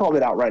 He called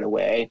it out right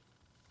away.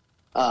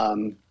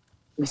 But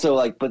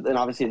then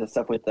obviously the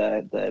stuff with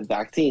the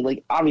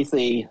vaccine,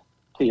 obviously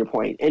to your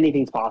point,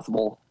 anything's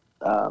possible.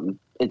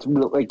 It's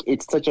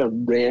it's such a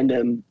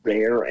random,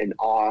 rare, and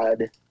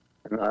odd,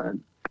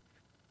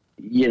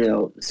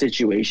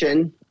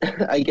 situation,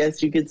 I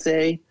guess you could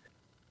say,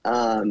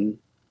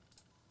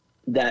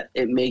 that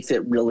it makes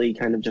it really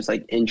kind of just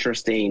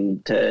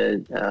interesting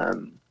to,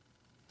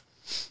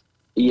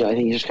 I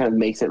think it just kind of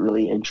makes it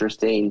really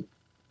interesting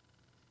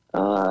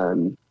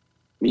From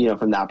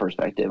that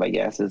perspective, I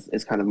guess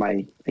is kind of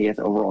my, I guess,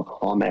 overall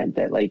comment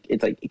that like,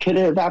 it's like, could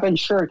it have happened?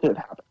 Sure, it could have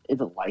happened.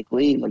 Is it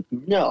likely? Like,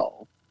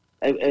 no.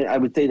 I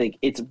would say like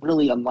it's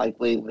really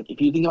unlikely. Like if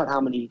you think about how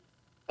many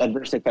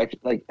adverse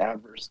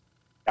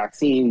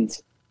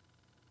vaccines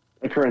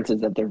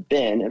occurrences that there've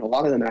been, and a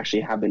lot of them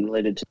actually have been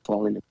related to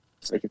swelling.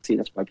 So I can see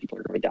that's why people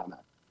are going down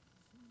that.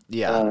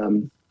 Yeah.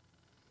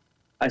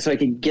 So I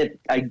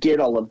get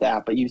all of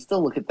that, but you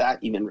still look at that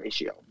even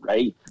ratio,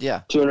 right?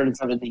 Yeah.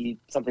 270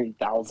 something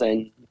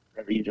thousand,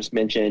 whatever you just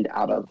mentioned,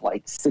 out of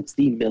like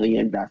 60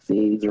 million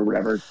vaccines or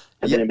whatever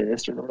have been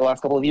administered over the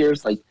last couple of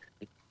years. Like,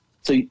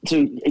 so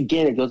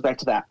again, it goes back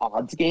to that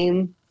odds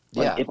game.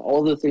 Like if all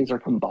of those things are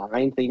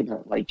combined, think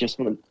about like just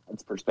from an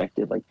odds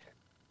perspective, like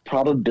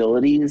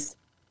probabilities.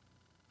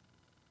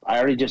 I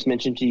already just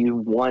mentioned to you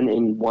 1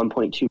 in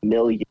 1.2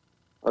 million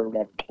or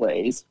whatever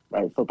plays,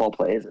 right? Football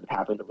plays that have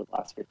happened over the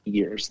last 50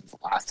 years since the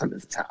last time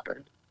this has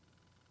happened.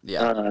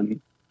 Yeah.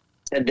 And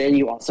then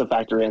you also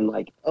factor in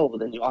like,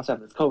 then you also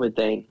have this COVID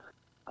thing.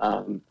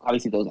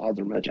 Obviously those odds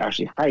are much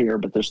actually higher,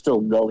 but they're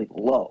still really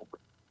low.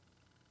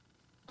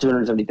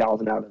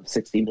 270,000 out of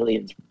 60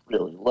 million is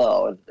really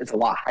low. And it's a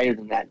lot higher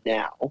than that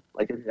now.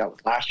 Like I think that was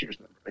last year's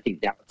number. I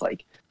think now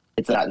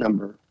it's that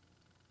number.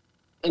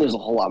 And there's a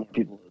whole lot more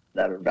people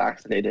that are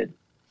vaccinated.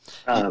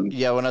 When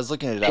I was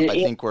looking it up,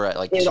 I think we're at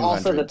like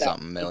 200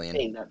 something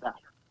million. That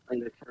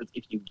occurs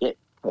if you get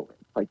COVID.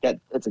 Like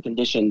it's a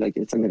condition, like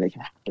it's something that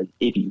can happen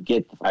if you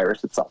get the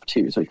virus itself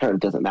too. So it kind of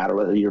doesn't matter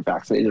whether you're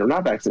vaccinated or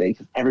not vaccinated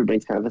because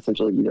everybody's kind of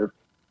essentially either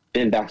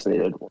been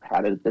vaccinated or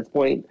had it at this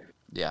point.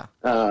 Yeah.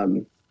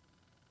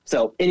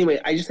 So anyway,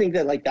 I just think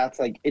that like that's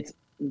like it's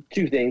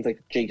two things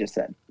like Jake just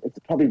said. It's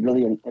probably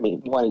really,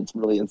 one, it's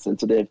really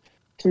insensitive.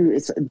 Two,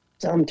 it's a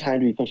dumb time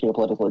to be pushing a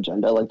political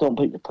agenda. Like, don't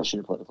pushing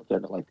a political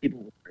agenda. Like,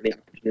 people have the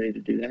opportunity to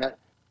do that.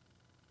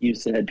 You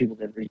said people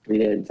can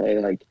retweet it and say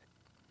like,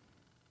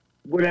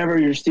 whatever,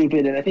 you're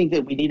stupid. And I think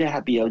that we need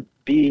to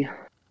be.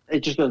 It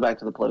just goes back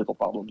to the political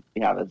problem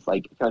we have as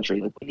like a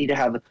country. Like, we need to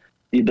have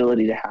the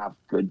ability to have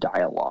good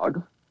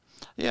dialogue.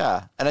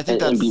 Yeah, and I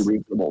think and be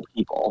reasonable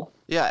people.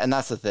 Yeah, and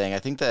that's the thing. I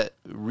think that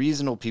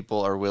reasonable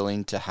people are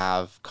willing to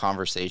have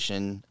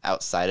conversation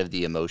outside of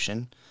the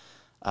emotion.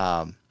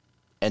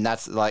 And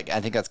that's like,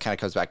 I think that's kind of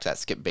goes back to that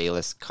Skip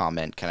Bayless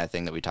comment kind of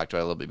thing that we talked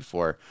about a little bit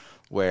before,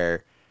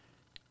 where,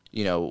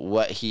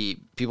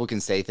 people can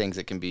say things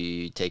that can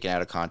be taken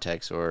out of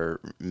context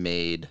or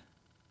made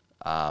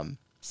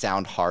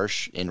sound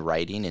harsh in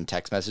writing in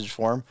text message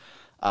form.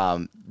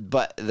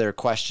 But their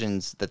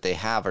questions that they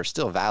have are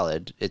still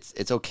valid.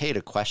 It's okay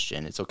to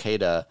question. It's okay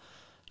to,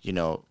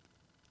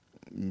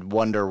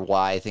 wonder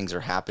why things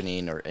are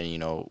happening or,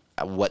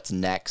 what's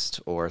next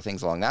or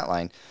things along that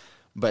line.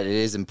 But it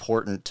is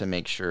important to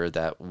make sure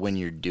that when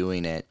you're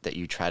doing it, that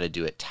you try to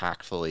do it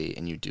tactfully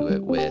and you do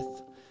it with,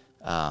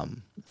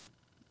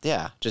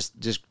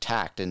 just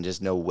tact and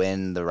just know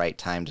when the right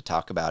time to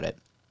talk about it.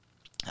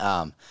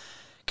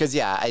 Because,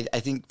 I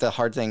think the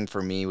hard thing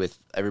for me with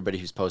everybody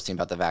who's posting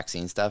about the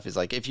vaccine stuff is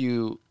like if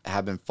you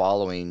have been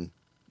following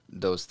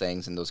those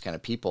things and those kind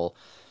of people,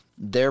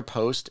 their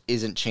post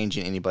isn't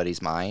changing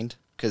anybody's mind.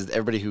 Because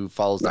everybody who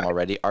follows them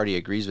already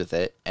agrees with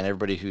it, and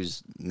everybody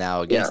who's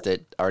now against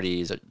it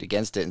already is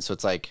against it. And so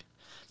it's like,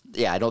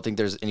 I don't think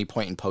there's any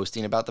point in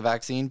posting about the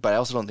vaccine, but I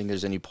also don't think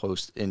there's any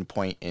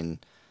point in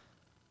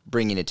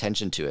bringing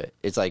attention to it.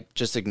 It's like,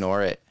 just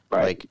ignore it.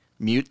 Right. Like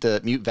mute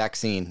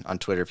vaccine on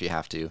Twitter if you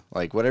have to.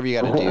 Like whatever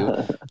you got to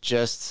do,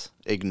 just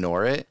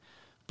ignore it.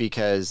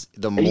 Because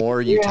the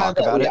more you talk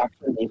about it,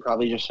 you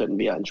probably just shouldn't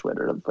be on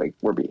Twitter. Like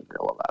we're being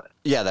real about it.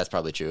 Yeah, that's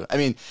probably true. I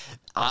mean,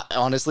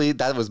 honestly,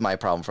 that was my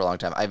problem for a long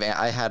time.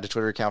 I had a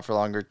Twitter account for a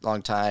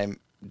long time,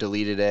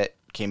 deleted it,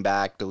 came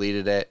back,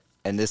 deleted it,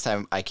 and this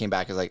time I came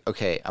back as like,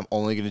 okay, I'm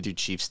only going to do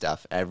Chief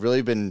stuff. And I've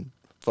really been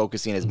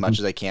focusing as much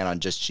as I can on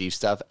just Chief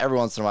stuff. Every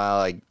once in a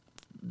while, I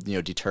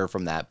deter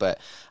from that,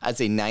 but I'd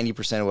say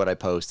 90% of what I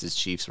post is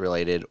Chiefs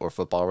related or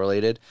football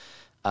related.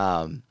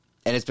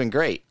 And it's been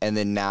great. And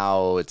then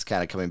now it's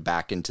kind of coming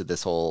back into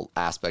this whole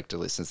aspect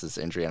of it since this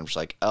injury. I'm just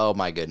like, oh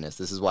my goodness,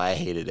 this is why I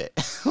hated it.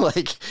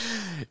 Like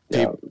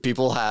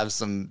people have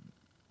some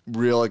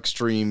real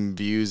extreme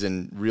views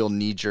and real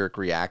knee-jerk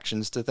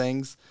reactions to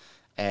things.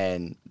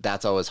 And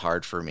that's always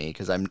hard for me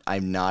because I'm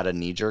not a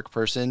knee-jerk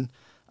person.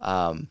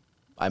 I'm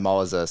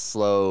always a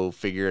slow,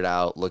 figure it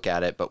out, look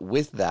at it. But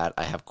with that,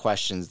 I have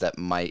questions that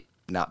might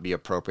not be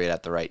appropriate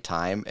at the right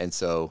time. And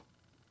so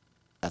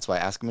that's why I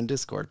ask them in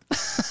Discord.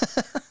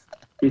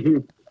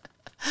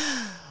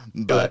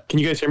 But can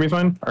you guys hear me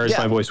fine, or is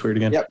my voice weird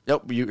again? Yep.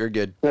 Nope, you're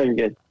good. No, you're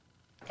good.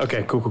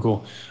 Okay,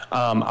 cool.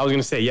 I was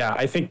gonna say,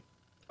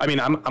 I'm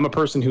a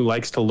person who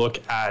likes to look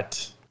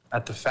at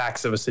the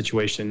facts of a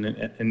situation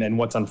and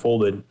what's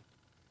unfolded,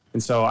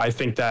 and so I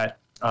think that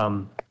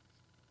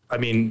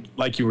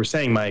like you were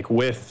saying, Mike,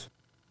 with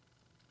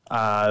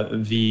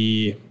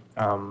the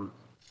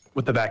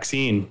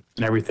vaccine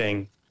and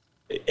everything,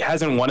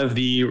 hasn't one of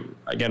the,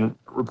 again,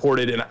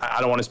 reported, and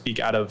I don't want to speak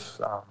out of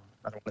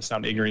I don't want to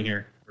sound ignorant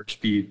here or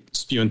just be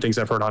spewing things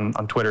I've heard on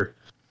Twitter.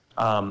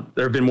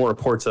 there have been more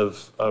reports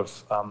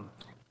of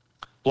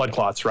blood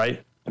clots,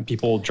 right? And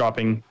people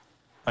dying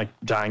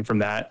from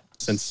that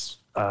since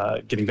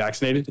getting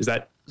vaccinated. Is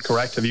that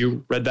correct? Have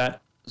you read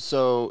that?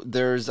 So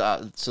there's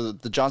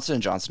the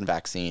Johnson & Johnson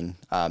vaccine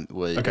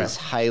is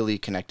highly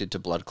connected to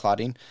blood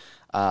clotting.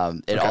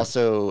 It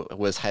also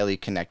was highly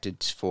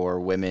connected for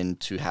women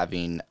to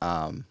having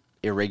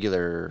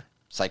irregular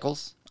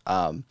cycles.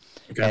 And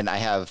I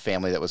have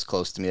family that was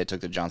close to me that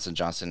took the Johnson &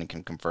 Johnson and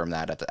can confirm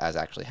that as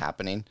actually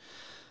happening.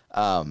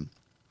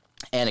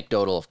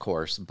 Anecdotal, of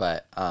course,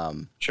 but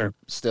sure.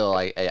 Still,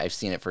 I've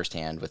seen it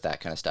firsthand with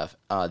that kind of stuff.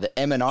 The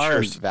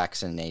MNR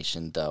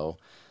vaccination, though,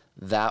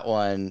 that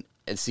one,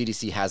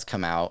 CDC has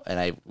come out,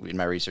 and in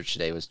my research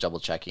today was double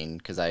checking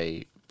because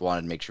I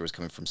wanted to make sure it was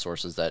coming from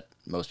sources that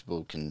most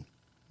people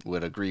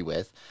would agree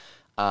with.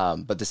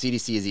 But the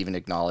CDC has even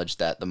acknowledged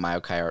that the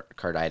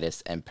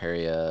myocarditis and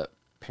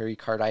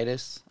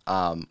pericarditis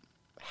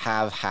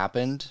have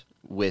happened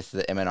with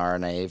the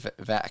mRNA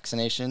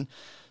vaccination,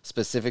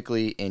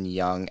 specifically in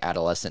young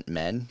adolescent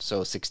men,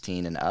 so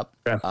 16 and up.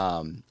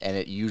 And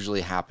it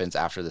usually happens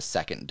after the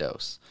second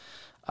dose.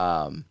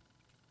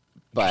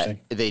 But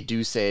they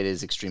do say it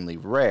is extremely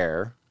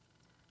rare.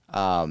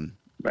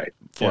 Right.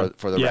 For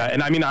the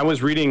and I mean, I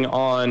was reading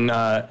on,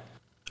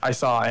 I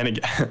saw, and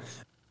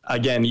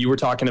again, you were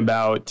talking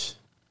about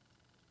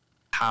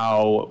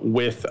how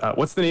with,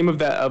 what's the name of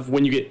that, of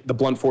when you get the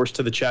blunt force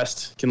to the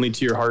chest can lead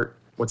to your heart?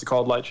 What's it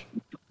called, Lige?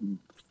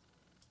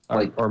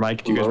 Or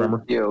Mike, do you guys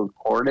remember?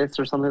 Cordis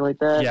or something like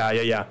that?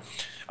 Yeah.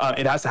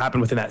 It has to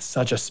happen within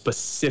such a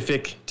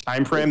specific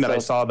time frame that I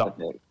saw the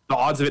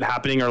odds of it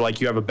happening are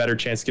like you have a better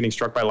chance of getting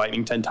struck by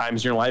lightning 10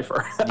 times in your life.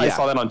 Or I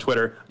saw that on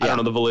Twitter. I don't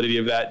know the validity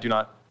of that. Do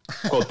not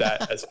quote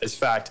that as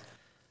fact.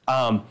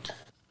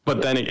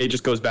 But then it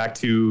just goes back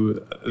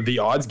to the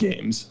odds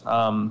games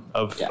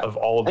of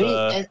all of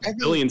the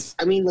billions.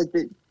 I mean, like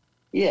the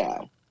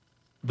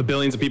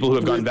billions of people who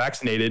have gotten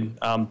vaccinated.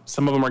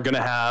 Some of them are going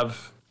to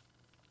have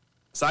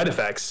side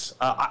effects.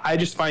 I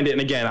just find it,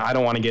 and again, I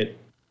don't want to get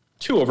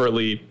too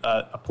overtly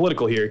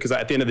political here, because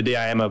at the end of the day,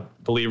 I am a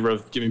believer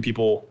of giving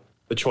people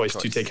the choice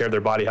to take care of their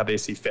body how they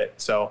see fit.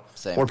 So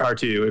more power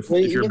to you if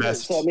you're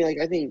best. So I mean, like,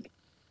 I think,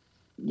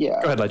 Go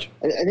ahead, Ledge.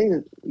 I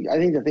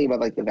think the thing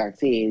about like the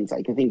vaccines,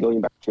 like I think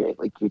going back to it,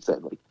 like you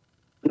said, like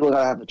people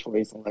gotta have a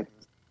choice. And like,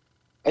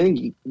 I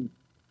think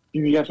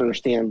you have to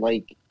understand,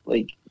 like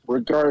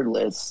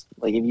regardless,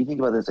 like if you think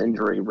about this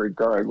injury,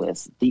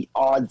 regardless, the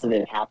odds of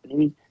it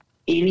happening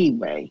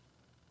anyway,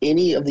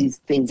 any of these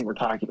things that we're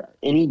talking about,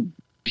 any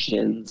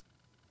versions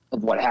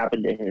of what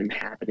happened to him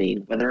happening,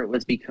 whether it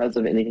was because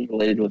of anything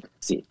related to a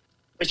vaccine,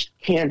 which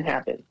can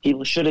happen,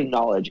 people should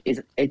acknowledge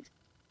it's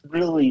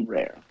really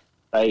rare,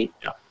 right?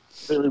 Yeah.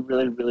 Really,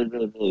 really, really,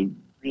 really, really,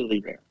 really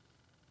rare.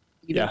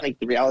 Even like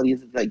the reality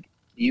is, it's like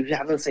you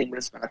have the same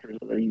risk factors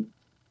whether you,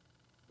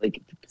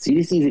 like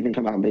CDC's even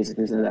come out and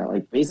basically said that,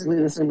 like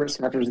basically the same risk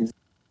factors as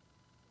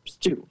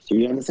too. So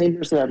you have the same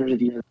risk factors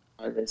if you have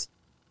the virus,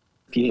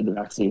 if you have the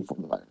vaccine for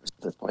the virus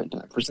at this point in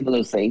time. For some of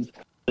those things,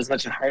 there's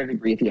much a higher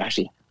degree if you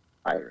actually have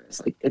the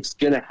virus. Like it's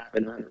gonna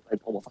happen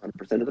almost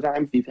 100% of the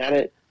time if you've had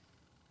it.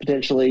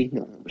 Potentially,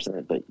 not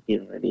 100%, but you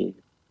know what I mean.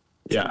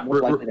 It's more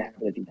likely to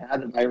happen if you've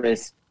had the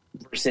virus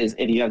versus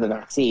if you have the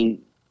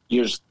vaccine.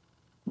 You're just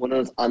one of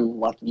those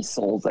unlucky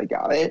souls that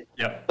got it.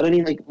 Yeah. But I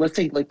mean, like, let's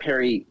take like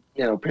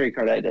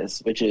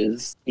pericarditis, which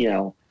is,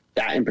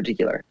 that in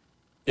particular.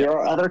 There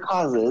are other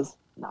causes,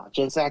 not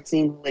just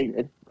vaccine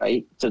related,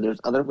 right? So there's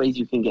other ways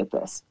you can get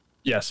this.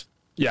 Yes.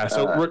 Yeah.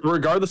 So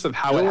regardless of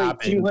how it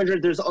happened,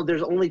 there's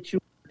only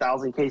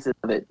 200,000 cases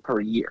of it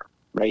per year,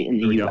 right, in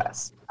the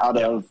U.S. out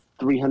of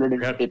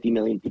 350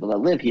 million people that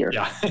live here.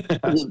 Yeah.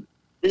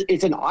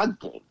 It's an odd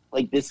thing.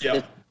 Like this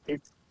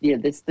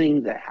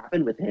thing that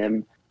happened with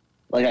him.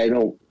 Like I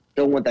don't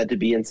want that to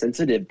be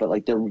insensitive, but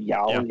like the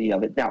reality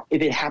of it. Now,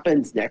 if it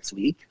happens next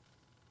week,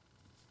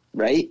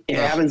 right? If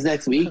it happens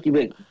next week, you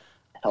would, what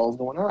the hell's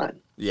going on?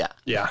 Yeah.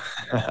 Yeah.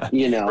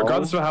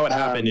 Regardless of how it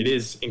happened, it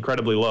is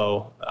incredibly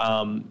low.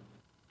 And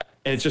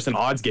it's just an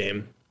odds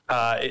game.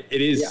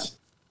 It is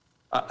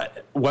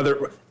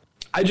whether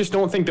I just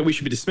don't think that we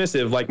should be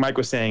dismissive, like Mike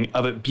was saying,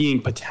 of it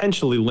being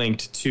potentially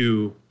linked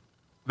to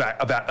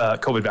a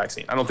COVID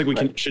vaccine. I don't think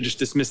we should just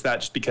dismiss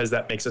that just because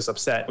that makes us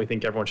upset. We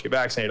think everyone should get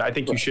vaccinated. I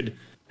think you should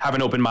have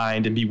an open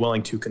mind and be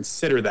willing to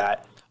consider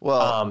that.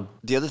 Well,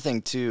 the other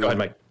thing too, go ahead,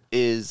 Mike,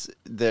 is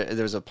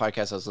there's a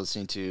podcast I was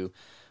listening to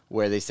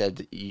where they said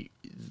that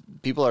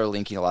people are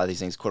linking a lot of these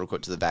things, quote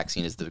unquote, to the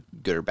vaccine as the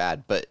good or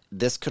bad, but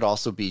this could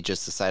also be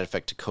just a side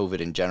effect to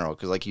COVID in general.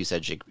 Because like you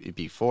said, Jake,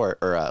 before,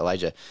 or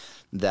Elijah,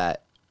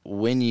 that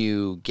when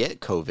you get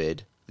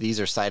COVID, these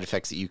are side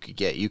effects that you could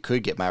get. You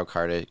could get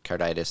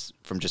myocarditis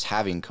from just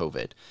having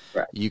COVID.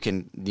 Right. You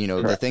can,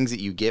 the things that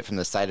you get from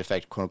the side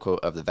effect, quote unquote,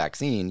 of the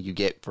vaccine, you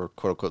get for,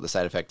 quote unquote, the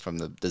side effect from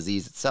the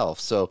disease itself.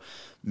 So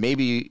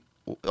maybe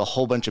a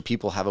whole bunch of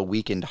people have a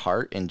weakened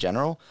heart in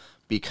general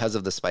because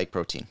of the spike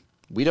protein.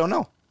 We don't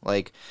know.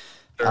 Like,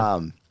 we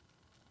don't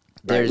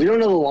know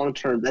the long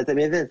term. I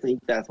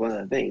think that's one of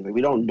the things. Like,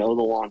 we don't know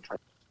the long term.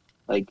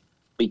 Like,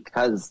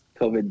 because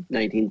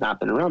COVID-19's not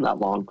been around that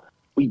long,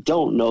 we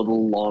don't know the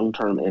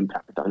long-term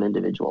impact on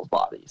individuals'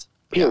 bodies,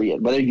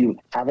 period. Yeah. Whether you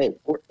have it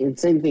or and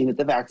same thing with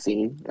the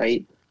vaccine,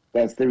 right?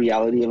 That's the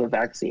reality of a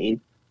vaccine.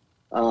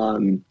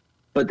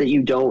 But that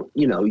you don't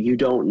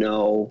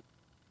know,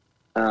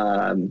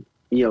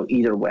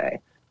 either way.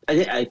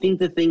 I think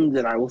the thing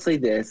that I will say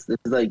this is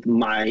like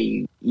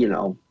my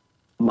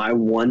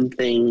one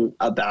thing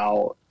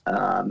about,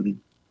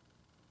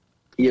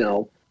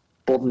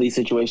 both of these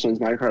situations,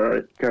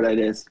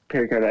 myocarditis,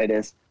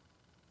 pericarditis,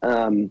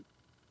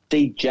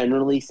 they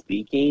generally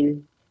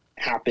speaking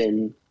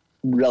happen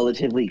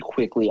relatively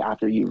quickly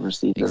after you've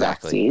received the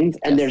vaccines,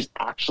 and there's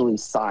actually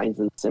signs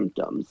and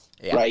symptoms,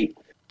 right?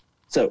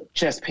 So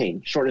chest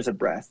pain, shortness of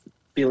breath,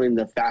 feeling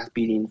the fast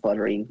beating,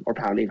 fluttering, or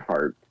pounding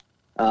heart,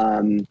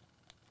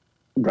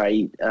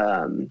 right?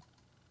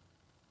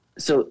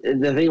 So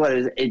the thing about it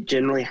is it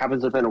generally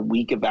happens within a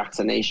week of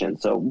vaccination.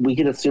 So we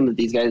can assume that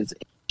these guys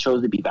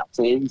chose to be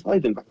vaccinated. He's probably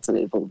been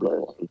vaccinated for really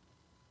long.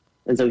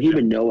 And so he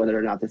would know whether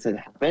or not this had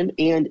happened.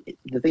 And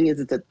the thing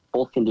is that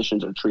both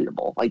conditions are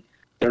treatable. Like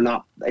they're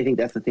not, I think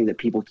that's the thing that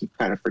people keep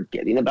kind of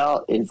forgetting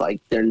about is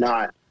like, they're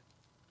not,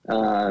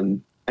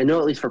 I know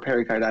at least for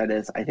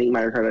pericarditis, I think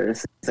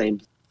myocarditis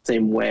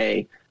same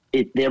way.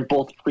 They're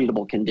both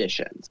treatable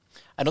conditions.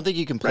 I don't think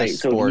you can play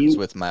sports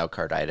with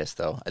myocarditis,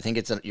 though. I think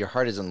your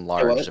heart is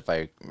enlarged, if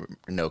I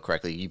know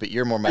correctly. But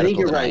you're more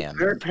medical than I am.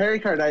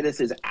 Pericarditis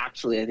is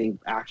actually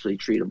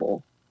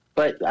treatable.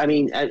 But I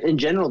mean, in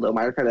general, though,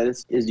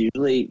 myocarditis is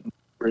usually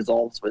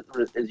resolved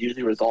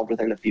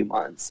within a few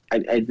months.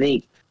 I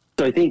think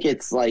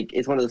it's like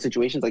it's one of those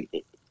situations. Like,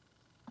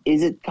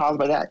 is it caused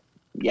by that?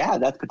 Yeah,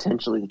 that's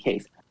potentially the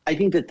case. I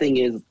think the thing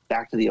is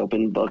back to the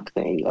open book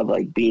thing of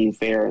like being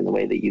fair in the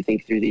way that you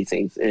think through these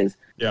things is,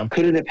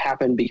 could it have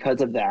happened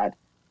because of that?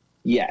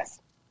 Yes.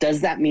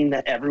 Does that mean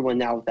that everyone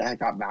now that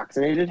got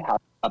vaccinated has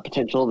a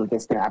potential that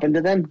this can happen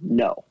to them?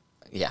 No.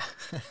 Yeah.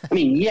 I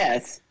mean,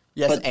 yes.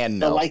 Yes, but and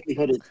no. The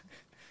likelihood is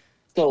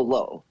so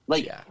low.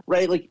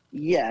 Right? Like,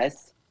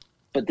 yes,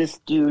 but this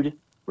dude,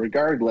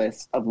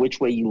 regardless of which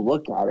way you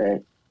look at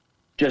it,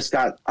 just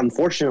got,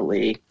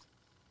 unfortunately,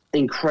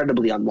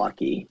 incredibly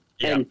unlucky.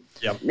 And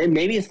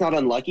maybe it's not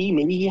unlucky.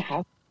 Maybe he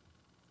has,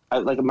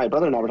 like my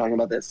brother and I were talking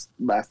about this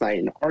last night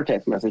in our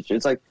text message.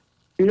 It's like,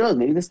 who knows?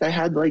 Maybe this guy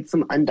had like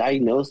some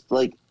undiagnosed,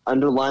 like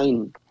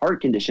underlying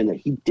heart condition that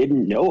he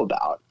didn't know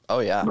about. Oh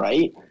yeah.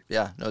 Right.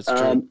 Yeah. No, it's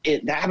true.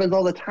 That happens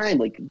all the time.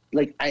 Like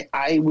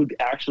I would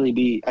actually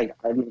be, I've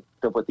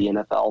looked up what the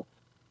NFL,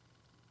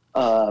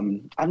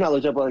 I've not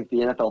looked up what like the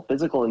NFL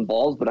physical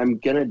involves, but I'm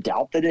going to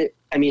doubt that it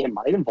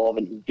might involve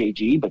an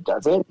EKG, but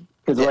does it?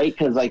 Because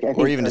like I think,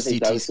 or even a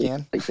CT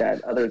scan, like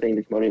that other thing,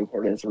 the commotio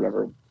cordis or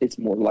whatever, it's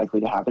more likely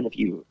to happen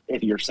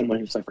if you're someone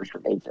who suffers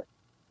from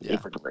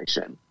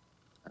afibrillation.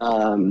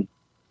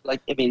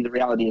 The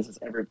reality is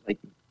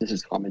this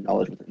is common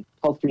knowledge within the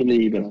health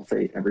community, but I'll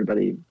say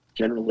everybody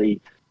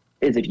generally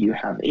is if you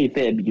have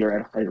AFib, you're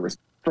at higher risk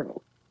of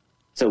stroke.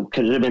 So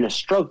could it have been a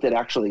stroke that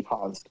actually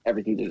caused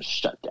everything to just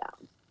shut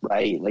down?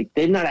 Right? Like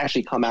they've not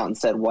actually come out and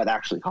said what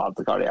actually caused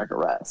the cardiac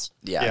arrest.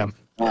 Yeah.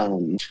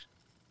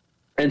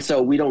 And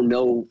so we don't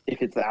know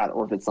if it's that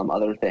or if it's some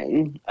other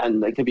thing.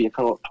 And it could be a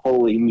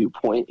totally moot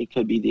point. It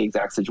could be the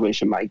exact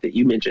situation, Mike, that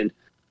you mentioned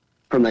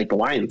from like the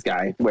Lions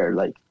guy, where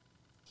like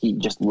he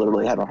just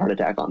literally had a heart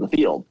attack on the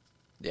field.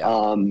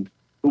 Yeah.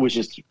 It was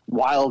just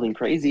wild and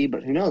crazy,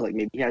 but who knows? Like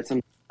maybe he had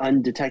some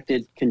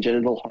undetected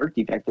congenital heart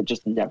defect that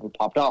just never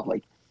popped off.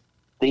 Like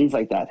things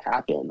like that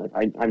happen. Like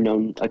I've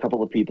known a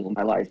couple of people in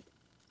my life,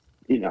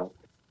 died.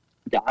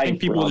 I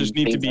think people just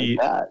need to be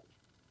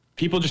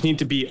people just need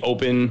to be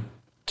open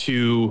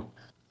to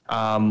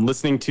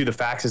listening to the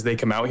facts as they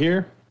come out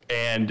here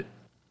and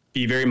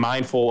be very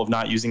mindful of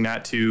not using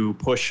that to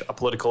push a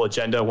political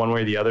agenda one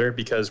way or the other,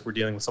 because we're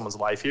dealing with someone's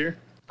life here.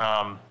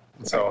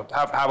 So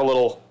have a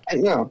little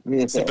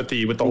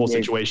sympathy with the whole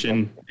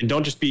situation, and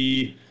don't just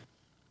be,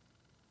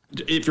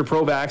 if you're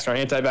pro-vax or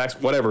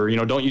anti-vax, whatever,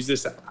 don't use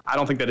this. I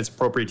don't think that it's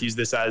appropriate to use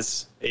this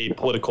as a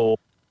political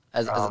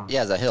as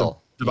a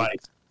hill device.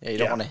 Yeah, you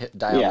don't want to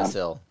die on this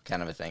hill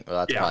kind of a thing. Well,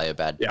 that's probably a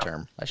bad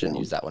term. I shouldn't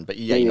use that one. But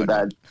maybe a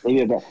bad.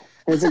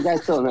 There's a guy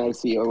still in the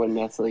ICU. I wouldn't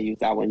necessarily use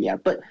that one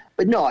yet. But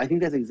no, I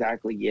think that's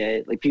exactly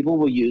it. Like people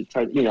will there used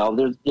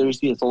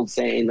to be this old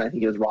saying, I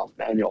think it was Rob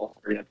Manuel,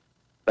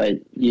 but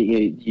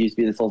you used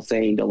to be this old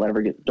saying,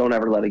 don't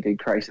ever let a good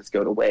crisis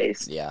go to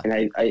waste. Yeah.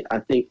 And I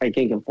think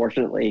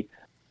unfortunately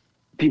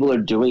people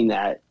are doing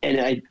that.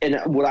 And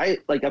what I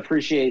like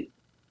appreciate,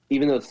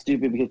 even though it's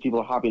stupid because people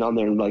are hopping on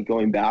there and like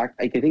going back,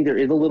 I think there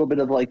is a little bit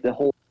of like the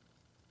whole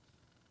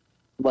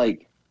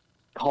like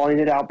calling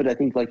it out, but I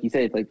think like you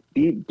say, it's like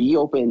be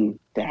open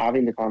to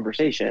having the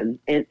conversation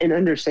and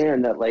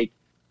understand that like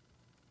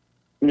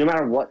no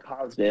matter what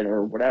caused it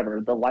or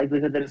whatever, the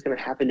likelihood that it's going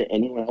to happen to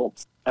anyone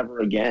else ever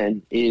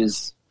again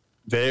is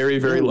very,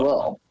 very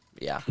low.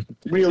 Yeah,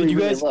 really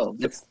low.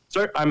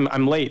 Sorry,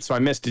 I'm late, so I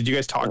missed. Did you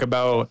guys talk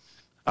about?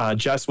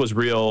 Jess was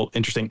real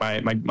interesting.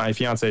 My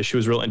fiance, she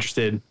was real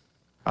interested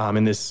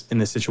in this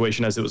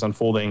situation as it was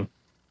unfolding.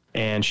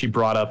 and she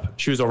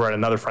was over at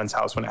another friend's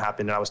house when it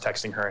happened, and I was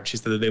texting her, and she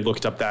said that they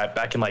looked up that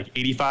back in like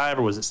 85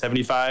 or was it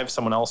 75,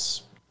 someone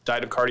else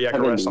died of cardiac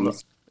arrest on the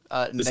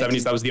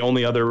 70s. That was the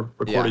only other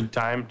recorded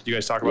time. Did you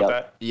guys talk about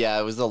that? Yeah,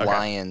 it was the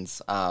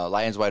Lions.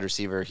 Lions wide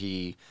receiver.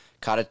 He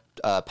caught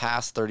a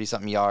pass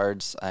 30-something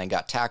yards and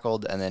got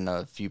tackled, and then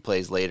a few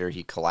plays later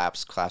he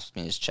clasped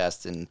his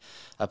chest, and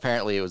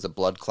apparently it was a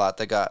blood clot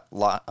that got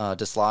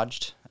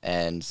dislodged,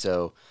 and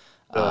so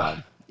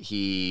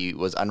he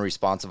was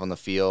unresponsive on the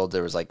field.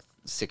 There was like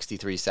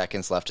 63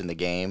 seconds left in the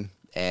game,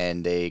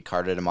 and they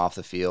carted him off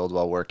the field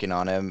while working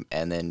on him,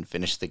 and then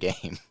finished the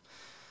game.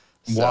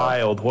 So,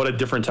 wild. What a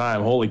different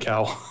time. Holy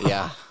cow.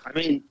 Yeah. I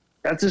mean,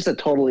 that's just a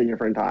totally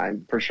different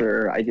time for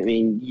sure. I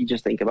mean, you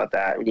just think about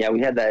that. Yeah,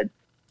 we had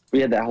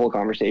that whole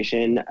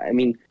conversation. I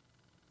mean,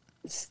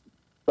 it's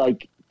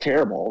like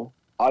terrible.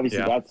 Obviously,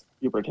 that's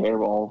super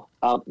terrible.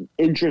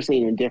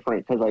 Interesting and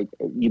different because, like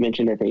you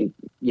mentioned, I think,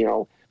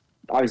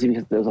 obviously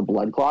because there was a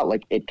blood clot,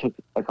 like it took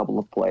a couple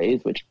of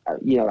plays, which,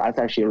 that's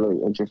actually a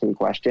really interesting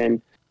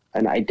question.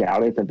 And I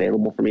doubt it's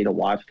available for me to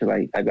watch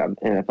because I've got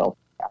NFL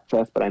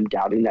access, but I'm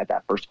doubting that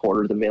first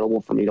quarter is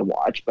available for me to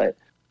watch. But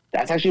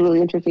that's actually a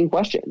really interesting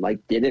question. Like,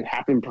 did it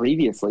happen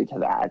previously to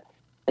that?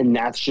 And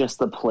that's just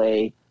the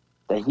play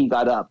that he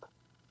got up,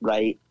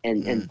 right,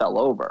 and fell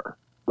over,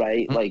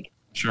 right? Like,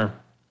 sure.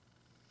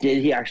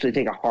 Did he actually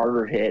take a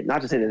harder hit?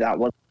 Not to say that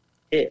wasn't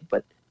a hit,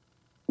 but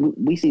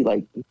we see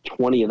like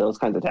 20 of those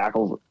kinds of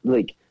tackles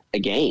like a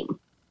game.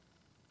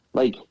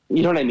 Like,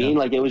 you know what I mean?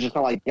 Like, it was just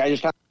kind of like, I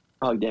just kind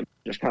of hugged him,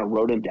 just kind of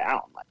rode him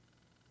down. Like,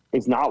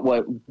 it's not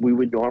what we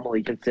would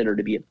normally consider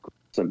to be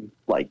some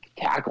like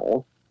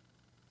tackle,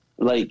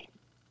 like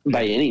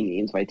by any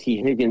means. By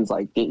T. Higgins,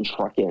 like didn't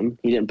truck him.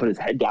 He didn't put his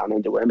head down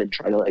into him and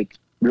try to like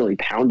really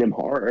pound him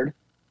hard.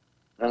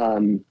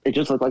 It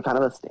just looked like kind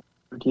of a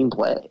standard team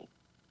play.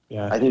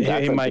 Yeah, I think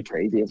that's Mike, the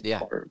craziest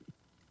part.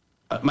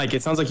 Mike,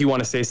 it sounds like you want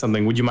to say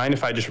something. Would you mind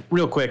if I just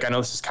real quick? I know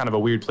this is kind of a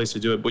weird place to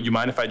do it. Would you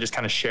mind if I just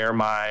kind of share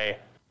my?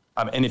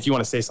 And if you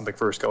want to say something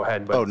first, go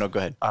ahead. But, no, go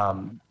ahead.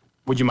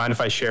 Would you mind if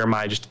I share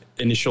my just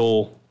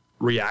initial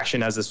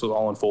reaction as this was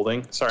all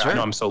unfolding? Sorry, sure. I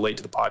know I'm so late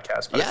to the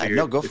podcast. But yeah,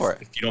 no, go for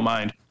it. If you don't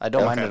mind. I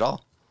don't mind at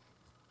all.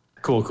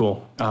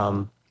 Cool.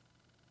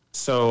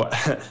 So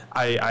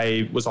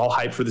I was all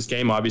hyped for this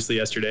game, obviously,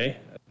 yesterday.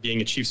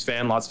 Being a Chiefs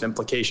fan, lots of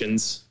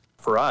implications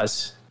for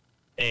us.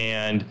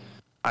 And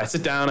I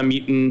sit down, I'm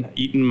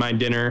eating my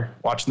dinner,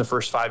 watching the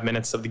first 5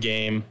 minutes of the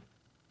game.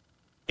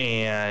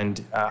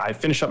 And I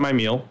finish up my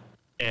meal,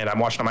 and I'm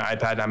watching on my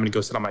iPad, and I'm going to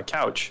go sit on my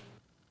couch.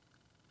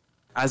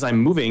 As I'm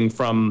moving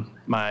from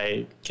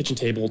my kitchen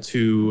table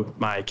to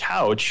my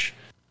couch,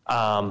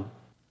 I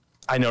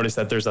notice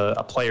that there's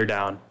a player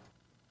down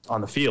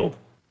on the field.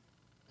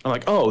 I'm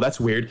like, oh, that's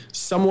weird.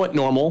 Somewhat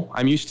normal.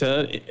 I'm used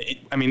to it.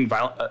 I mean,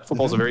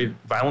 football's a very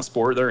violent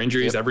sport. There are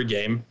injuries every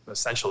game,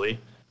 essentially.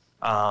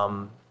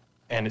 And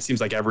it seems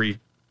like every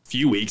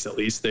few weeks, at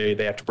least, they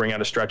have to bring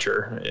out a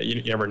stretcher.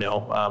 You never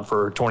know,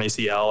 for torn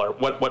ACL or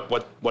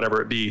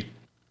whatever it be.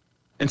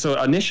 And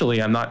so initially,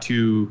 I'm not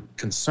too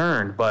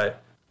concerned,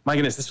 but my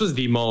goodness, this was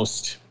the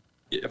most,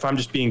 if I'm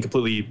just being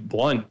completely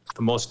blunt,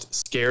 the most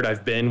scared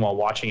I've been while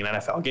watching an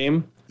NFL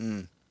game.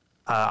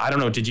 I don't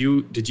know. Did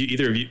you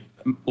either of you,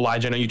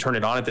 Elijah, I know you turned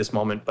it on at this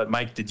moment, but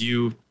Mike, did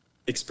you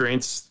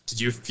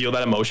feel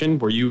that emotion?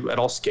 Were you at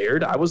all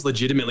scared? I was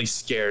legitimately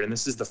scared. And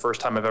this is the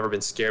first time I've ever been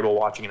scared while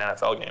watching an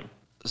NFL game.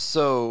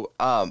 So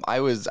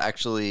I was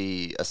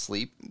actually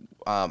asleep.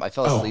 I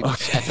fell asleep.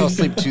 Okay. I fell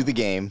asleep to the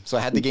game. So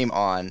I had the game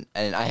on,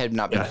 and I had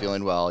not been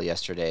feeling well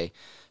yesterday.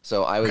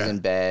 So I was in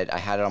bed, I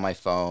had it on my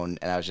phone,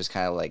 and I was just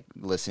kind of like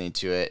listening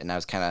to it, and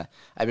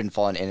I've been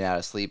falling in and out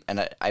of sleep,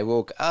 and I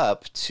woke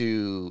up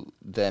to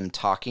them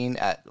talking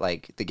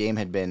the game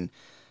had been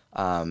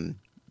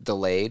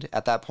delayed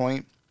at that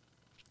point,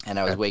 and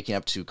I was waking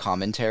up to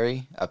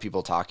commentary of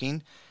people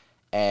talking,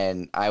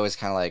 and I was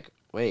kind of like,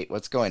 wait,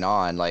 what's going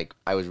on? Like,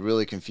 I was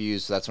really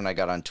confused, so that's when I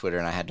got on Twitter,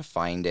 and I had to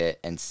find it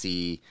and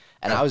see,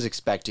 and I was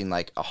expecting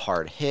like a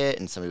hard hit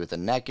and somebody with a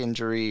neck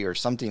injury or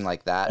something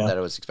like that I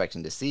was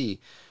expecting to see.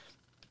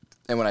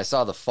 And when I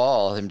saw the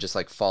fall, him just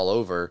like fall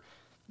over,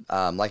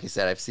 like I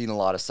said, I've seen a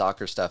lot of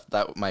soccer stuff.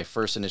 That my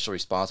first initial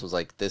response was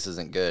like, this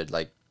isn't good.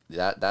 Like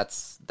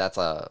that's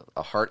a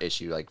heart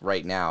issue like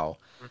right now.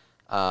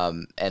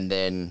 And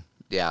then,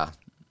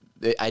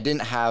 I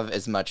didn't have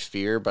as much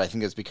fear, but I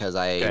think it's because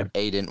A,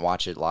 didn't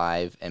watch it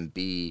live, and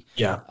B,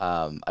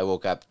 I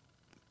woke up,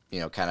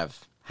 kind of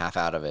half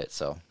out of it.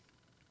 So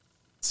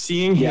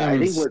seeing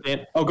him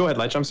go ahead,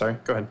 Leitch. I'm sorry.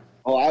 Go ahead.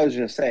 Oh, I was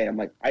going to say, I'm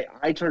like,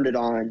 I turned it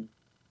on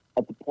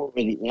at the point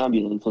where the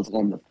ambulance was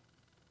on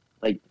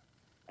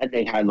and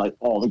they had like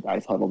all the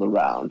guys huddled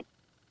around.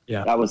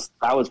 Yeah. That was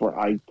where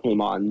I came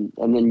on.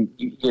 And then,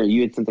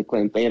 you had sent the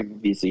clip. They had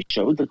obviously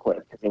showed the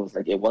clip because it was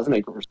like, it wasn't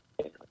a gruesome.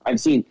 I've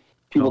seen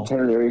people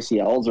tear their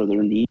ACLs or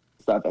their knees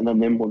and stuff. And then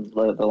they're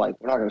like,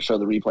 we're not going to show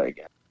the replay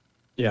again.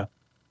 Yeah.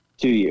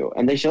 To you.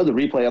 And they showed the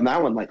replay on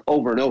that one like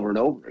over and over and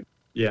over again.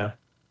 Yeah.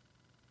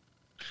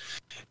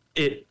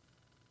 It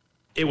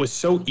was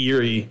so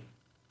eerie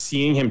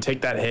seeing him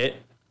take that hit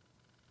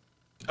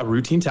a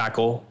routine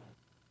tackle,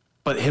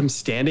 but him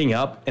standing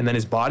up and then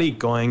his body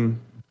going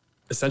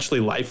essentially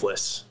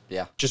lifeless.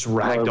 Yeah. Just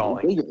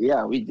ragdolling.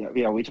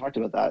 We talked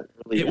about that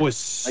earlier. It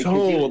was he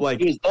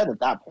was dead at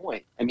that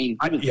point. I mean,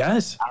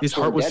 his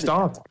heart was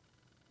stopped.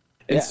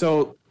 And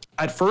so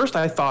at first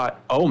I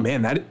thought, oh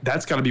man,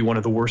 that's got to be one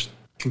of the worst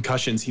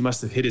concussions. He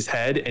must have hit his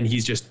head and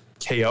he's just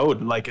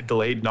KO'd, like a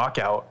delayed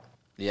knockout.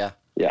 Yeah.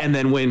 And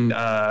then when,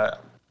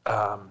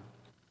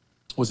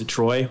 was it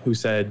Troy who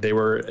said they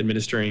were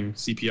administering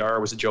CPR? Or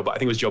was it Joe Buck? I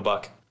think it was Joe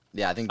Buck.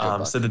 Yeah, I think Joe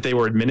Buck said that they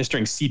were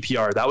administering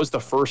CPR. That was the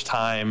first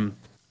time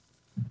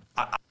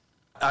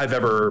I've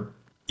ever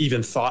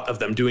even thought of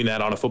them doing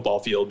that on a football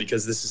field,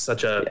 because this is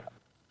such a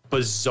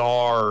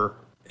bizarre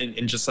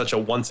and just such a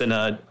once in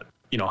a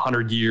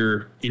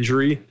 100-year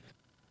injury.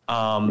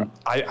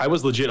 I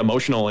was legit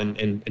emotional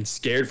and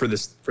scared for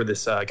this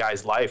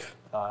guy's life,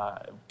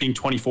 being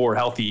 24,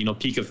 healthy,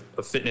 peak of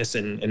fitness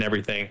and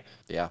everything.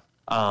 Yeah.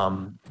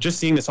 Just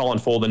seeing this all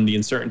unfold and the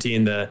uncertainty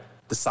and the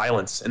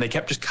silence, and they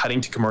kept just cutting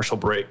to commercial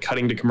break,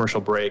 coming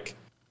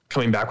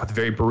back with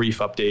very brief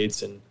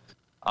updates. And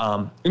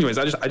anyways,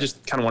 I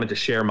just kind of wanted to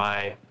share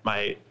my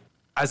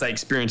as I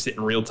experienced it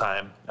in real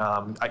time,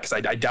 because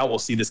I doubt we'll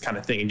see this kind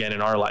of thing again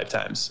in our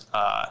lifetimes.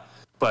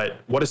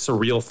 But what a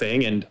surreal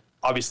thing. And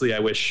obviously I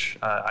wish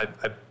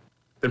I've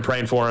been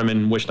praying for him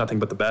and wish nothing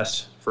but the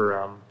best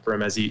for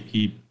him as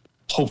he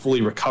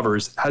hopefully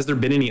recovers. Has there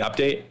been any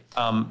update?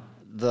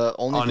 The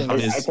only thing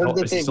is I've heard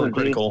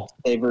that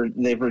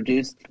they've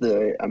reduced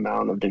the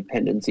amount of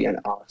dependency on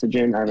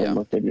oxygen. I haven't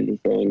looked at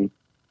anything.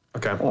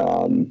 Okay.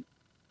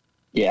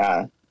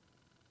 Yeah.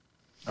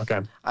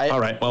 Okay. All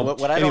right.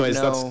 Well, anyways,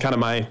 that's kind of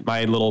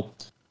my little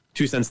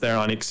 2 cents there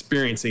on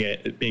experiencing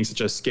it being such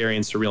a scary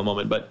and surreal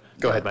moment. But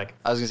go ahead, Mike.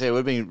 I was gonna say it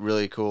would be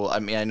really cool. I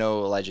mean, I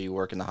know, Elijah, you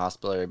work in the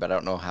hospital area, but I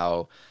don't know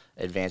how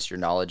advanced your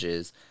knowledge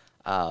is.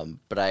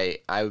 But I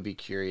would be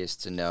curious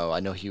to know. I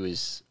know he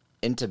was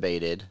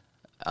intubated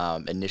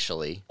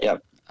initially.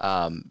 Yep.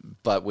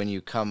 But when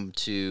you come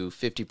to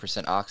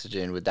 50%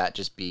 oxygen, would that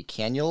just be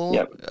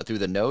cannula through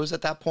the nose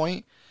at that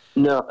point?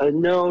 No,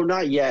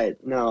 not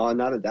yet. No,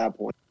 not at that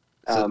point.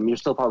 You're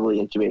still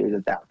probably intubated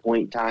at that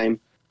point in time.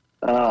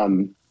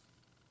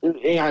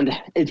 And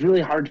it's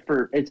really hard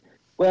it's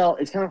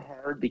kind of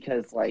hard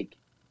because like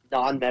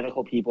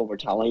non-medical people were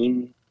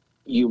telling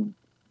you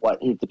what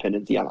his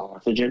dependency on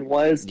oxygen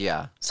was.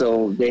 Yeah.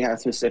 So they have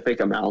specific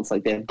amounts.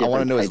 Like they have I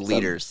want to know his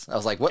liters. I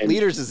was like, what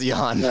liters is he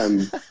on?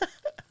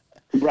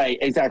 Right,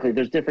 exactly.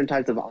 There's different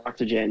types of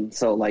oxygen.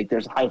 So like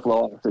there's high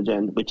flow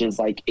oxygen, which is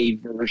like a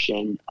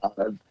version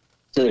of,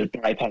 so there's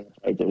BiPAP,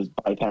 right? There's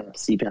BiPAP,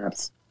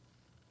 CPAPs,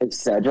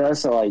 etc.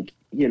 So like,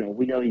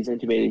 we know he's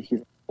intubated,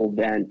 he's full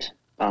vent,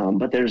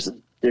 but there's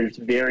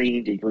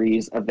varying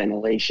degrees of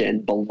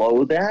ventilation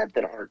below that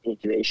aren't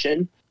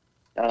intubation.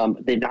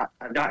 I've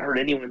not heard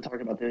anyone talk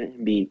about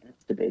him being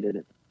extubated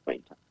at this point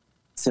in time.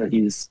 So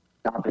he's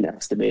not been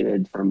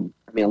extubated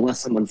unless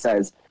someone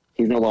says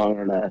he's no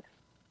longer in a,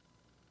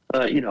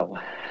 he no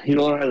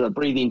longer has a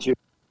breathing tube,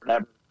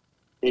 whatever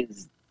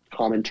is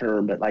common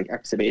term, but like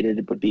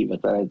extubated would be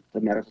what the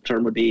medical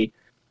term would be.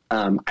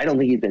 I don't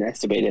think he's been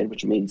extubated,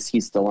 which means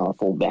he's still on a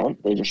full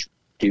vent. They're just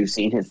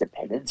reducing his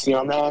dependency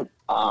on that.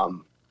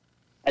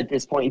 At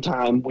this point in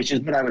time, which is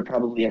what I would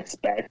probably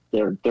expect,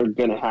 they're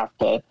gonna have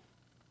to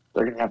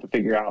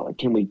figure out, like,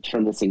 can we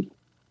turn this thing,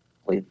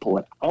 pull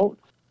it out?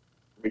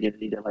 We're gonna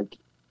need to like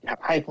have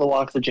high flow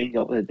oxygen.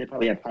 They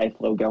probably have high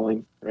flow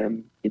going for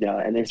him,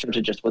 and they start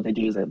to just, what they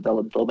do is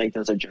they'll make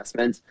those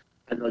adjustments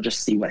and they'll just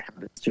see what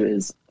happens to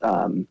his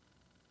O2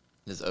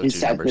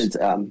 numbers.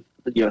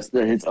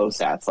 His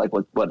OSATs, like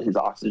what his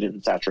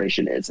oxygen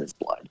saturation is, his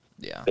blood,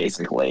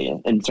 basically,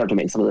 and start to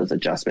make some of those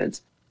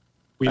adjustments.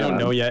 We don't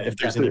know yet if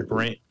there's any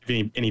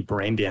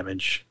brain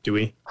damage, do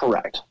we?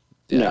 Correct.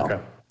 Yeah.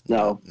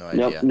 No.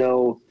 Okay.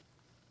 No.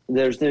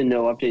 There's been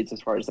no updates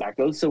as far as that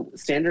goes. So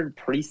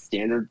pretty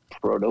standard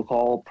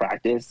protocol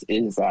practice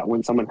is that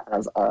when someone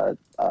has a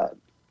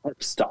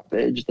heart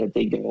stoppage, that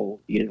they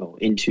go,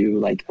 into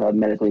like a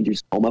medically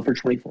induced coma for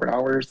 24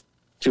 hours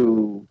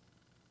to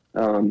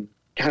kind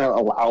of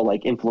allow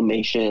like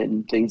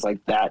inflammation, things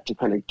like that, to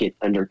kind of get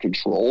under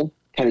control,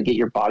 kind of get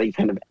your body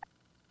kind of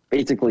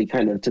basically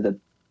kind of to the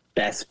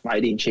best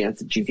fighting chance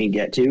that you can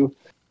get to.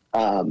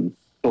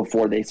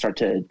 Before they start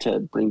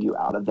to bring you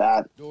out of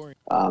that,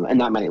 and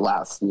that might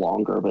last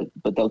longer,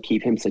 but they'll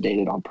keep him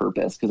sedated on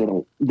purpose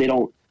because they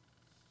don't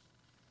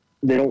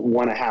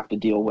want to have to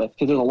deal with,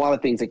 because there's a lot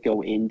of things that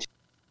go into.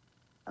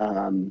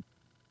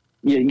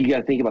 You got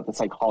to think about the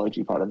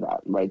psychology part of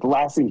that, right? The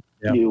last thing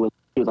he knew was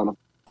he was on the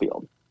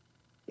field.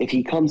 If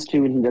he comes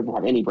to and he doesn't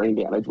have any brain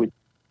damage, which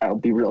I'll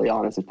be really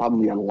honest, is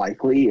probably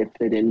unlikely if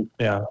they didn't.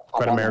 Yeah,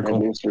 quite a miracle.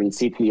 Administering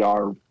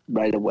CPR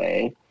right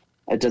away.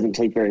 It doesn't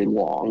take very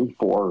long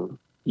for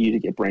you to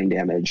get brain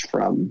damage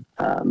from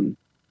the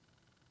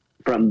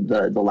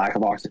lack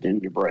of oxygen in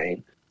your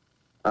brain.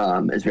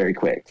 Is very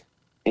quick,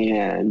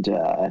 and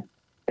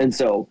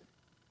so,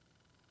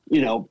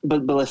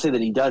 but let's say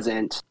that he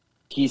doesn't,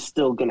 he's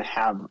still going to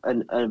have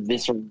a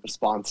visceral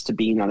response to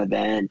being on an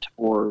event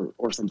or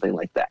something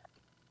like that,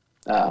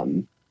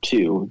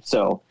 too.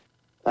 So,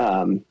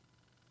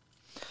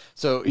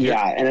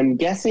 yeah, and I'm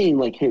guessing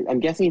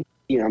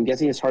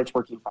his heart's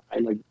working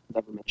fine. Like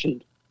never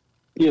mentioned,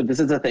 this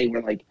is a thing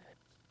where like,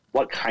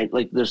 what kind,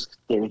 like there's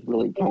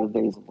really kind of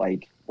things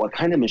like what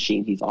kind of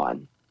machine he's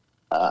on.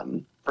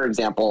 For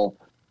example,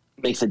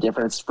 makes a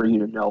difference for you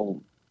to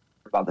know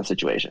about the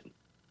situation.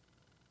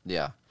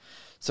 Yeah.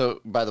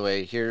 So, by the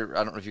way, here,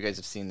 I don't know if you guys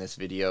have seen this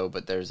video,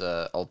 but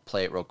I'll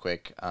play it real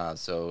quick.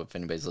 So if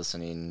anybody's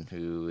listening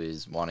who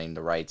is wanting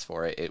the rights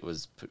for it, it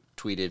was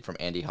tweeted from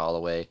Andy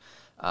Holloway,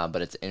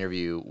 but it's an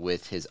interview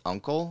with his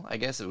uncle, I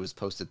guess. It was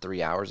posted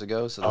 3 hours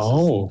ago. So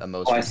this is the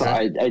most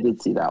recent. I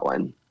did see that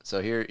one.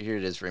 So here it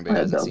is for anybody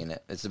who hasn't seen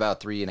it. It's about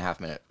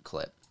 3.5 minute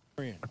clip.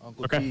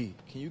 Uncle T,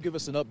 can you give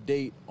us an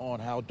update on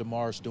how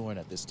DeMar's doing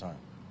at this time?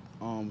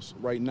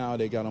 Right now,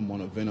 they got him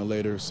on a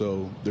ventilator,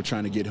 so they're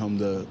trying to get him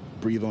to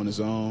breathe on his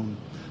own.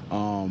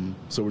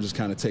 So we're just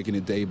kind of taking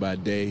it day by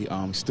day.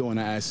 Still in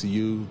the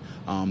ICU.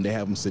 They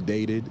have him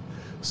sedated.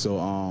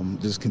 So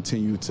just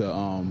continue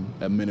to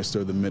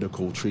administer the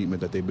medical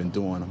treatment that they've been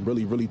doing. I'm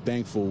really, really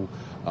thankful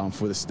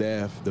for the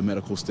staff, the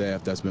medical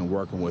staff that's been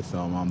working with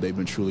him. They've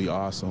been truly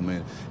awesome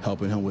and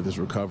helping him with his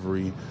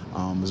recovery.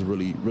 It was a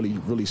really, really,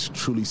 really,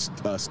 truly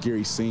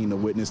scary scene to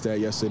witness that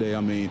yesterday.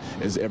 I mean,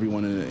 as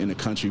everyone in the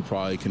country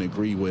probably can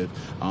agree with.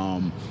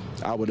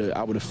 I would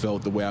have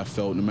felt the way I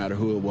felt no matter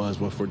who it was,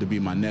 but for it to be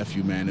my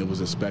nephew, man, it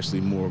was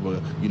especially more of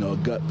a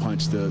gut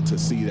punch to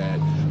see that.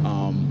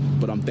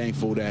 But I'm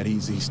thankful that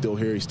he's still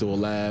here, he's still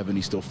alive, and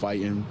he's still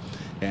fighting.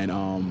 And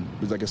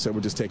like I said,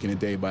 we're just taking it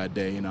day by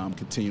day, and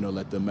continuing to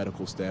let the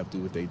medical staff do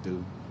what they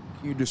do.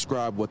 Can you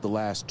describe what the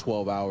last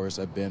 12 hours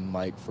have been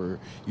like for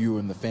you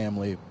and the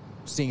family,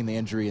 seeing the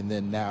injury and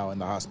then now in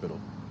the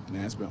hospital?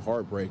 Man, it's been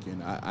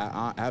heartbreaking.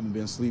 I haven't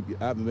been asleep.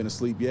 I haven't been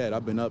asleep yet.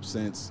 I've been up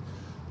since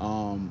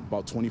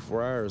about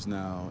 24 hours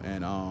now,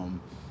 and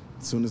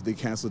as soon as they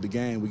canceled the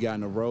game, we got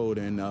on the road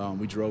and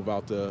we drove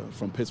out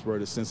from Pittsburgh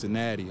to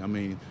Cincinnati. I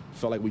mean,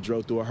 felt like we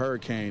drove through a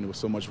hurricane. There was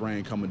so much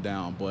rain coming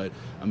down, but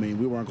I mean,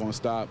 we weren't going to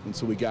stop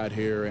until we got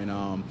here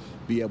and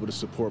be able to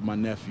support my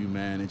nephew,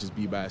 man, and just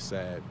be by his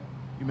side.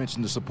 You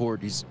mentioned the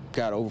support. He's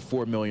got over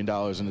 $4 million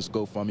in his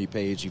GoFundMe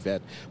page. You've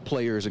had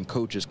players and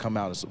coaches come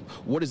out.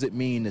 What does it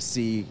mean to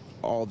see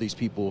all these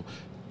people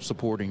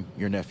supporting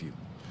your nephew?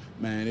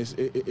 Man,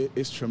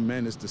 it's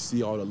tremendous to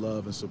see all the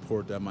love and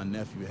support that my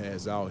nephew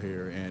has out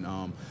here. And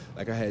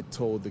like I had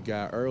told the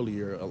guy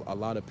earlier, a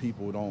lot of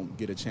people don't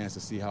get a chance to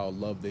see how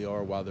loved they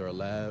are while they're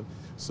alive.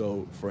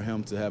 So for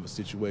him to have a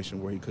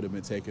situation where he could have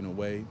been taken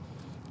away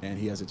and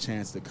he has a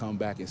chance to come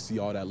back and see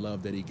all that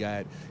love that he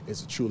got,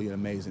 it's truly an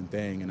amazing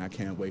thing. And I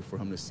can't wait for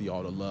him to see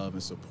all the love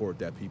and support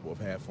that people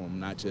have had for him,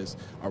 not just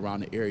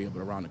around the area, but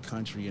around the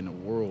country and the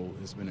world.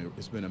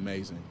 It's been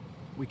amazing.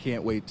 We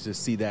can't wait to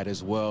see that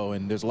as well.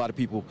 And there's a lot of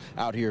people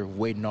out here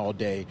waiting all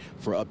day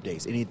for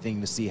updates, anything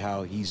to see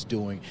how he's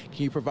doing.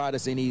 Can you provide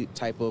us any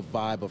type of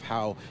vibe of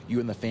how you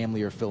and the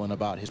family are feeling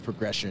about his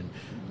progression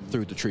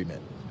through the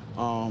treatment?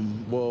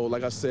 Well,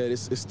 like I said,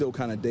 it's still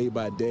kind of day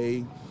by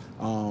day.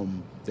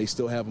 They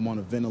still have him on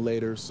a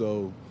ventilator.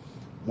 So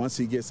once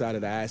he gets out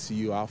of the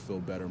ICU, I'll feel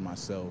better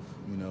myself,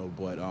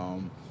 but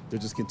they're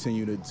just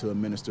continuing to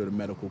administer the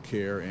medical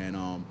care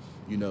and,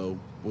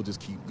 we'll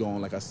just keep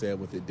going, like I said,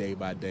 with it day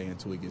by day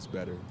until he gets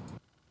better.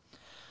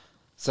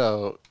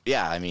 So,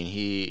 yeah, I mean,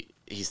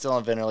 he's still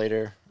on a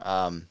ventilator.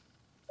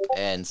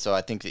 And so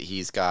I think that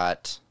he's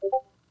got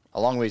a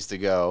long ways to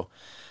go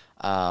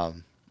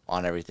on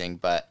everything.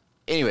 But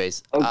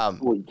anyways.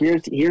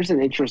 Here's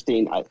an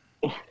interesting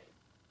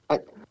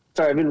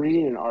sorry, I've been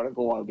reading an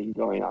article while I've been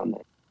going on the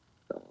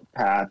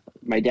path.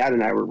 My dad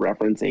and I were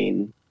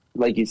referencing,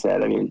 like you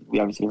said, I mean, we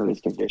obviously heard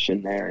his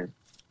condition there.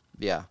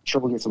 Yeah. I'm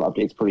sure we'll get some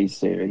updates pretty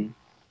soon.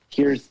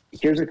 Here's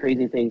a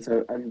crazy thing.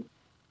 So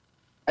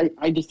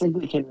I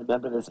distinctly can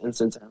remember this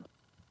instance as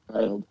a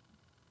child.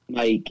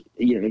 Like,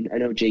 I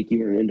know, Jake, you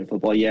were into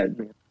football yet.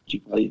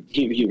 You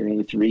were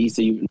only 3,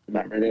 so you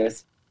remember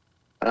this.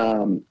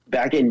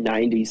 Back in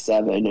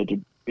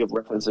 97, we have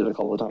referenced it a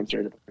couple of times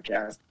during the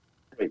podcast.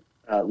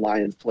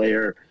 Lions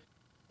player,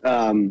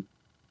 got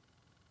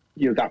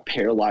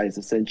paralyzed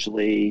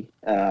essentially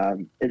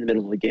in the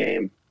middle of the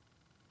game.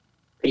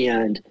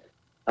 And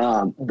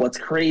what's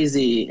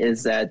crazy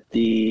is that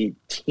the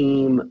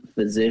team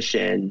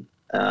physician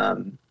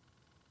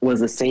was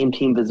the same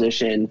team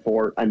physician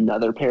for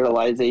another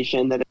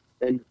paralyzation that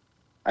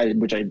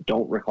which I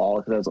don't recall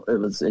because it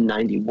was in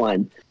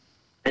 91.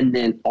 And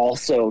then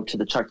also to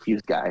the Chuck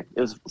Hughes guy.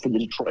 It was for the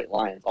Detroit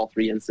Lions, all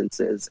 3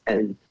 instances.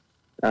 And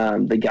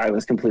the guy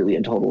was completely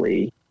and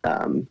totally,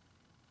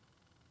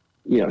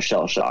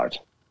 shell-shocked.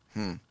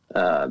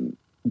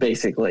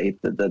 Basically,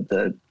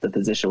 the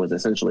physician was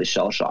essentially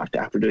shell-shocked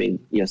after doing,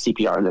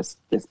 CPR on this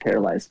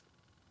paralyzed,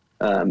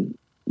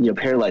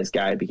 paralyzed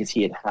guy because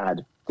he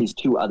had these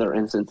 2 other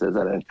instances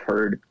that had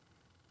occurred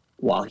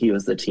while he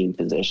was the team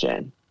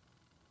physician.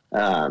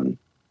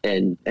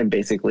 and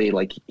basically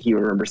like he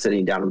remembers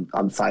sitting down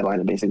on the sideline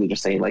and basically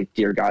just saying like,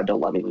 "Dear God,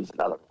 don't let me lose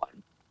another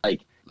one."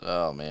 Like,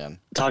 oh man,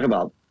 talk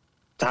about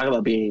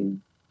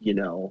being,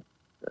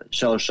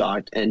 shell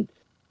shocked. And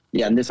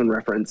yeah, and this one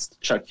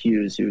referenced Chuck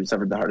Hughes, who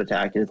suffered the heart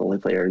attack and is the only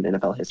player in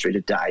NFL history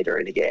to die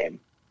during a game.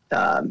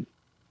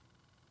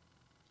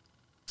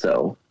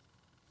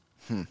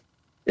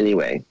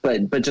 Anyway,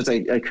 but just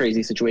a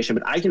crazy situation.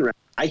 But I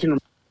can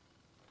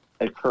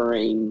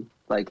occurring,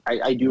 like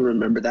I do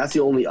remember. That's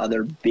the only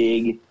other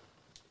big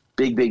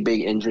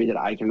injury that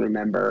I can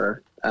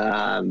remember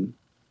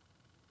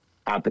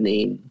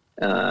happening.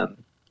 And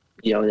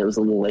it was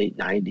in the late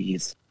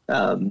 90s.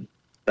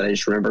 But I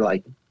just remember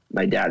like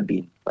my dad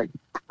being like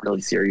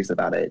really serious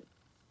about it.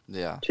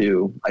 Yeah.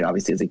 Too, like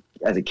obviously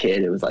as a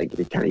kid, it was like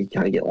it kind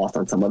of get lost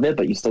on some of it,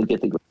 but you still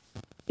get the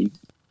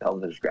tell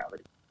there's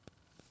gravity.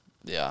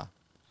 Yeah.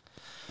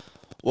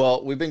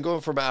 Well, we've been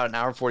going for about an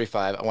hour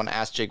 45. I want to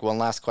ask Jake one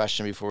last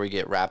question before we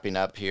get wrapping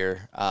up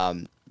here.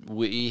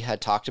 We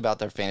had talked about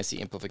their fantasy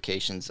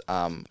implications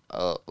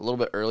a little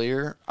bit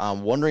earlier.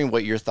 Wondering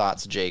what your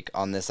thoughts, Jake,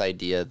 on this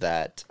idea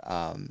that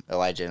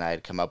Elijah and I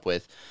had come up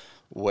with,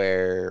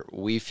 where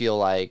we feel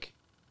like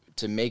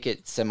to make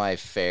it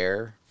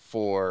semi-fair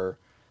for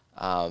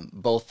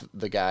both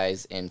the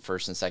guys in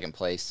first and second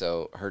place,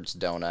 so Hertz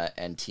Donut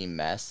and Team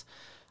Mess,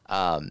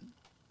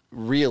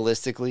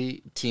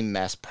 realistically, Team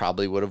Mess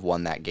probably would have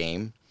won that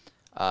game,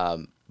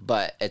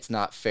 but it's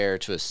not fair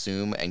to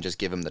assume and just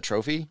give him the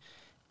trophy.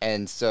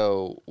 And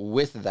so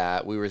with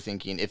that, we were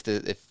thinking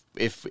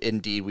if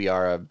indeed we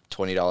are a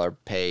 $20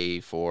 pay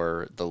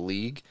for the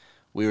league,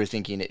 we were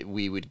thinking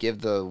we would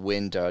give the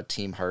win to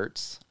Team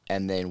Hertz,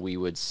 and then we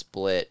would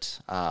split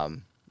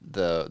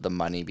the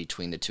money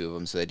between the two of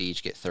them so they'd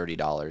each get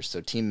 $30. So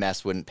Team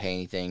Mess wouldn't pay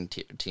anything,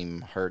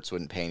 Team Hertz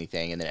wouldn't pay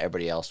anything, and then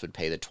everybody else would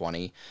pay the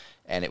 20,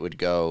 and it would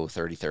go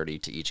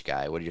 30-30 to each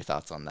guy. What are your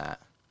thoughts on that?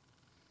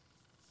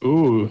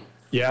 Ooh,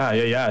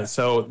 yeah.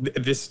 So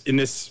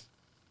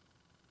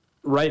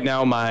right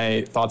now,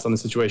 my thoughts on the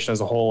situation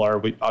as a whole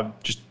are I'll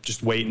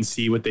just wait and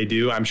see what they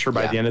do. I'm sure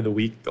by the end of the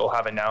week they'll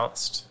have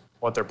announced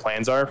what their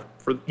plans are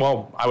for.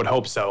 Well, I would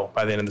hope so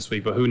by the end of this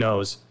week, but who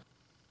knows?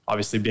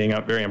 Obviously, being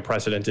very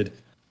unprecedented.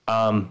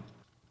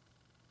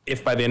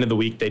 If by the end of the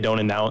week they don't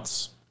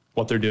announce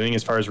what they're doing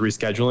as far as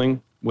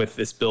rescheduling with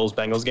this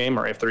Bills-Bengals game,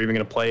 or if they're even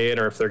going to play it,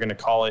 or if they're going to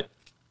call it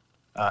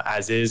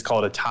as is,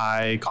 call it a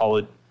tie, call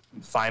it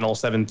final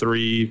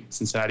 7-3,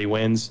 Cincinnati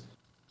wins.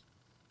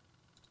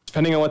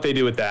 Depending on what they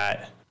do with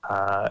that,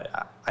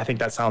 I think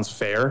that sounds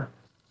fair.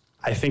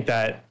 I think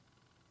that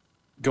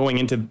going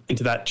into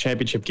that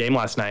championship game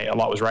last night, a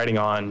lot was riding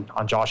on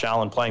Josh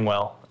Allen playing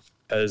well,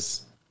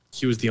 as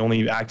he was the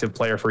only active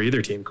player for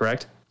either team,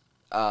 correct?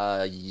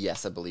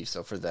 Yes, I believe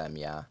so for them.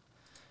 Yeah.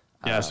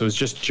 Yeah. So it was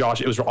just Josh.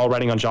 It was all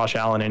riding on Josh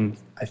Allen, and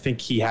I think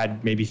he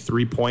had maybe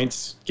 3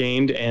 points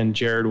gained, and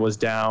Jared was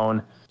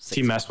down. 6.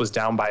 Team Mess was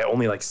down by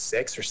only like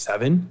 6 or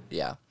 7.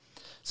 Yeah.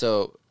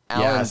 So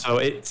so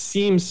it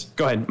seems.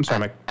 Go ahead. I'm sorry,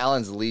 Mike.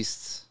 Allen's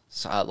least,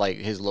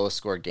 his lowest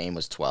scored game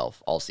was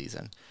 12 all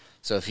season.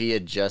 So if he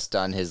had just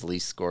done his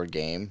least scored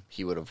game,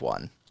 he would have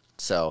won.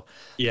 So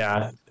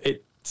yeah,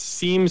 it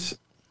seems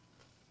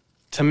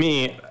to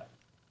me,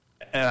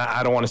 and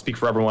I don't want to speak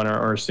for everyone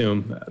or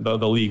assume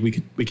the league.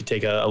 We could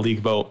take a league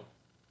vote.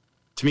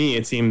 To me,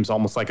 it seems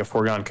almost like a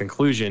foregone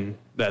conclusion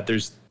that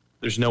there's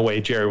no way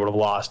Jared would have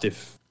lost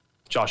if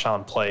Josh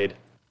Allen played.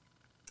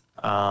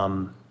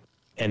 And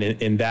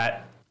in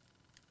that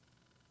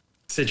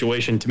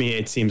situation, to me,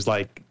 it seems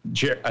like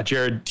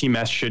Jared Team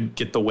S should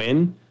get the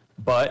win,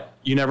 but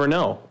you never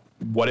know.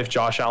 What if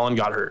Josh Allen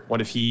got hurt? What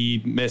if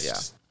he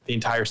missed the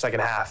entire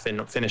second half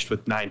and finished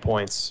with 9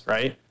 points,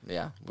 right?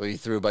 Yeah. Well, he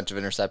threw a bunch of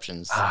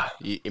interceptions.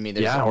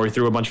 Or he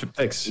threw a bunch of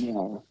picks. It's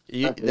so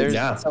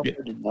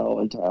hard to know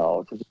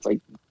until, because it's like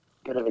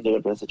kind of ended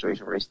up in a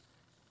situation where he's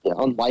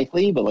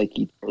unlikely, but like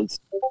he throws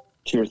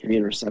 2 or 3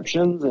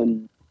 interceptions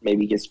and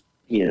maybe gets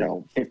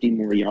 50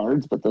 more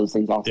yards, but those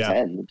things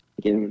offset and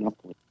give him enough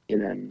points.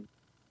 And then,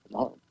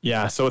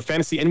 yeah. So with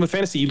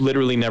fantasy, you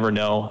literally never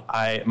know.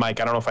 Mike,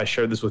 I don't know if I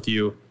shared this with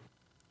you.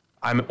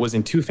 I was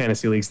in 2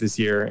 fantasy leagues this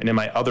year, and in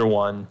my other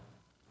one,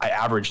 I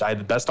had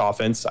the best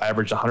offense. I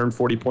averaged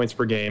 140 points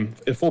per game,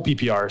 in full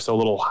PPR, so a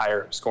little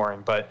higher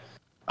scoring. But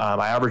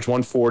I averaged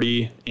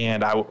 140,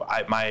 and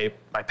my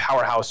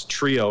powerhouse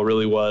trio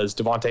really was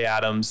Devontae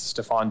Adams,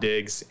 Stephon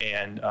Diggs,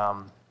 and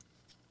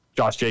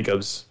Josh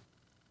Jacobs.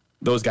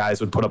 Those guys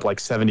would put up like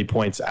 70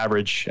 points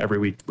average every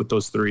week with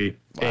those 3.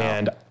 Wow.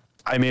 And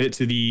I made it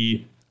to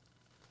the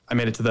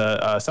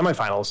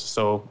semifinals.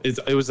 So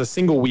it was a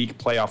single week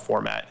playoff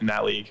format in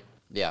that league.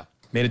 Yeah.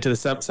 Made it to the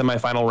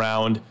semifinal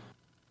round.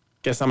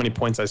 Guess how many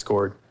points I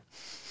scored?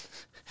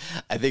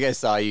 I think I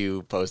saw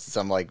you post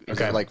something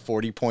like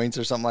 40 points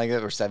or something like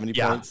that, or 70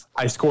 points.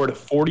 I scored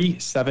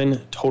 47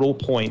 total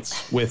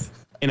points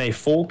in a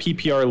full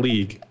PPR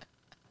league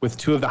with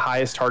 2 of the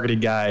highest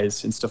targeted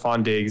guys in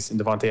Stephon Diggs and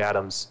Devontae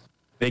Adams.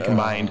 They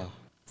combined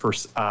for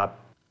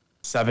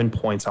 7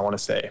 points, I want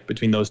to say,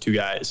 between those 2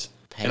 guys.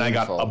 Painful. And I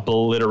got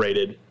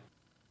obliterated.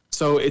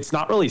 So it's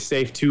not really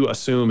safe to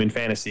assume in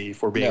fantasy,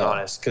 if we're being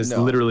honest, because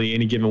literally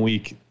any given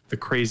week, the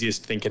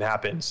craziest thing can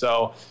happen.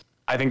 So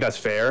I think that's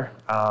fair.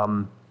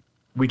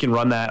 We can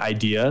run that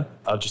idea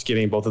of just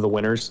giving both of the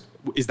winners.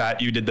 Is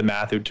that you did the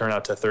math? It would turn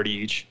out to 30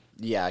 each.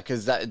 Yeah,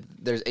 because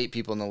there's 8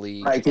 people in the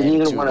league. Right, because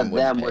neither one of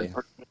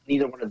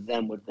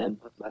them would then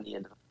put money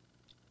into.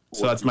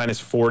 So that's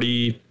minus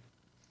 40.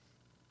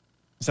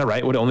 Is that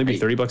right? Would it only be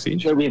 $30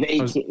 each? So we have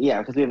 8. Yeah,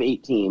 because we have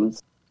 8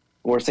 teams.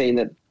 We're saying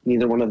that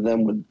neither one of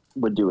them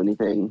would do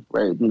anything,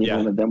 right? Neither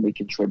one of them would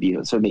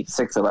contribute. So it makes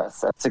 6 of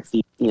us. That's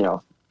 60.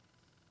 Wouldn't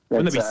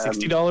that be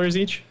 $60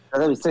 each?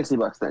 That'd be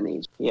 $60 then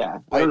each. Yeah,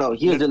 I don't know.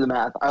 He was doing the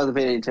math. I wasn't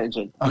paying any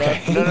attention.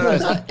 Okay.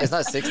 No. It's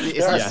not 60.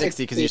 It's not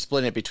 60 because you're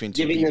splitting it between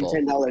 2 people.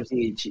 Giving them $10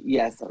 each.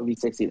 Yes, that would be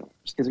 $60.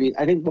 Because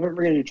I think we're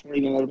going to do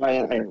 $20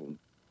 buy-in.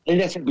 I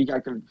think that's what we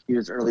got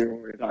confused earlier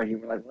when we were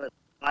talking. We're like, what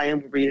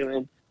buy-in were we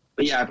doing?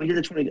 But yeah, if we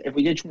did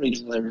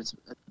 $20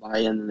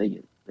 buy-in,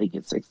 then they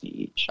get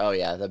 60 each. Oh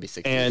yeah, that'd be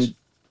 60. And each.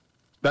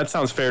 That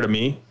sounds fair to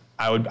me.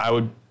 I'm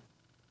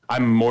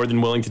more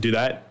than willing to do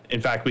that.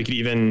 In fact, we could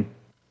even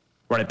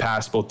run it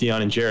past both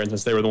Dion and Jared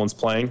since they were the ones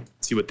playing,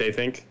 see what they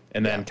think,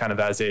 and then kind of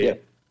as a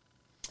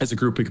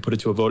group we could put it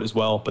to a vote as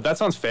well. But that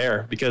sounds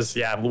fair because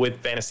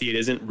with fantasy it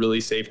isn't really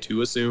safe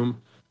to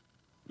assume.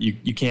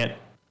 You can't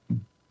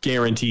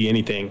guarantee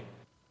anything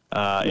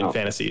in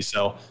fantasy.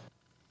 So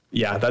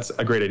yeah, that's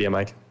a great idea,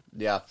 Mike.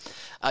 Yeah.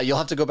 You'll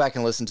have to go back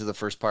and listen to the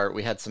first part.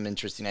 We had some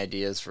interesting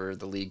ideas for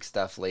the league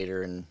stuff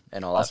later and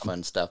all that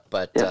fun stuff.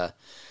 But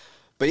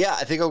yeah,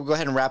 I think I'll go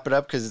ahead and wrap it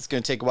up because it's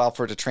going to take a while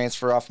for it to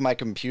transfer off my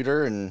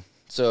computer. And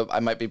so I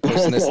might be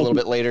posting this a little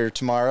bit later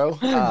tomorrow.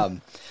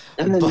 And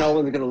then no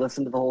one's going to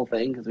listen to the whole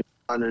thing because we've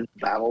gone and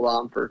babbled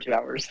on for 2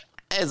 hours.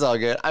 It's all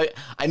good.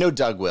 I know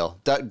Doug will.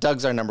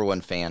 Doug's our number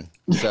 1 fan.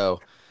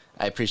 So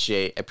I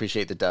appreciate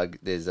that Doug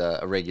is a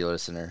regular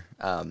listener.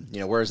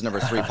 We're his number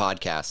 3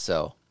 podcast.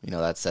 So,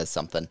 that says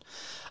something.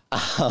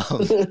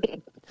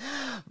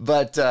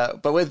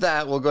 But with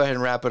that, we'll go ahead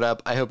and wrap it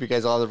up. I hope you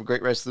guys all have a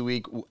great rest of the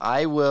week.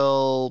 I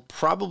will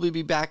probably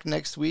be back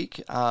next week.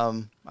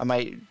 I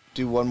might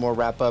do one more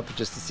wrap up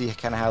just to see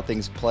kind of how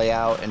things play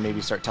out and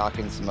maybe start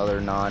talking some other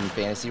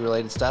non-fantasy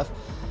related stuff.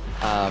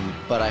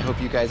 But I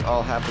hope you guys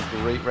all have a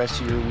great rest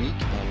of your week.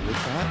 And with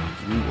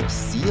that, we will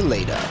see you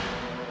later.